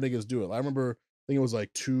submit and have niggas do it. I remember, I think it was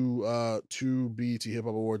like two BET Hip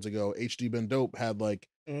Hop Awards ago, HD Been Dope had like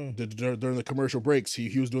during the commercial breaks,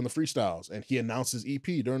 he was doing the freestyles, and he announced his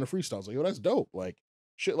EP during the freestyles. Like, yo, that's dope. Like,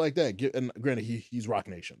 shit like that. And granted, he's Rock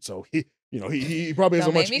Nation, so he probably has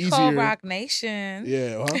a much easier. Don't make me call Rock Nation.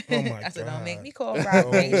 Yeah, huh? Oh my I said, God. don't make me call Rock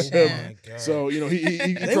Nation. So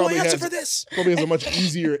he probably has a much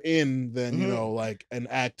easier in than like an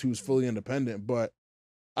act who's fully independent. But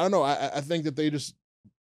I don't know. I think that they just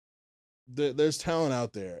there's talent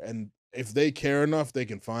out there, and if they care enough, they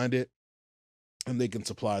can find it, and they can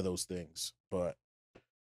supply those things. But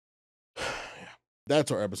yeah, that's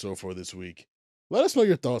our episode for this week. Let us know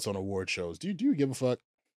your thoughts on award shows. Do you give a fuck?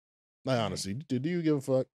 Like, honestly, do you give a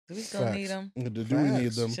fuck? Do we still need them? Do we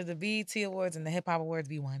need them? Should the BET Awards and the Hip Hop Awards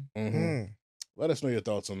be one? Let us know your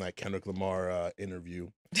thoughts on that Kendrick Lamar interview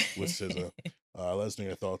with SZA. Let us know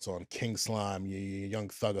your thoughts on King Slime, young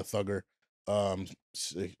thugger,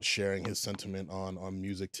 sharing his sentiment on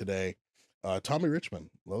music today. Tommy Richman,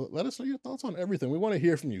 let us know your thoughts on everything. We want to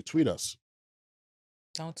hear from you. Tweet us.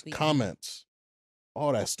 Don't tweet. Comments.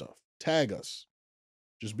 All that stuff. Tag us.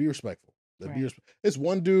 Just be respectful. It's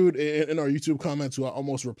one dude in our YouTube comments who I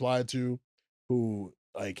almost replied to, who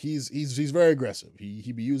like he's very aggressive.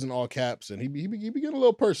 He be using all caps, and he be getting a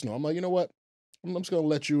little personal. I'm like, you know what? I'm just gonna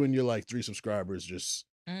let you and your like 3 subscribers just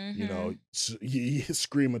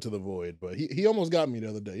scream into the void. But he almost got me the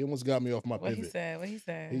other day. He almost got me off my pivot. What he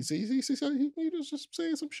said? He just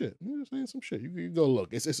saying some shit. He was saying some shit. You go look.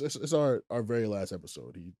 It's our very last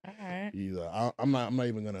episode. I'm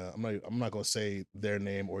not gonna say their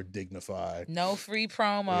name or dignify no free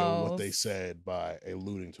promo what they said by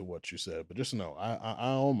alluding to what you said. But just know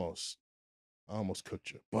I almost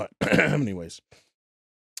cooked you. But anyways,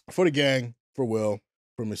 for the gang, for Will,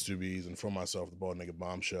 for Mr. B's, and for myself, the Bald Nigga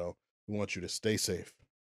Bombshell, we want you to stay safe,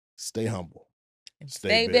 stay humble,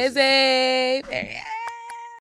 stay busy.